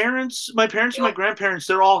 and my grandparents,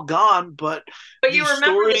 they're all gone, but you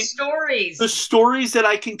remember the stories. The stories that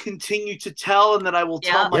I can continue to tell and that I will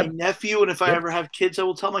tell my nephew, and if I ever have kids, I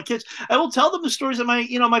will tell my kids. I will tell them the stories that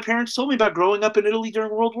my parents told me about growing up in Italy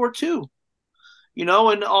during World War II. And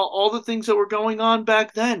all the things that were going on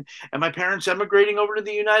back then, and my parents emigrating over to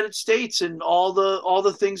the United States, and all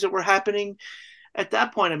the things that were happening at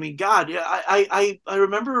that point. I mean, God, I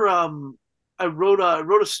remember I wrote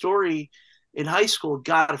a story in high school.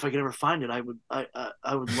 God, if I could ever find it, I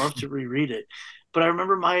would love to reread it. But I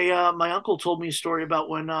remember my uncle told me a story about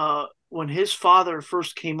when his father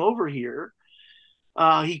first came over here.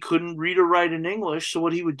 He couldn't read or write in English, so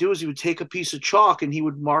what he would do is he would take a piece of chalk and he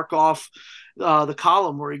would mark off the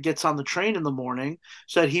column where he gets on the train in the morning,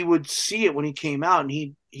 so that he would see it when he came out,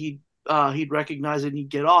 and he'd recognize it and he'd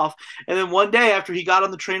get off. And then one day after he got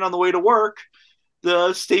on the train on the way to work,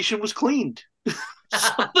 the station was cleaned.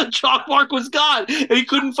 So the chalk mark was gone, and he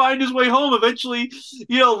couldn't find his way home. Eventually,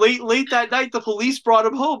 late that night, the police brought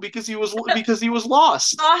him home because he was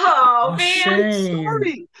lost. Oh man,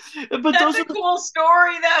 story. But that's a cool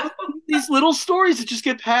story, though. These little stories that just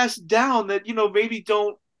get passed down that maybe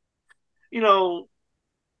don't.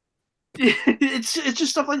 It's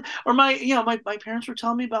just stuff like, or my parents were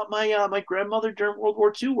telling me about my grandmother during World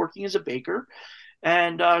War II working as a baker.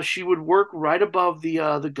 And she would work right above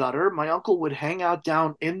the gutter. My uncle would hang out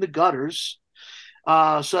down in the gutters,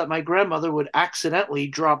 so that my grandmother would accidentally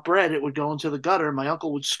drop bread. It would go into the gutter. My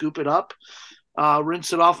uncle would scoop it up,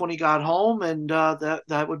 rinse it off when he got home, and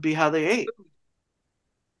that would be how they ate.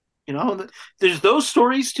 There's those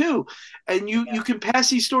stories too, and you can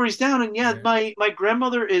pass these stories down. And my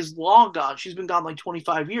grandmother is long gone. She's been gone like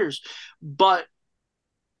 25 years, but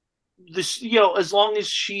this, as long as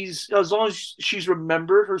she's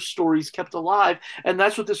remembered, her stories kept alive, and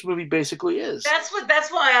that's what this movie basically is. That's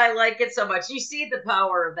why I like it so much. You see the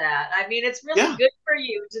power of that. I mean, it's really good for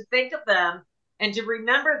you to think of them and to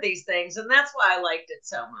remember these things. And that's why I liked it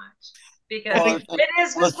so much. Because Well, it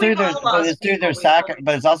is, well, because we've all but lost it's through people.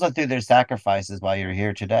 but it's also through their sacrifices while you're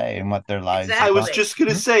here today and what their lives. Exactly. I was just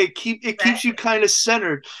gonna say, keeps you kind of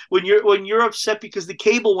centered when you're upset because the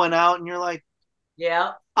cable went out, and you're like,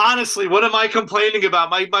 yeah. Honestly, what am I complaining about?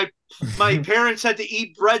 My parents had to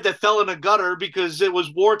eat bread that fell in a gutter because it was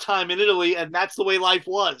wartime in Italy, and that's the way life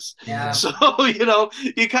was. Yeah. So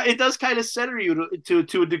it does kind of center you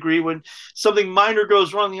to a degree when something minor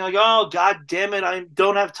goes wrong. You're like, oh God damn it, I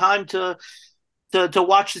don't have time to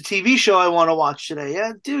watch the TV show I want to watch today.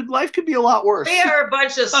 Yeah, dude, life could be a lot worse. We are a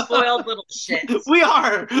bunch of spoiled little shits. We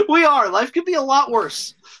are. Life could be a lot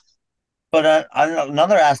worse. But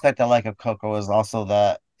another aspect I like of Coco is also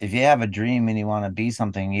that if you have a dream and you want to be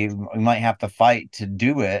something, you might have to fight to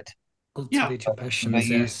do it. Cultivate your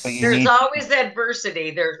passions. There's always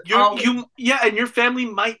adversity. There's always... and your family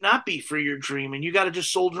might not be for your dream, and you got to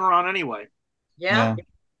just soldier on anyway. Yeah.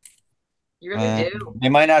 You really do. They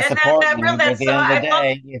might not support you, but at the end of the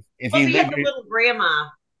day, if you live the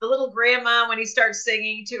little grandma when he starts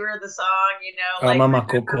singing to her the song, like Mama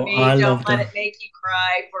Coco, me, I don't love let that. it make you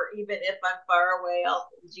cry, for even if I'm far away, I'll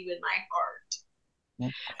hold you in my heart.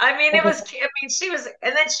 I mean, she was,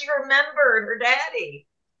 and then she remembered her daddy.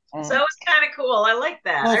 So it was kind of cool. I like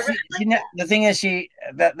that. Well, I really like that. the thing is,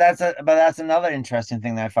 that's another interesting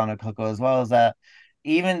thing that I found with Coco as well, is that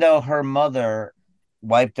even though her mother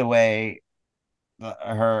wiped away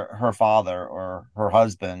her father or her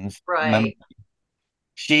husband's memory,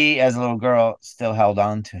 she, as a little girl, still held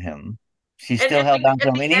on to him. She still held on to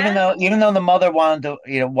him, and even though the mother wanted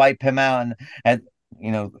to, wipe him out, and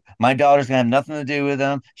my daughter's gonna have nothing to do with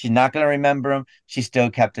him. She's not gonna remember him. She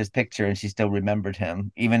still kept his picture, and she still remembered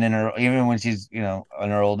him, even when she's in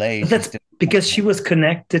her old age. That's because she was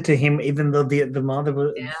connected to him, even though the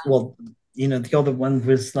mother was the other one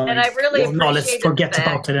was like, and I really let's forget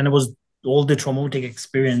about it, and it was all the traumatic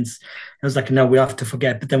experience. It was like, no, we have to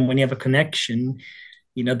forget. But then when you have a connection,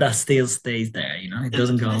 that still stays there. It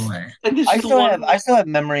doesn't go away. I still have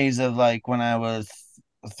memories of like when I was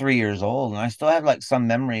 3 years old, and I still have like some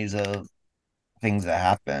memories of things that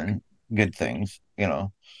happen, good things.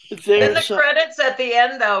 Then the credits at the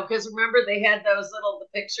end, though, because remember they had the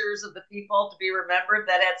pictures of the people to be remembered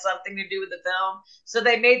that had something to do with the film. So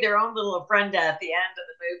they made their own little ofrenda at the end of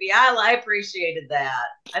the movie. I appreciated that.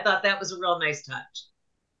 I thought that was a real nice touch.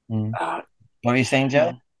 What are you saying,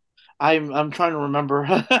 Joe? I'm trying to remember.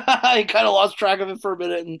 I kind of lost track of it for a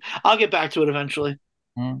minute, and I'll get back to it eventually.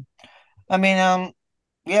 I mean,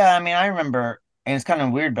 I remember. And it's kind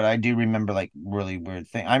of weird, but I do remember like really weird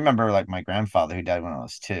things. I remember like my grandfather who died when I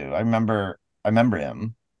was 2. I remember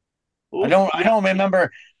him. Oof. I don't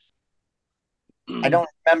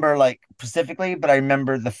remember like specifically, but I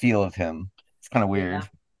remember the feel of him. It's kind of weird.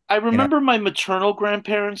 I remember my maternal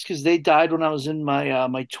grandparents because they died when I was in my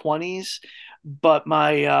my 20s, but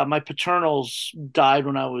my paternals died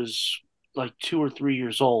when I was like 2 or 3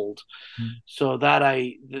 years old. So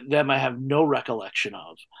them I have no recollection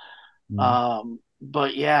of.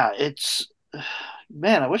 But yeah, it's,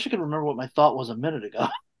 man, I wish I could remember what my thought was a minute ago.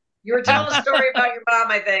 You were telling a story about your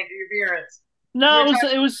mom, I think, or your parents. No,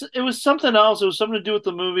 it was something else. It was something to do with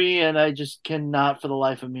the movie, and I just cannot for the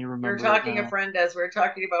life of me remember. You're talking a friend as we're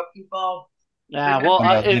talking about people. Yeah, well,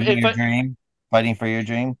 fighting for your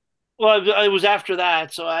dream. Well, it was after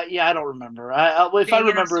that, so I don't remember. If I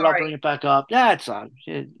remember it, I'll bring it back up. Yeah, it's not.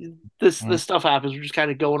 This stuff happens. We're just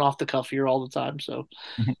kind of going off the cuff here all the time, so.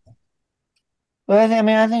 Well, I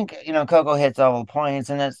mean, I think Coco hits all the points,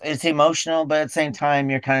 and it's emotional, but at the same time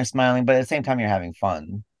you're kind of smiling, but at the same time you're having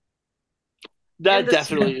fun. That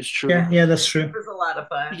definitely is true. Yeah, that's true. It was a lot of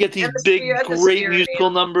fun. You get these great musical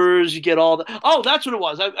numbers. You get all the. Oh, that's what it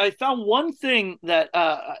was. I found one thing that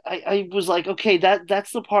I was like, okay,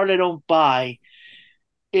 that's the part I don't buy.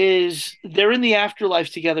 Is they're in the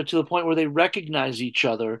afterlife together to the point where they recognize each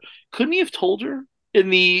other. Couldn't he have told her? In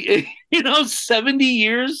the 70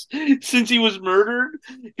 years since he was murdered,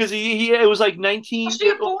 because it was like 19. Well, she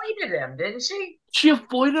avoided him, didn't she? She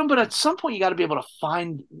avoided him, but at some point you got to be able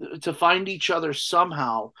to find each other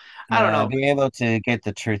somehow. I don't know. Be able to get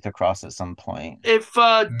the truth across at some point. If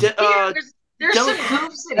there's some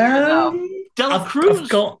hoops in here though. Dela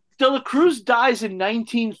Cruz dies in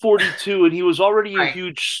 1942, and he was already a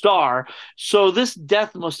huge star. So this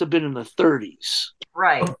death must have been in the 30s,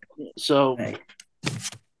 right? So.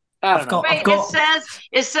 I don't know. Wait,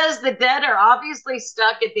 it says the dead are obviously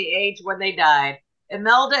stuck at the age when they died.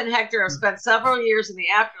 Imelda and Hector have spent several years in the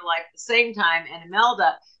afterlife at the same time, and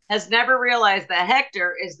Imelda has never realized that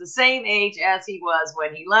Hector is the same age as he was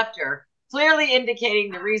when he left her, clearly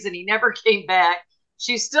indicating the reason he never came back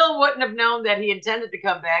she still wouldn't have known that he intended to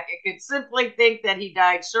come back and could simply think that he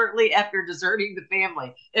died shortly after deserting the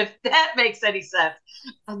family. If that makes any sense.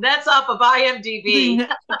 And that's off of IMDb.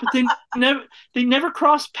 But they never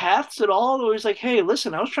crossed paths at all. It was like, hey,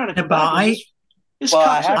 listen, I was trying to come but back. This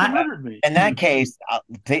cocksucker murdered me. In that case,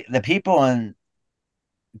 the people in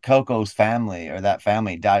Coco's family or that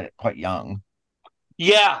family died quite young.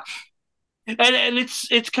 Yeah. And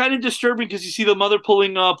it's kind of disturbing because you see the mother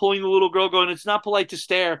pulling the little girl going, it's not polite to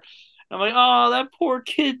stare. I'm like, oh, that poor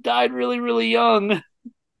kid died really, really young.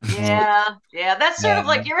 Yeah. That's sort of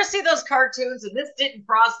like, you ever see those cartoons? And this didn't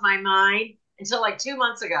cross my mind until like 2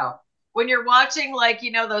 months ago. When you're watching, like,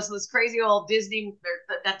 those crazy old Disney,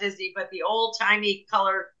 not Disney, but the old timey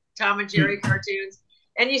color Tom and Jerry cartoons.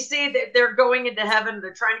 And you see that they're going into heaven.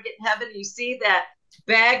 They're trying to get in heaven. And you see that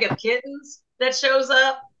bag of kittens that shows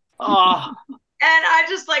up. Oh. And I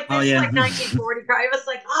just like, this is like 1940. I was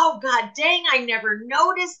like, oh, God dang, I never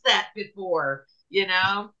noticed that before,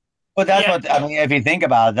 But that's what, I mean, if you think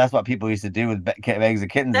about it, that's what people used to do with bags of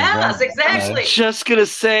kittens. Yes, exactly. Just going to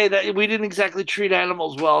say that we didn't exactly treat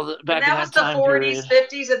animals well back in that time period. That was the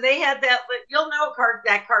 40s, 50s, and they had that, you'll know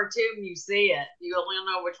that cartoon, you see it. You'll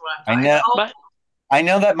know which one I'm talking about. I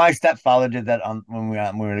know that my stepfather did that when we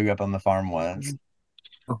grew up on the farm once.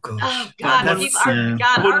 Oh gosh! Oh God! Our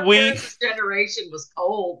parents' generation was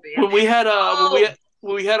cold, man. When we had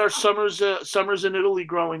our summers in Italy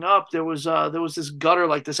growing up, there was this gutter,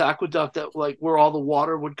 like this aqueduct that where all the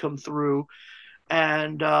water would come through,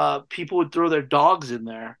 and people would throw their dogs in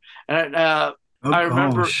there. And I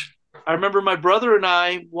remember my brother and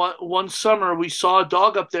I one summer we saw a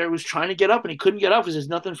dog up there who was trying to get up and he couldn't get up because there's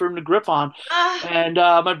nothing for him to grip on. And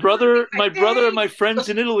my brother and my friends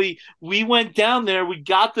in Italy, we went down there, we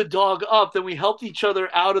got the dog up, then we helped each other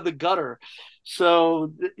out of the gutter.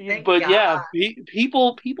 So, people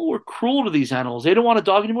were cruel to these animals. They don't want a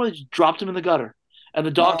dog anymore. They just dropped him in the gutter. And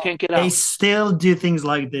the dog can't get out. They still do things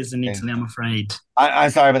like this in Italy, I'm afraid. I'm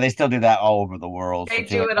sorry, but they still do that all over the world. They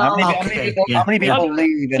do it all. How many people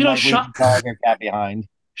leave and leave a dog or cat behind?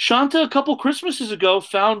 Shanta, a couple Christmases ago,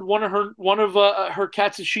 found one of her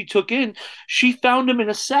cats that she took in. She found him in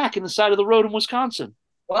a sack in the side of the road in Wisconsin.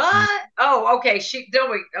 What? Oh, okay. She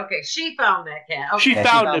found that cat. Okay. She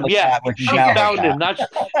found him. Yeah, she found him. Not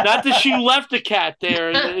that she left the cat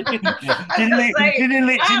there. She didn't leave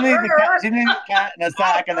the cat in a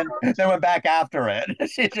sack and then went back after it.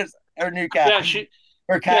 She just her new cat. Yeah,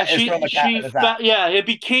 her cat is from a cat in a sack. It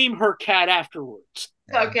became her cat afterwards.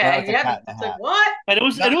 Okay. Yep. It's like what? And it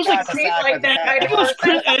was like that.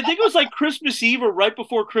 I think it was like Christmas Eve or right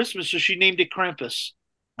before Christmas, so she named it Krampus.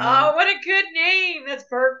 Oh, what a good name! That's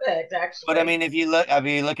perfect, actually. But I mean, if you look at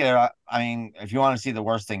it, I mean, if you want to see the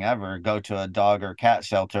worst thing ever, go to a dog or cat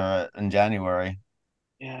shelter in January.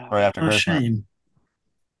 Yeah, right after Christmas. Shame.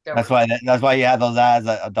 That's why you have those ads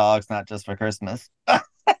that a dog's not just for Christmas.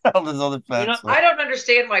 All those other facts. I don't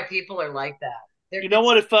understand why people are like that. You know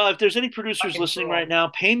what? If there's any producers listening right now,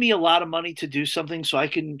 pay me a lot of money to do something so I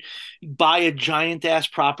can buy a giant ass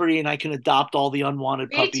property and I can adopt all the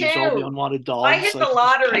unwanted puppies, all the unwanted dogs. I hit the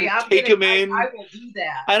lottery. I'll take them in. I will do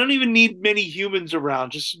that. I don't even need many humans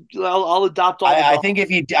around. I'll adopt all. I think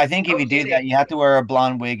if you do that, you have to wear a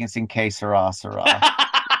blonde wig and sing "Que Sera Sera."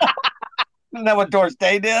 Isn't that what Doris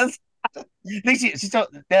Day does? I think she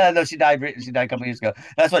died. She died a couple years ago.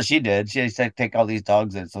 That's what she did. She used to take all these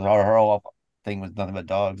dogs in. So her whole thing was nothing but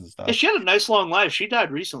dogs and stuff. Yeah, she had a nice long life. She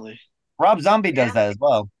died recently. Rob Zombie does that as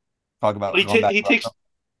well. Talk about he takes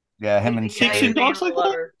him and takes in dogs like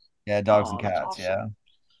that. Yeah, dogs and cats. Awesome. Yeah,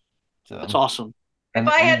 so that's awesome. If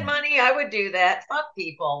I had money, I would do that. Fuck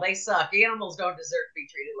people. They suck. Animals don't deserve to be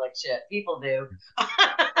treated like shit. People do.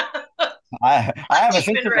 I have a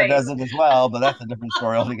sister that does it as well, but that's a different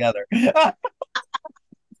story altogether.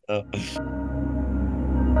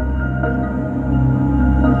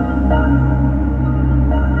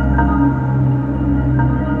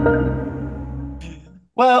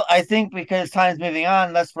 Well, I think because time's moving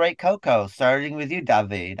on, let's rate Coco. Starting with you,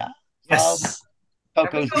 David. Yes.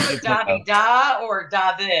 Coco's Davida or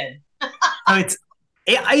David? It's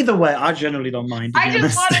either way. I generally don't mind. I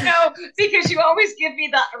just want to know because you always give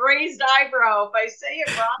me the raised eyebrow if I say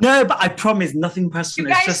it wrong. No, but I promise nothing personal.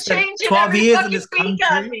 You guys it's just change it 12 every years in this fucking week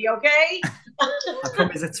country. on me, okay? I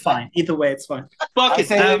promise it's fine. Either way, it's fine. Fuck it,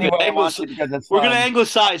 David. We're gonna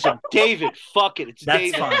anglicize him. David, fuck it. It's That's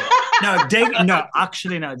David. fine. No, David. No,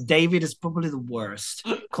 actually, no. David is probably the worst.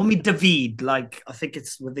 Call me David. Like I think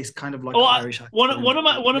it's with this kind of like Irish accent. One of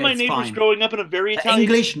my neighbors fine. growing up in a very Italian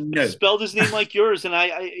English, no, spelled his name like yours, and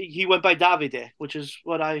he went by Davide, which is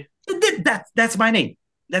what I. That's my name.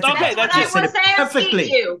 That's Okay, That's what that's I it. You said was it asking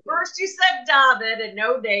perfectly. you. First you said David and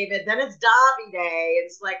no David, then it's Davy Day.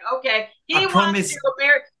 It's like, okay, he I wants promise. to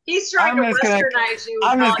America. He's trying to westernise you.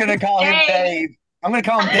 I'm just gonna call him Dave. I'm gonna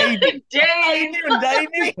call him Davey. Dave. How you doing,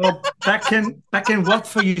 Davey? Well, back in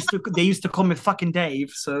Watford, they used to call me fucking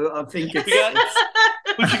Dave. So I think it's,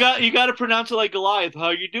 But you got to pronounce it like Goliath. How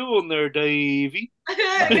you doing there, Davey?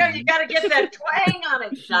 Yeah, you got to get that twang on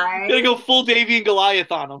it, You got to Dave. go full Davey and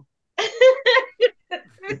Goliath on him.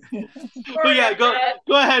 But yeah, go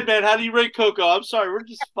ahead, man. How do you rate Coco? I'm sorry, we're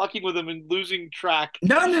just fucking with him and losing track.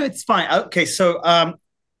 no, it's fine. Okay, so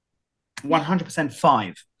 100%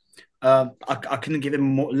 5. I couldn't give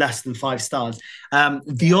him less than 5 stars.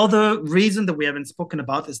 The other reason that we haven't spoken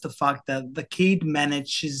about is the fact that the kid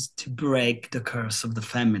manages to break the curse of the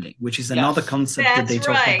family, which is another concept that they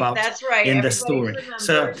talk about in the story.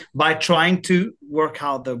 So by trying to work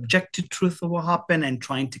out the objective truth of what happened and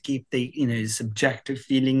trying to keep the subjective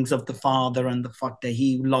feelings of the father and the fact that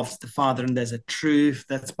he loves the father and there's a truth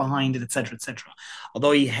that's behind it, etc., etc.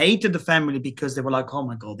 Although he hated the family because they were like, oh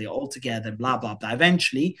my god, they're all together, blah blah blah.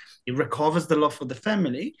 Eventually he recovers the love for the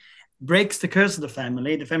family, breaks the curse of the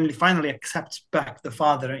family finally accepts back the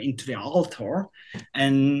father into the altar,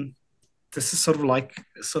 and this is sort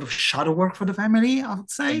of shadow work for the family, I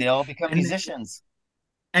would say. And they all become musicians.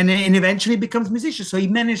 And eventually becomes musicians. So he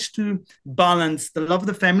managed to balance the love of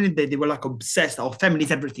the family. They were like obsessed. Our family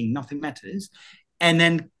is everything, nothing matters. And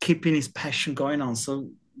then keeping his passion going on. So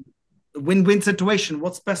win-win situation.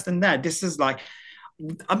 What's best than that? This is like,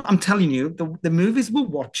 I'm telling you, the movies we're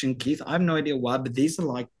watching, Keith, I have no idea why, but these are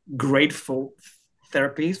like great for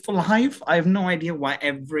therapies for life. I have no idea why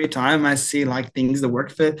every time I see like things that work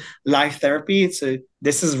for life therapy,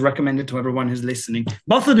 this is recommended to everyone who's listening.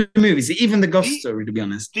 Both of the movies, even the ghost story, to be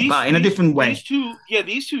honest, but in a different way.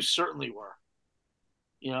 These two certainly were.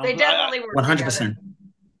 They definitely were 100%.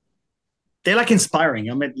 They're like inspiring.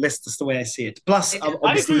 I mean, that's the way I see it. Plus,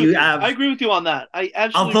 obviously, I agree with you on that. I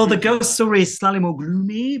absolutely. Although the ghost story is slightly more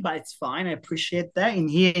gloomy, but it's fine. I appreciate that. In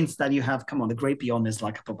here, instead, you have the Great Beyond is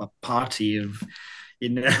like a party of,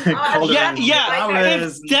 If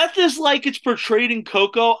death is like it's portrayed in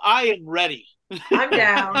Coco, I am ready. I'm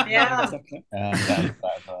down. Yeah.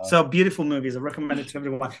 So beautiful movies. I recommend it to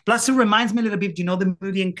everyone. Plus, it reminds me a little bit. Do you know the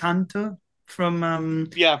movie Encanto from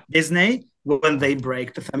Disney? When they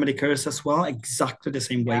break the family curse as well, exactly the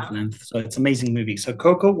same wavelength. So it's an amazing movie. So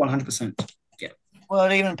Coco, 100%. Yeah. Well,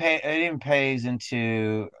 it even pays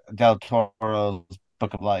into Del Toro's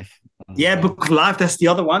Book of Life. Yeah, Book of Life. That's the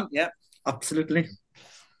other one. Yeah, absolutely.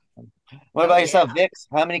 What about yourself, Vix?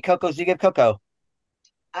 How many Cocos do you give Coco?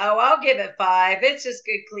 Oh, I'll give it 5. It's just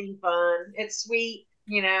good, clean fun. It's sweet.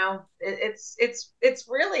 It's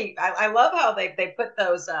really. I love how they put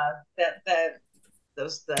those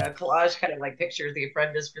the collage kind of like pictures, the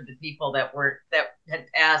apprentice for the people that had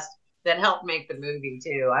asked, that helped make the movie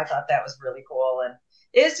too. I thought that was really cool, and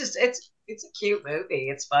it's a cute movie.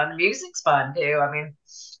 It's fun. Music's fun too. I mean,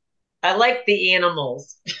 I like the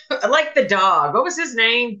animals. I like the dog. What was his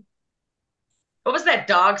name? What was that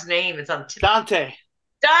dog's name? It's on Dante.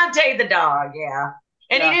 Dante the dog. Yeah.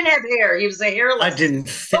 And he didn't have hair. He was a hairless. I didn't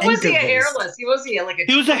think. What was he? A hairless? He was like a.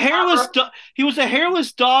 He was a hairless. He was a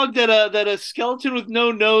hairless dog that a skeleton with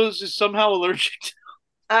no nose is somehow allergic to.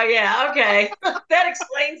 Oh yeah, okay, that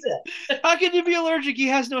explains it. How can you be allergic? He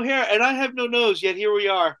has no hair, and I have no nose. Yet here we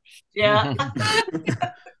are. Yeah.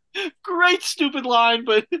 Great stupid line,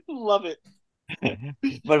 but love it.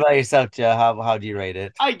 What about yourself, Joe? How do you rate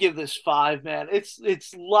it? I give this 5, man. It's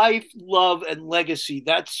life, love, and legacy.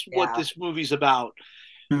 That's what this movie's about.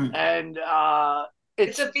 And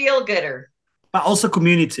it's a feel-gooder. But also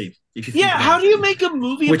community. If you think how do you make a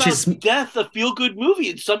movie about death a feel-good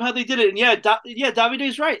movie? And somehow they did it. And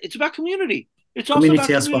Davide's right. It's about community. It's also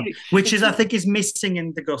community about as well. Which I think is missing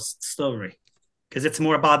in the ghost story. Because it's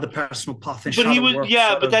more about the personal path and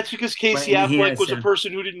but that's because Casey Affleck was a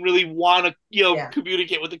person who didn't really want to,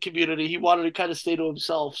 communicate with the community. He wanted to kind of stay to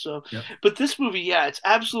himself. So, but this movie, it's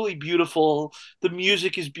absolutely beautiful. The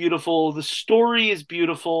music is beautiful. The story is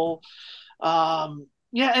beautiful. And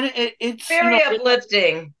it's very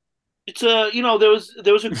uplifting. It's there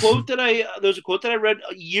was a quote that I read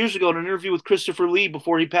years ago in an interview with Christopher Lee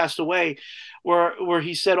before he passed away, where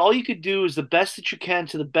he said, all you could do is the best that you can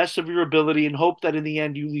to the best of your ability and hope that in the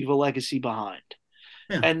end you leave a legacy behind.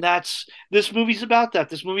 And this movie's about that.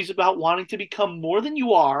 This movie's about wanting to become more than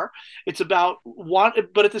you are. It's about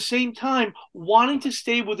but at the same time wanting to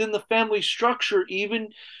stay within the family structure, even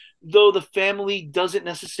though the family doesn't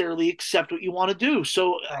necessarily accept what you want to do.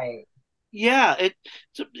 So yeah,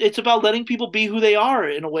 it's about letting people be who they are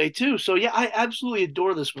in a way too. So yeah, I absolutely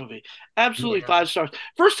adore this movie. Absolutely 5 stars.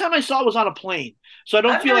 First time I saw it was on a plane, so I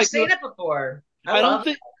don't I've feel never like seen it before. I don't love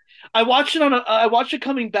think I watched it I watched it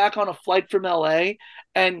coming back on a flight from LA,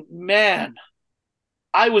 and man,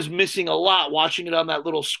 I was missing a lot watching it on that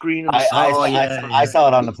little screen in the side. I saw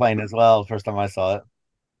it on the plane as well. First time I saw it.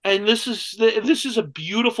 And this is a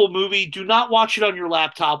beautiful movie. Do not watch it on your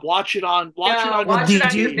laptop. Watch it on your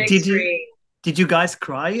big screen. Did you guys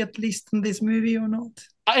cry at least in this movie or not?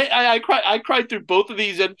 I cried through both of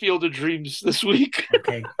these Enfield of Dreams this week.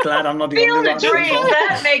 Okay, glad I'm not the Field only of one. Dreams,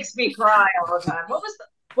 that makes me cry all the time.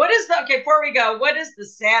 Okay, before we go, what is the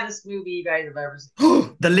saddest movie you guys have ever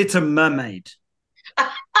seen? The Little Mermaid.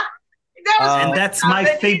 And that's my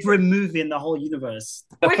favorite movie in the whole universe.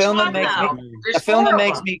 The film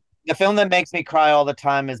that makes me cry all the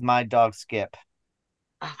time is My Dog Skip.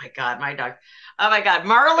 Oh my god,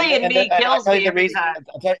 Marley and Me kills me every time.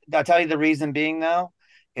 I'll tell you the reason being though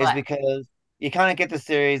is because you kind of get the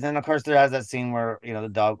series, and of course there has that scene where the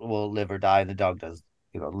dog will live or die. The dog does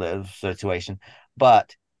live situation,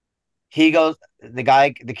 but the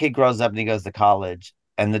kid grows up and he goes to college,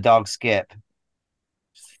 and the dog Skip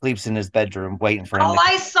sleeps in his bedroom waiting for him.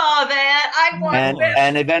 I saw that.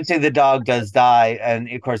 And eventually the dog does die, and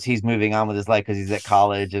of course he's moving on with his life because he's at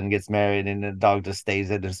college and gets married, and the dog just stays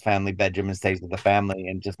in his family bedroom and stays with the family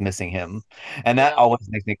and just missing him, and that always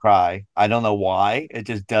makes me cry. I don't know why, it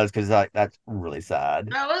just does, because that's really sad.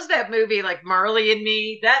 That was that movie, like Marley and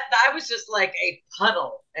Me. That I was just like a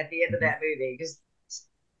puddle at the end of that movie.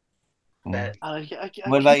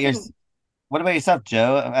 What about yourself,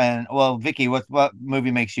 Joe? And Vicky, what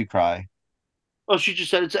movie makes you cry? Oh, she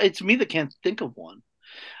just said it's me that can't think of one.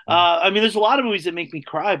 I mean, there's a lot of movies that make me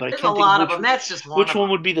cry, but I can't think a lot of them. That's just which one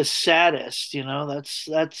would be the saddest.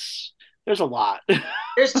 That's there's a lot.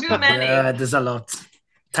 There's too many. Yeah, there's a lot.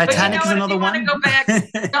 Titanic is another one. If you want to go back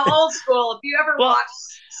to old school, if you ever watch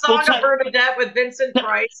Song of Bernadette with Vincent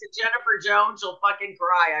Price and Jennifer Jones, you'll fucking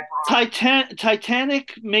cry. I promise.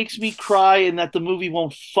 Titanic makes me cry, in that the movie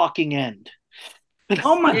won't fucking end.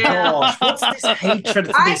 Oh my gosh! What's this hatred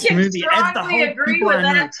for this movie? I can strongly agree with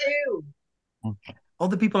that too. All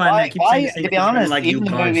the people I know keep saying, to be honest,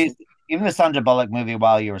 even the Sandra Bullock movie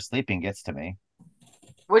While You Were Sleeping gets to me.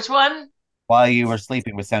 Which one? While You Were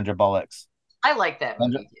Sleeping with Sandra Bullock's. I like that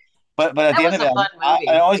movie. But at the end of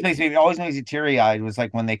it always makes me teary eyed. Was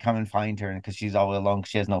like when they come and find her, and because she's all alone,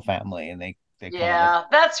 she has no family, and they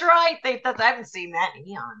that's right. I haven't seen that in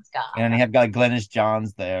eons. God. And you have got Glennis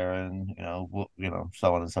Johns there, and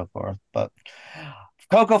so on and so forth. But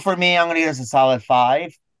Coco, for me, I'm going to give this a solid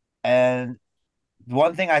 5. And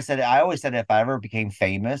one thing I always said, if I ever became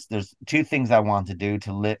famous, there's 2 things I want to do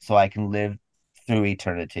to live, so I can live through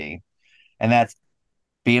eternity, and that's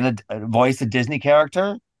being a voice a Disney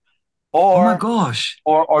character, or oh my gosh,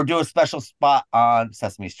 or do a special spot on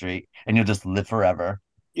Sesame Street, and you'll just live forever.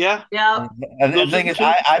 Yeah. And the thing is,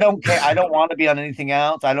 I don't care. I don't want to be on anything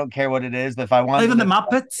else. I don't care what it is. But if I want, even the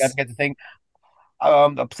Muppets, I get the thing.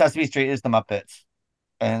 Sesame Street is the Muppets.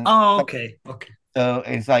 And okay. So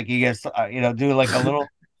it's like you guys, do like a little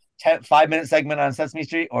 5-minute segment on Sesame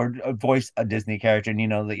Street, or voice a Disney character, and you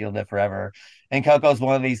know that you'll live forever. And Coco's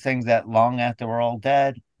one of these things that long after we're all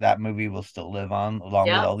dead, that movie will still live on, along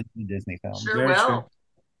with all these Disney films. Sure will.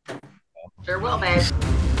 Sure will, babe.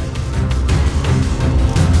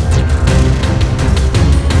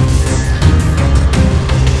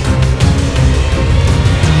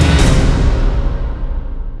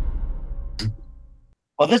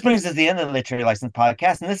 Well, this brings us to the end of the Literary License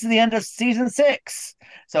Podcast, and this is the end of Season 6.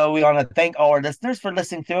 So we want to thank all our listeners for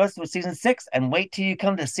listening to us with Season 6, and wait till you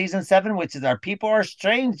come to Season 7, which is our People Are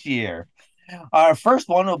Strange year. Our first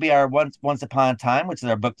one will be our Once Upon a Time, which is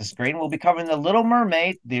our book to screen. We'll be covering The Little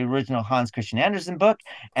Mermaid, the original Hans Christian Andersen book,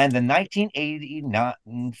 and the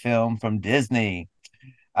 1989 film from Disney.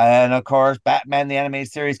 And of course, Batman the Animated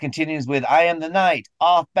Series continues with I Am the Night,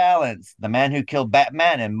 Off Balance, The Man Who Killed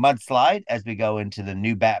Batman, and Mudslide, as we go into the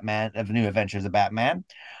new adventures of Batman.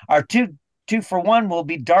 Our two for one will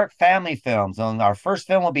be dark family films. And our first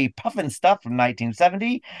film will be Puffin' Stuff from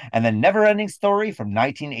 1970, and The Never Ending Story from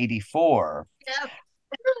 1984. Yeah.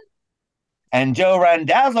 And Joe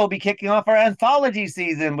Randazzo will be kicking off our anthology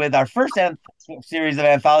season with our first series of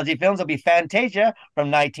anthology films. Will be Fantasia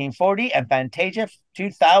from 1940 and Fantasia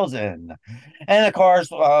 2000. And of course,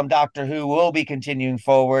 Doctor Who will be continuing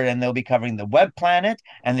forward, and they'll be covering The Web Planet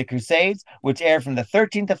and The Crusades, which aired from the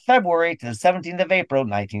 13th of February to the 17th of April,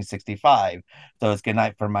 1965. So it's good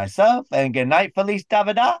night for myself, and good night, Feliz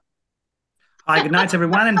Davida. Hi, good night,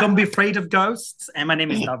 everyone, and don't be afraid of ghosts. And my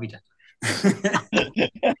name is Davida.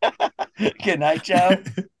 Good night, Joe.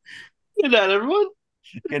 Good night, everyone.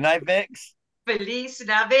 Good night, Vix. Feliz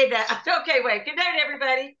Navidad. Okay, wait. Good night,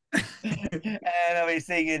 everybody. And I'll be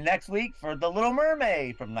seeing you next week for The Little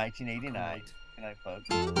Mermaid from 1989. Good night, folks.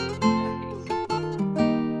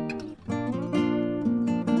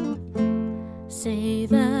 Say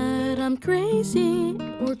that I'm crazy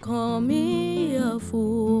or call me a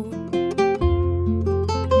fool.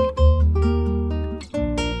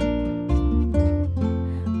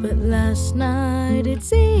 But last night it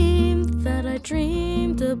seemed that I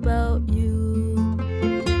dreamed about you.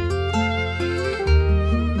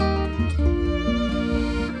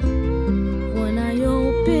 When I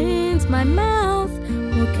opened my mouth,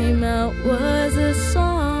 what came out was a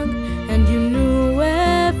song, and you knew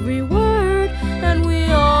every word, and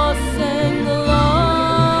we all sang along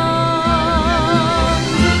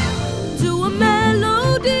to a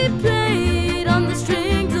melody played on the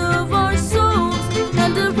strings of our souls,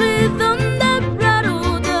 and a rhythm that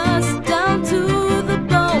rattled us down to the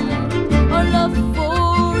bone. Our love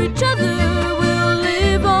for each other will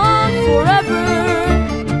live on forever.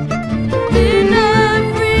 In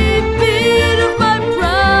every beat of my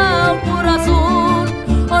proud corazón,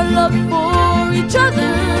 our love for each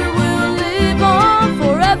other will live on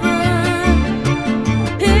forever.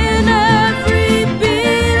 In every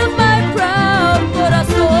beat of my proud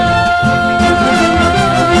corazón.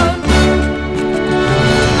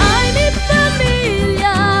 Ay, mi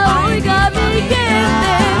familia, oiga mi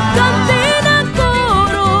gente, canten a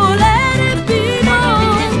coro, let it be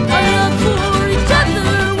known. Our love for each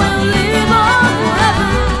other will live on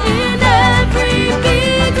forever. In every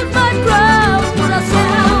beat of my proud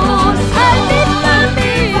corazón. Ay, mi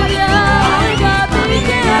familia, oiga mi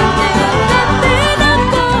gente, canten a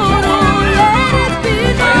coro, let it be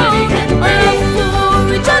known. Our love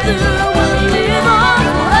for each other will live on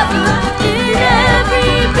forever. In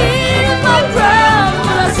every beat of my proud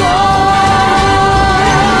corazón.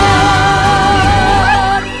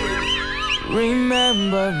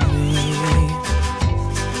 Remember me,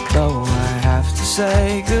 though I have to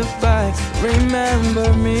say goodbye.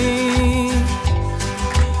 Remember me,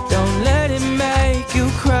 don't let it make you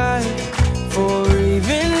cry. For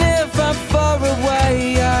even if I'm far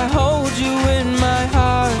away, I hold you in my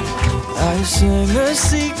heart. I sing a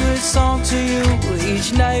secret song to you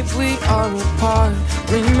each night we are apart.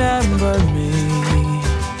 Remember me,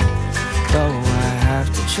 though I have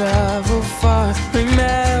to travel far.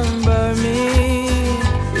 Remember me,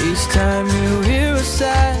 each time you hear a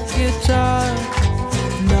sad guitar.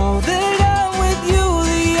 Know that I'm with you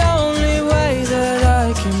the only way that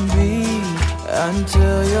I can be,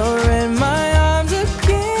 until you're in my arms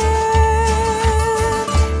again.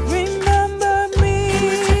 Remember me.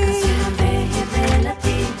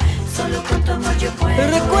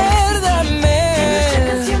 Recuérdame.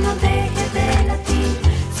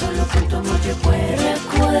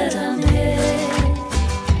 Recuérdame,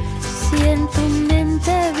 si en tu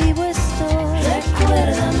mente vivo estoy.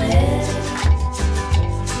 Recuérdame,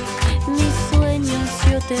 mis sueños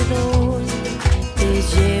yo te doy. Te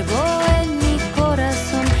llevo en mi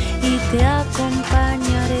corazón y te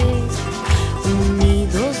acompañaré.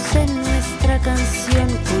 Unidos en nuestra canción,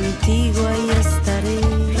 contigo ahí estaré.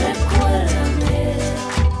 Recuérdame,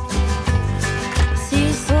 si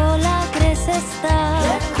sola crees estar.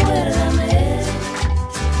 Recuérdame,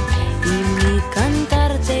 y mi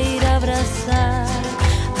cantar te irá a abrazar.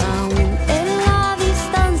 Aún en la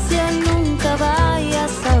distancia nunca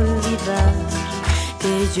vayas a olvidar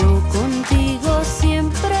que yo contigo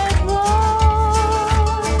siempre voy.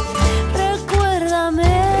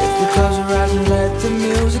 Recuérdame. If you close your eyes and let the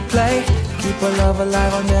music play, keep our love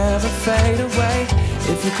alive, I'll never fade away.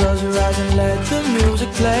 If you close your eyes and let the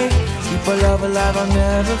music play, keep our love alive, I'll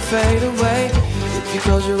never fade away. If you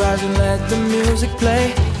close your eyes and let the music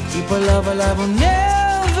play, keep our love alive, I'll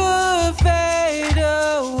never fade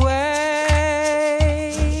away.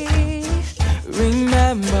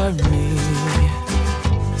 Remember me,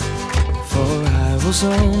 for I will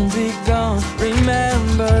soon be gone.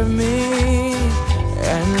 Remember me,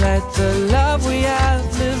 and let the love we have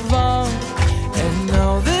live on, and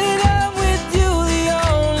know that